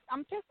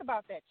 I'm pissed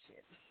about that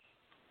shit.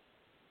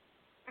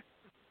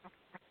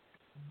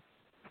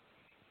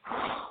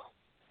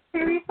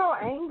 You're so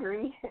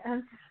angry.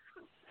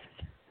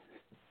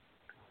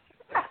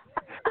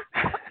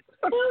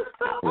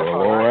 Well,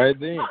 all right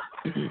then.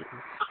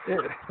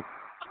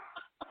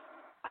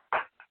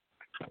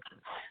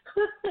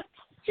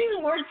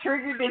 She's more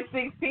triggered than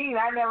 16.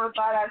 I never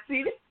thought I'd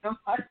see this in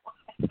my life.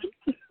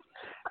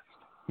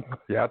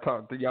 Yeah,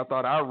 y'all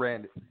thought I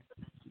ran it.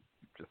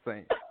 Just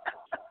saying.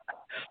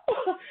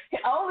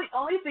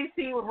 Only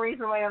 16 would bring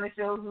somebody on the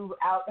show who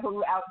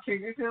out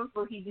triggers him,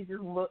 so he could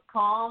just look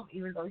calm,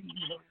 even though he's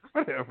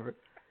whatever.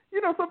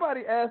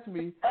 Somebody asked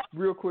me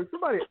real quick.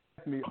 Somebody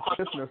asked me, a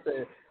listener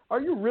said,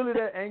 "Are you really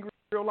that angry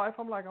in real life?"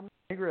 I'm like, I'm not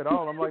angry at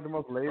all. I'm like the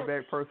most laid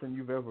back person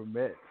you've ever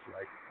met.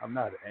 Like, I'm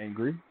not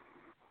angry.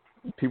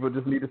 People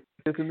just need to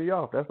piss me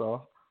off. That's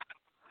all.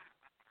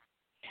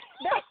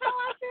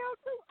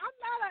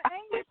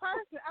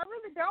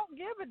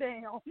 a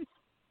damn.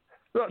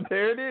 So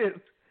there it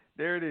is.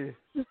 There it is.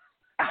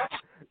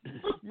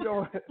 You know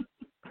what?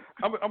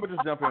 I'm gonna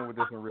just jump in with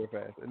this one real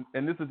fast,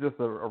 and this is just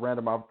a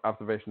random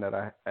observation that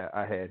I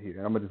had here,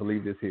 and I'm gonna just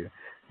leave this here.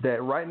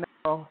 That right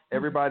now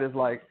everybody's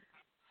like,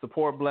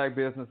 support black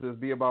businesses,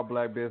 be about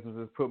black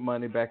businesses, put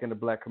money back in the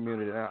black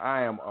community, and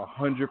I am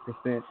 100%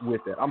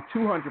 with that. I'm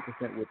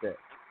 200% with that.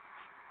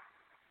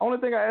 Only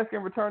thing I ask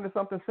in return is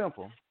something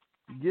simple: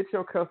 get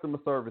your customer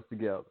service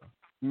together,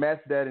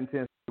 match that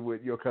intensity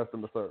with your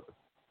customer service.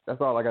 That's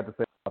all I got to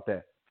say about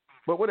that.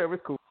 But whatever,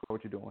 it's cool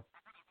what you're doing.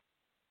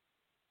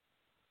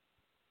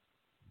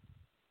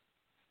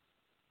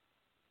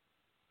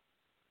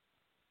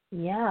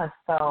 Yeah,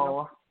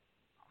 so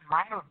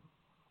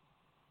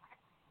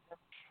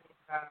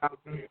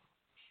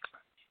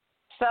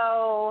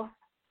so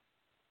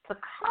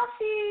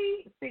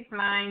Tekashi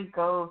 6ix9ine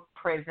goes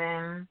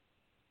prison,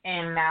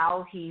 and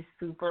now he's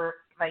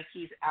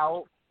he's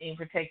out in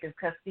protective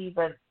custody,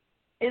 but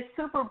it's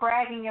super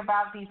bragging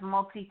about these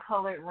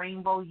multicolored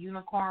rainbow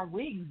unicorn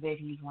wigs that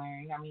he's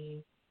wearing. I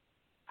mean,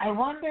 I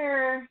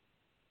wonder,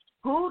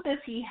 who does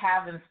he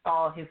have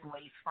install his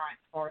lace front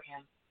for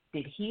him?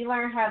 Did he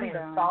learn how to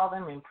install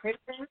them in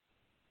prison?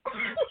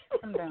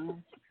 I'm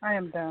done. I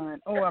am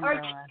done. Oh, I'm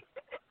done.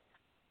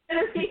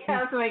 Does he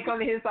have to make on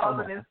his house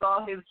and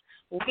install his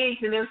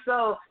wigs? And if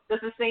so,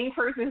 does the same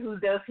person who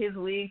does his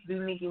wigs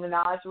do Nicki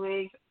Minaj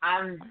wigs?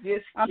 I'm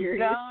just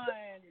curious. I'm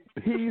done.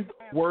 He's the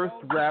worst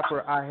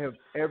rapper I have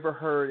ever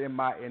heard in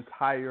my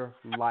entire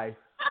life.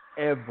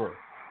 Ever.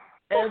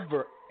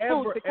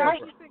 Okay.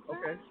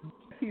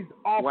 He's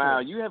awful. Wow,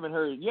 you haven't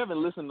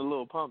listened to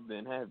Lil Pump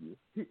then, have you?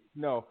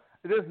 No.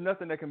 There's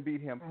nothing that can beat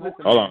him.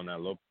 Listen, hold on now,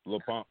 Lil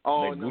Pump.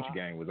 Oh, that no. Gucci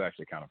Gang was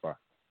actually kind of fire.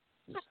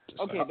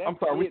 Okay, I'm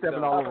sorry, we're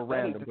stepping all over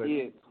random, but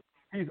he's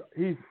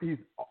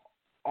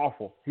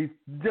awful. He's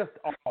just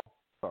awful.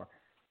 Sorry.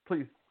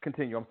 Please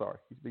continue. I'm sorry.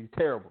 He's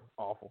terrible,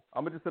 awful.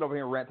 I'm gonna just sit over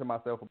here and rant to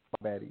myself about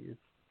how bad he is.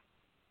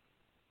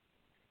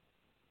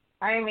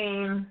 I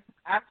mean,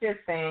 I'm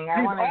just saying.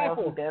 I want to know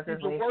who does his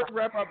He's the worst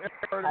rapper I've ever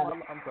heard.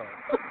 I'm sorry.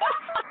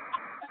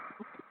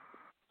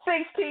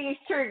 16's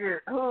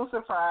triggered. Who's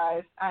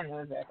surprised? I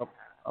know that. Oh,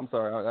 I'm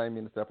sorry. I didn't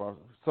mean to step on.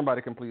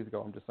 Somebody can please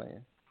go. I'm just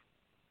saying.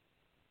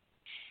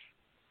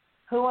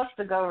 Who wants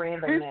to go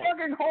random He's next?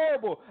 fucking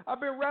horrible. I've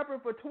been rapping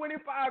for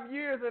 25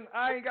 years and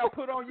I ain't got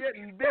put on yet.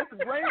 And this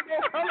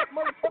rainbow colored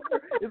motherfucker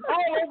is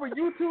all over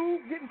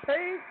YouTube getting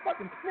paid.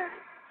 Fucking snitch.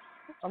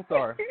 I'm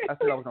sorry. I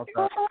said I was gonna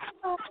stop.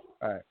 All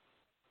right.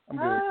 I'm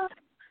good.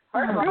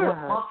 First of all,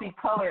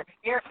 multicolored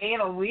hair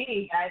and a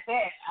wig. I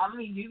said, I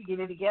need you to get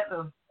it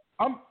together.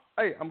 I'm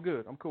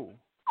good. I'm cool.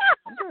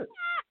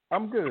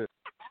 I'm good.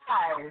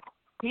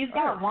 He's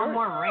got one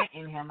more rant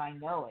in him. I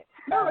know it.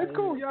 No, it's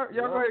cool. Y'all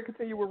go ahead and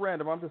continue with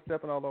random. I'm just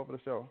stepping all over the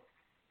show.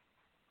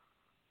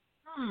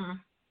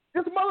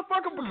 This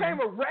motherfucker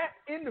became a rat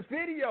in the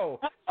video,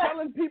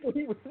 telling people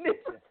he was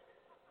snitching.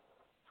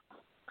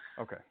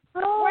 Okay.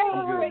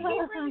 Wait,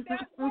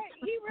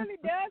 he really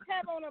does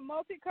have on a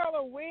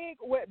multicolored wig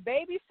with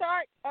Baby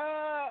Shark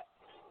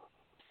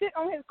sit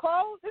on his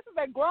clothes. This is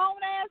a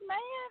grown ass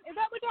man. Is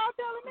that what y'all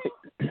telling me?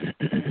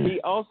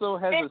 He also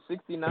has a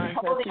 69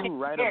 tattoo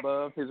right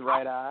above his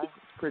right eye. It's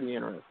pretty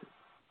interesting.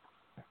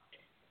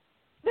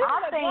 This I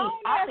is a grown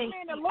ass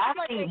man that looks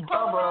like a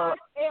colored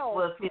elf.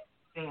 Was his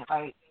thing.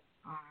 Like,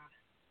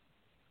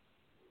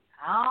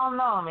 I don't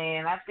know,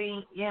 man. I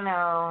think,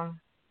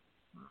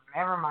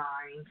 never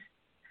mind.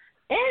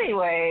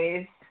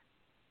 Anyways,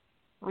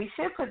 we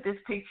should put this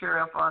picture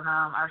up on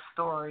our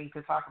story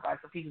to talk about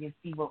so people can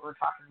see what we're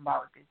talking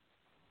about with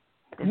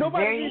this.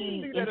 Nobody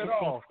needs to see that at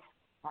all.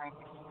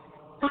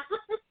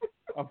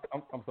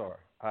 I'm sorry.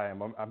 I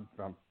am. I'm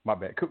my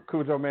bad.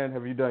 Cujo, man,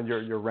 have you done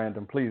your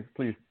random? Please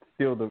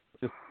steal the.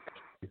 Just...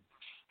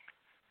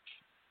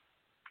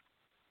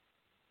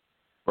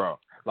 Bro,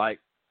 like,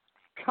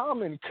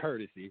 common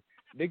courtesy.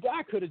 The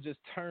guy could have just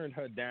turned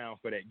her down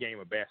for that game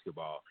of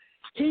basketball.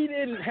 He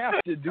didn't have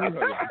to do her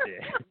like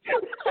that.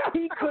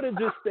 He could have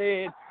just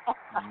said,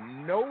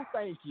 no,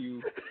 thank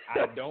you.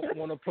 I don't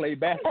want to play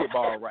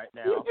basketball right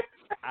now.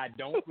 I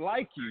don't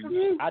like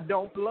you. I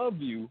don't love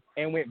you.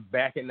 And went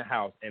back in the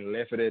house and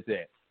left it at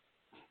that.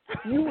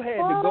 You had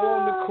to go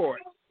on the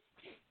court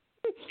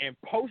and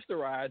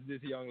posterize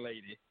this young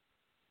lady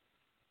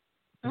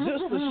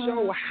just to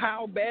show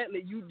how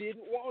badly you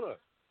didn't want her.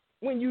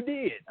 When you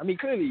did. I mean,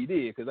 clearly you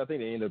did, because I think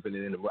they ended up in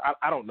the end of it.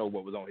 I don't know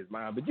what was on his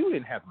mind, but you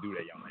didn't have to do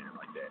that young lady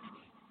like that.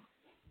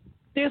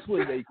 This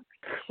was a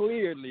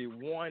clearly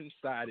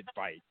one-sided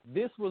fight.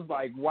 This was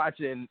like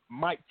watching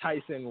Mike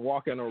Tyson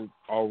walk in a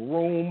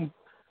room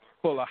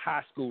full of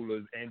high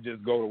schoolers and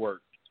just go to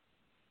work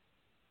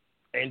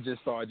and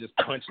just start just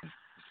punching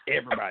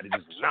everybody,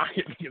 just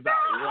knocking niggas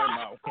out one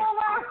mouth.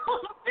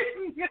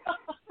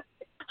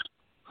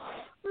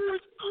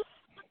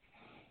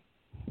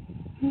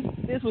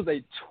 This was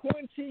a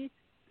 20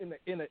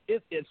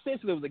 it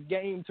essentially was a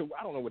game to,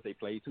 I don't know what they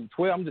played to,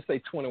 12. I'm just say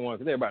 21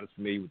 because everybody's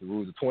familiar with the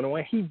rules of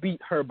 21. He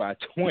beat her by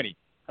 20.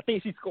 I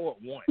think she scored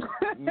one,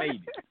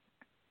 maybe.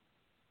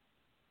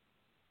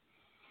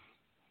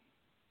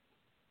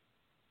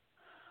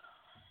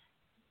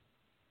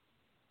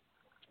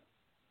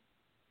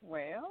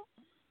 Well,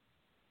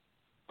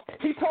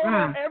 he told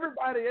on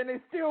everybody, and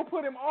they still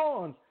put him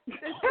on. They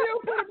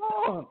still put him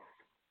on.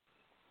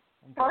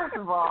 First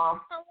of all,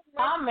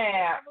 I'm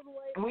mad.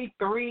 We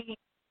three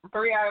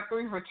out of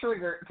 3 for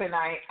Trigger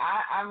tonight.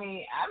 I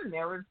mean, I've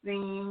never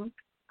seen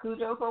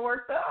Cujo so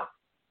worked up.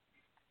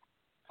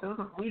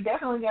 So we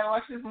definitely gotta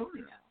watch this movie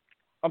now.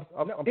 I'm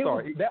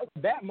sorry.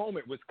 That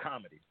moment was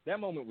comedy. That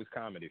moment was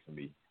comedy for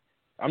me.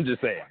 I'm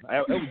just saying.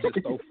 It was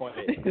just so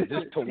funny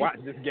just to watch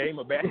this game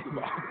of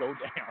basketball go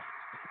down.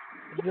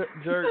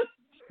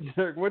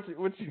 Jerk, what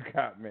you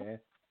got, man?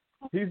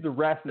 He's the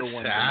rational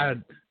one. I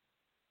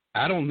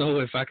don't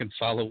know if I can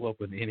follow up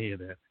with any of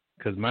that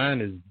because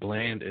mine is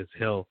bland as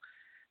hell.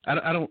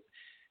 I don't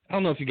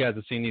know if you guys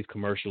have seen these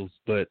commercials,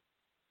 but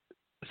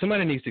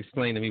somebody needs to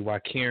explain to me why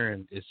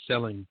Karen is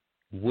selling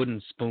wooden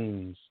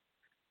spoons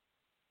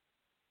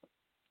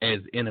as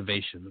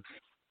innovation.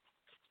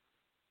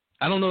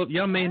 I don't know if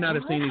y'all may not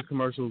have seen these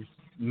commercials.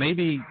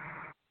 Maybe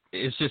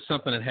it's just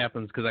something that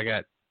happens because I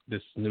got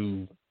this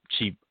new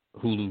cheap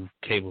Hulu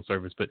cable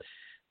service, but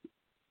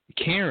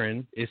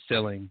Karen is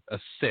selling a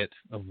set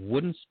of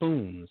wooden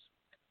spoons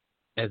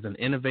as an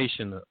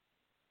innovational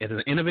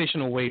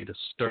way to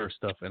stir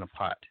stuff in a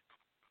pot.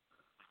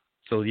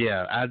 So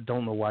yeah, I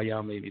don't know why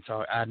y'all made me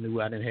talk. I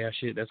knew I didn't have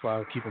shit. That's why I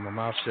was keeping my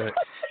mouth shut.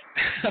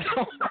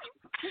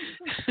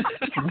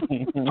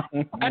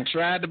 I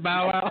tried to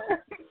bow out.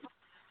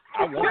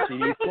 I want to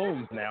eat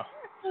spoons now.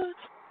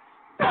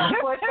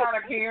 What kind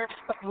of Karen?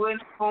 Wooden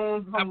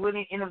spoons,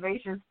 wooden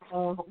innovation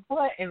spoons.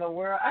 What in the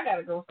world? I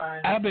gotta go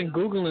find it. I've been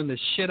Googling the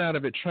shit out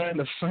of it, trying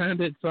to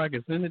find it so I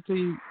can send it to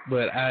you.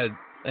 But if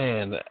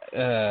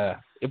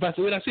I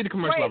see the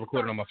commercial, I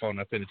record it on my phone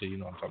and I send it to you. You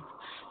know what I'm talking about.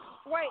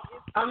 Wait.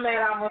 I'm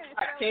mad I almost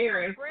got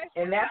Karen,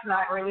 and that's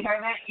not really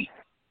her name.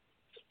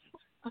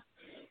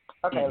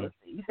 Okay, let's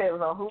see. You said it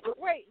was on Hulu?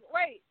 Wait.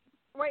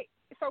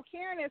 So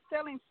Karen is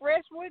selling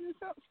fresh wooden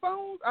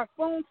spoons, a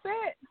spoon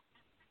set?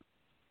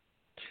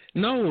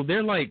 No,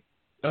 they're like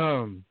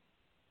the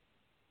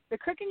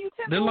cooking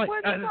utensils. They're like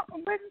wooden?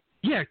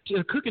 yeah,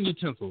 cooking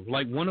utensils.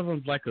 Like one of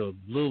them's like a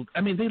little.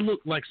 I mean, they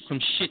look like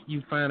some shit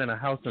you find in a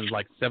house in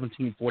like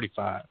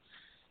 1745.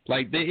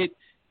 Like it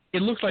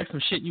looks like some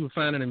shit you would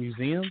find in a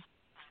museum,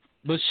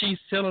 but she's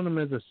selling them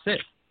as a set,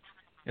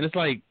 and it's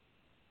like,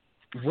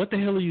 what the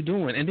hell are you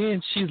doing? And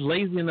then she's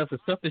lazy enough. The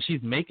stuff that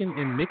she's making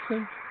and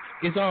mixing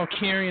is all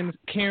Karen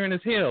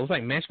as hell. It's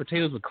like mashed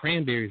potatoes with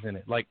cranberries in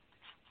it. Like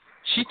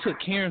she took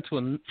Karen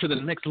to the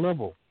next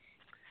level.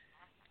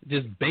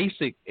 Just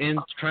basic and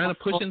trying to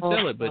push and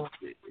sell it. But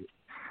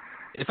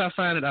if I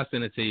find it, I'll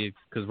send it to you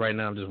because right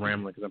now I'm just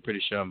rambling because I'm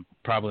pretty sure I'm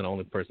probably the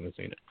only person that's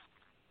seen it.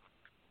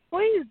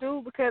 Please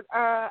do, because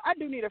I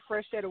do need a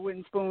fresh set of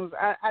wooden spoons.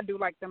 I do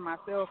like them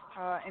myself.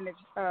 And if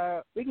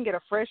we can get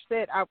a fresh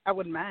set, I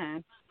wouldn't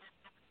mind.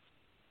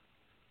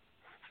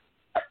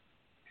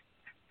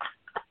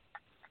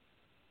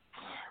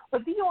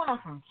 But do you want them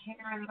from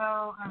Karen,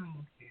 though?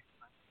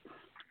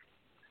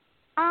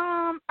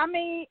 I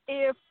mean,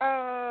 if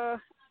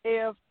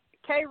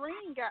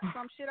Kayreen got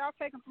some shit, I'll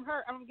take them from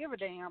her. I don't give a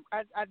damn.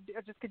 I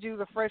just could use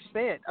a fresh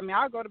set. I mean,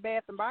 I'll go to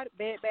Bed Bath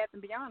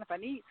 & Beyond if I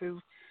need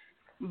to.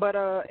 But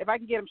if I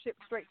can get them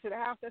shipped straight to the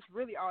house, that's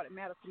really all that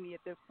matters to me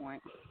at this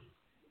point.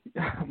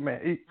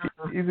 Man,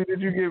 Easy,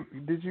 did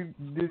you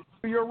do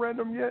your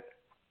random yet?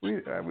 I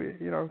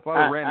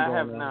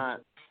have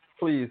not.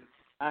 Please.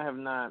 I have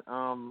not.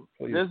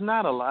 Please. There's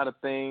not a lot of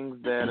things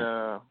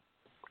that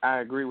I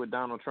agree with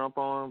Donald Trump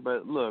on,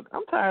 but look,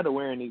 I'm tired of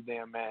wearing these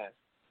damn masks.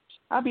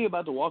 I'll be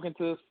about to walk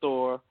into a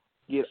store,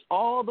 get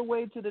all the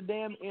way to the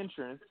damn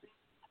entrance.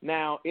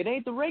 Now, it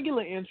ain't the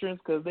regular entrance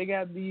because they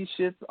got these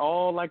shits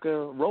all like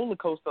a roller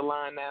coaster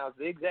line now,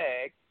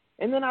 zigzag.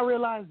 And then I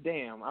realized,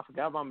 damn, I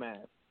forgot my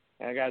mask.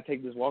 And I got to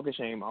take this walk of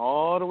shame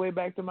all the way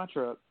back to my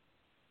truck,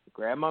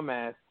 grab my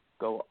mask,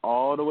 go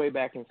all the way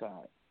back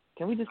inside.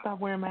 Can we just stop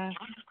wearing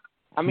masks?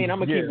 I mean, I'm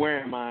going to keep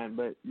wearing mine,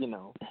 but, you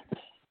know.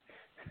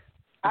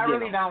 I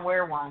really don't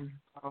wear one.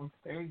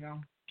 There you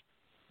go.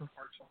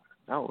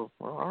 Oh,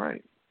 well, all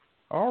right.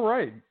 All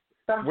right.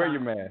 Sometimes. Wear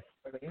your mask.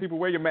 People,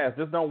 wear your mask.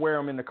 Just don't wear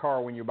them in the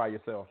car when you're by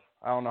yourself.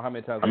 I don't know how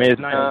many times. I mean, it's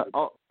nice.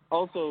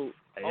 Also,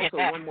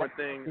 one more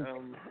thing.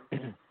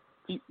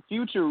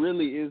 Future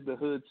really is the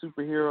hood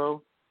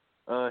superhero.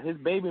 His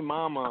baby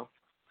mama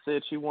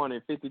said she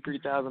wanted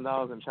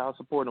 $53,000 in child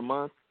support a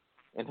month,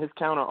 and his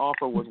counter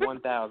offer was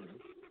 $1,000.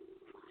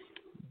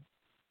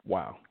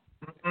 Wow.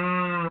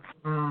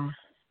 Mm-hmm.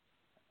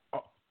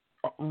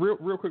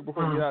 Real quick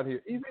before we get out of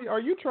here, Easy, are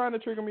you trying to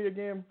trigger me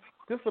again?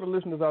 Just for the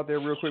listeners out there,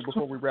 real quick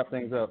before we wrap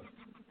things up,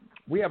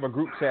 we have a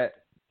group chat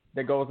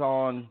that goes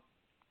on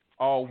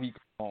all week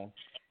long,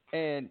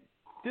 and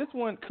this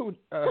one,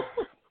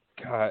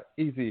 God,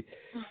 Easy.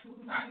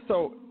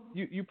 So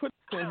you put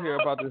in here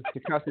about this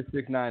Tekashi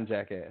 6ix9ine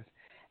jackass,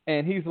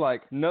 and he's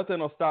like, nothing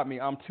will stop me.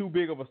 I'm too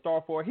big of a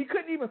star for it. He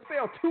couldn't even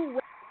spell two.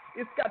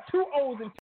 It's got two O's and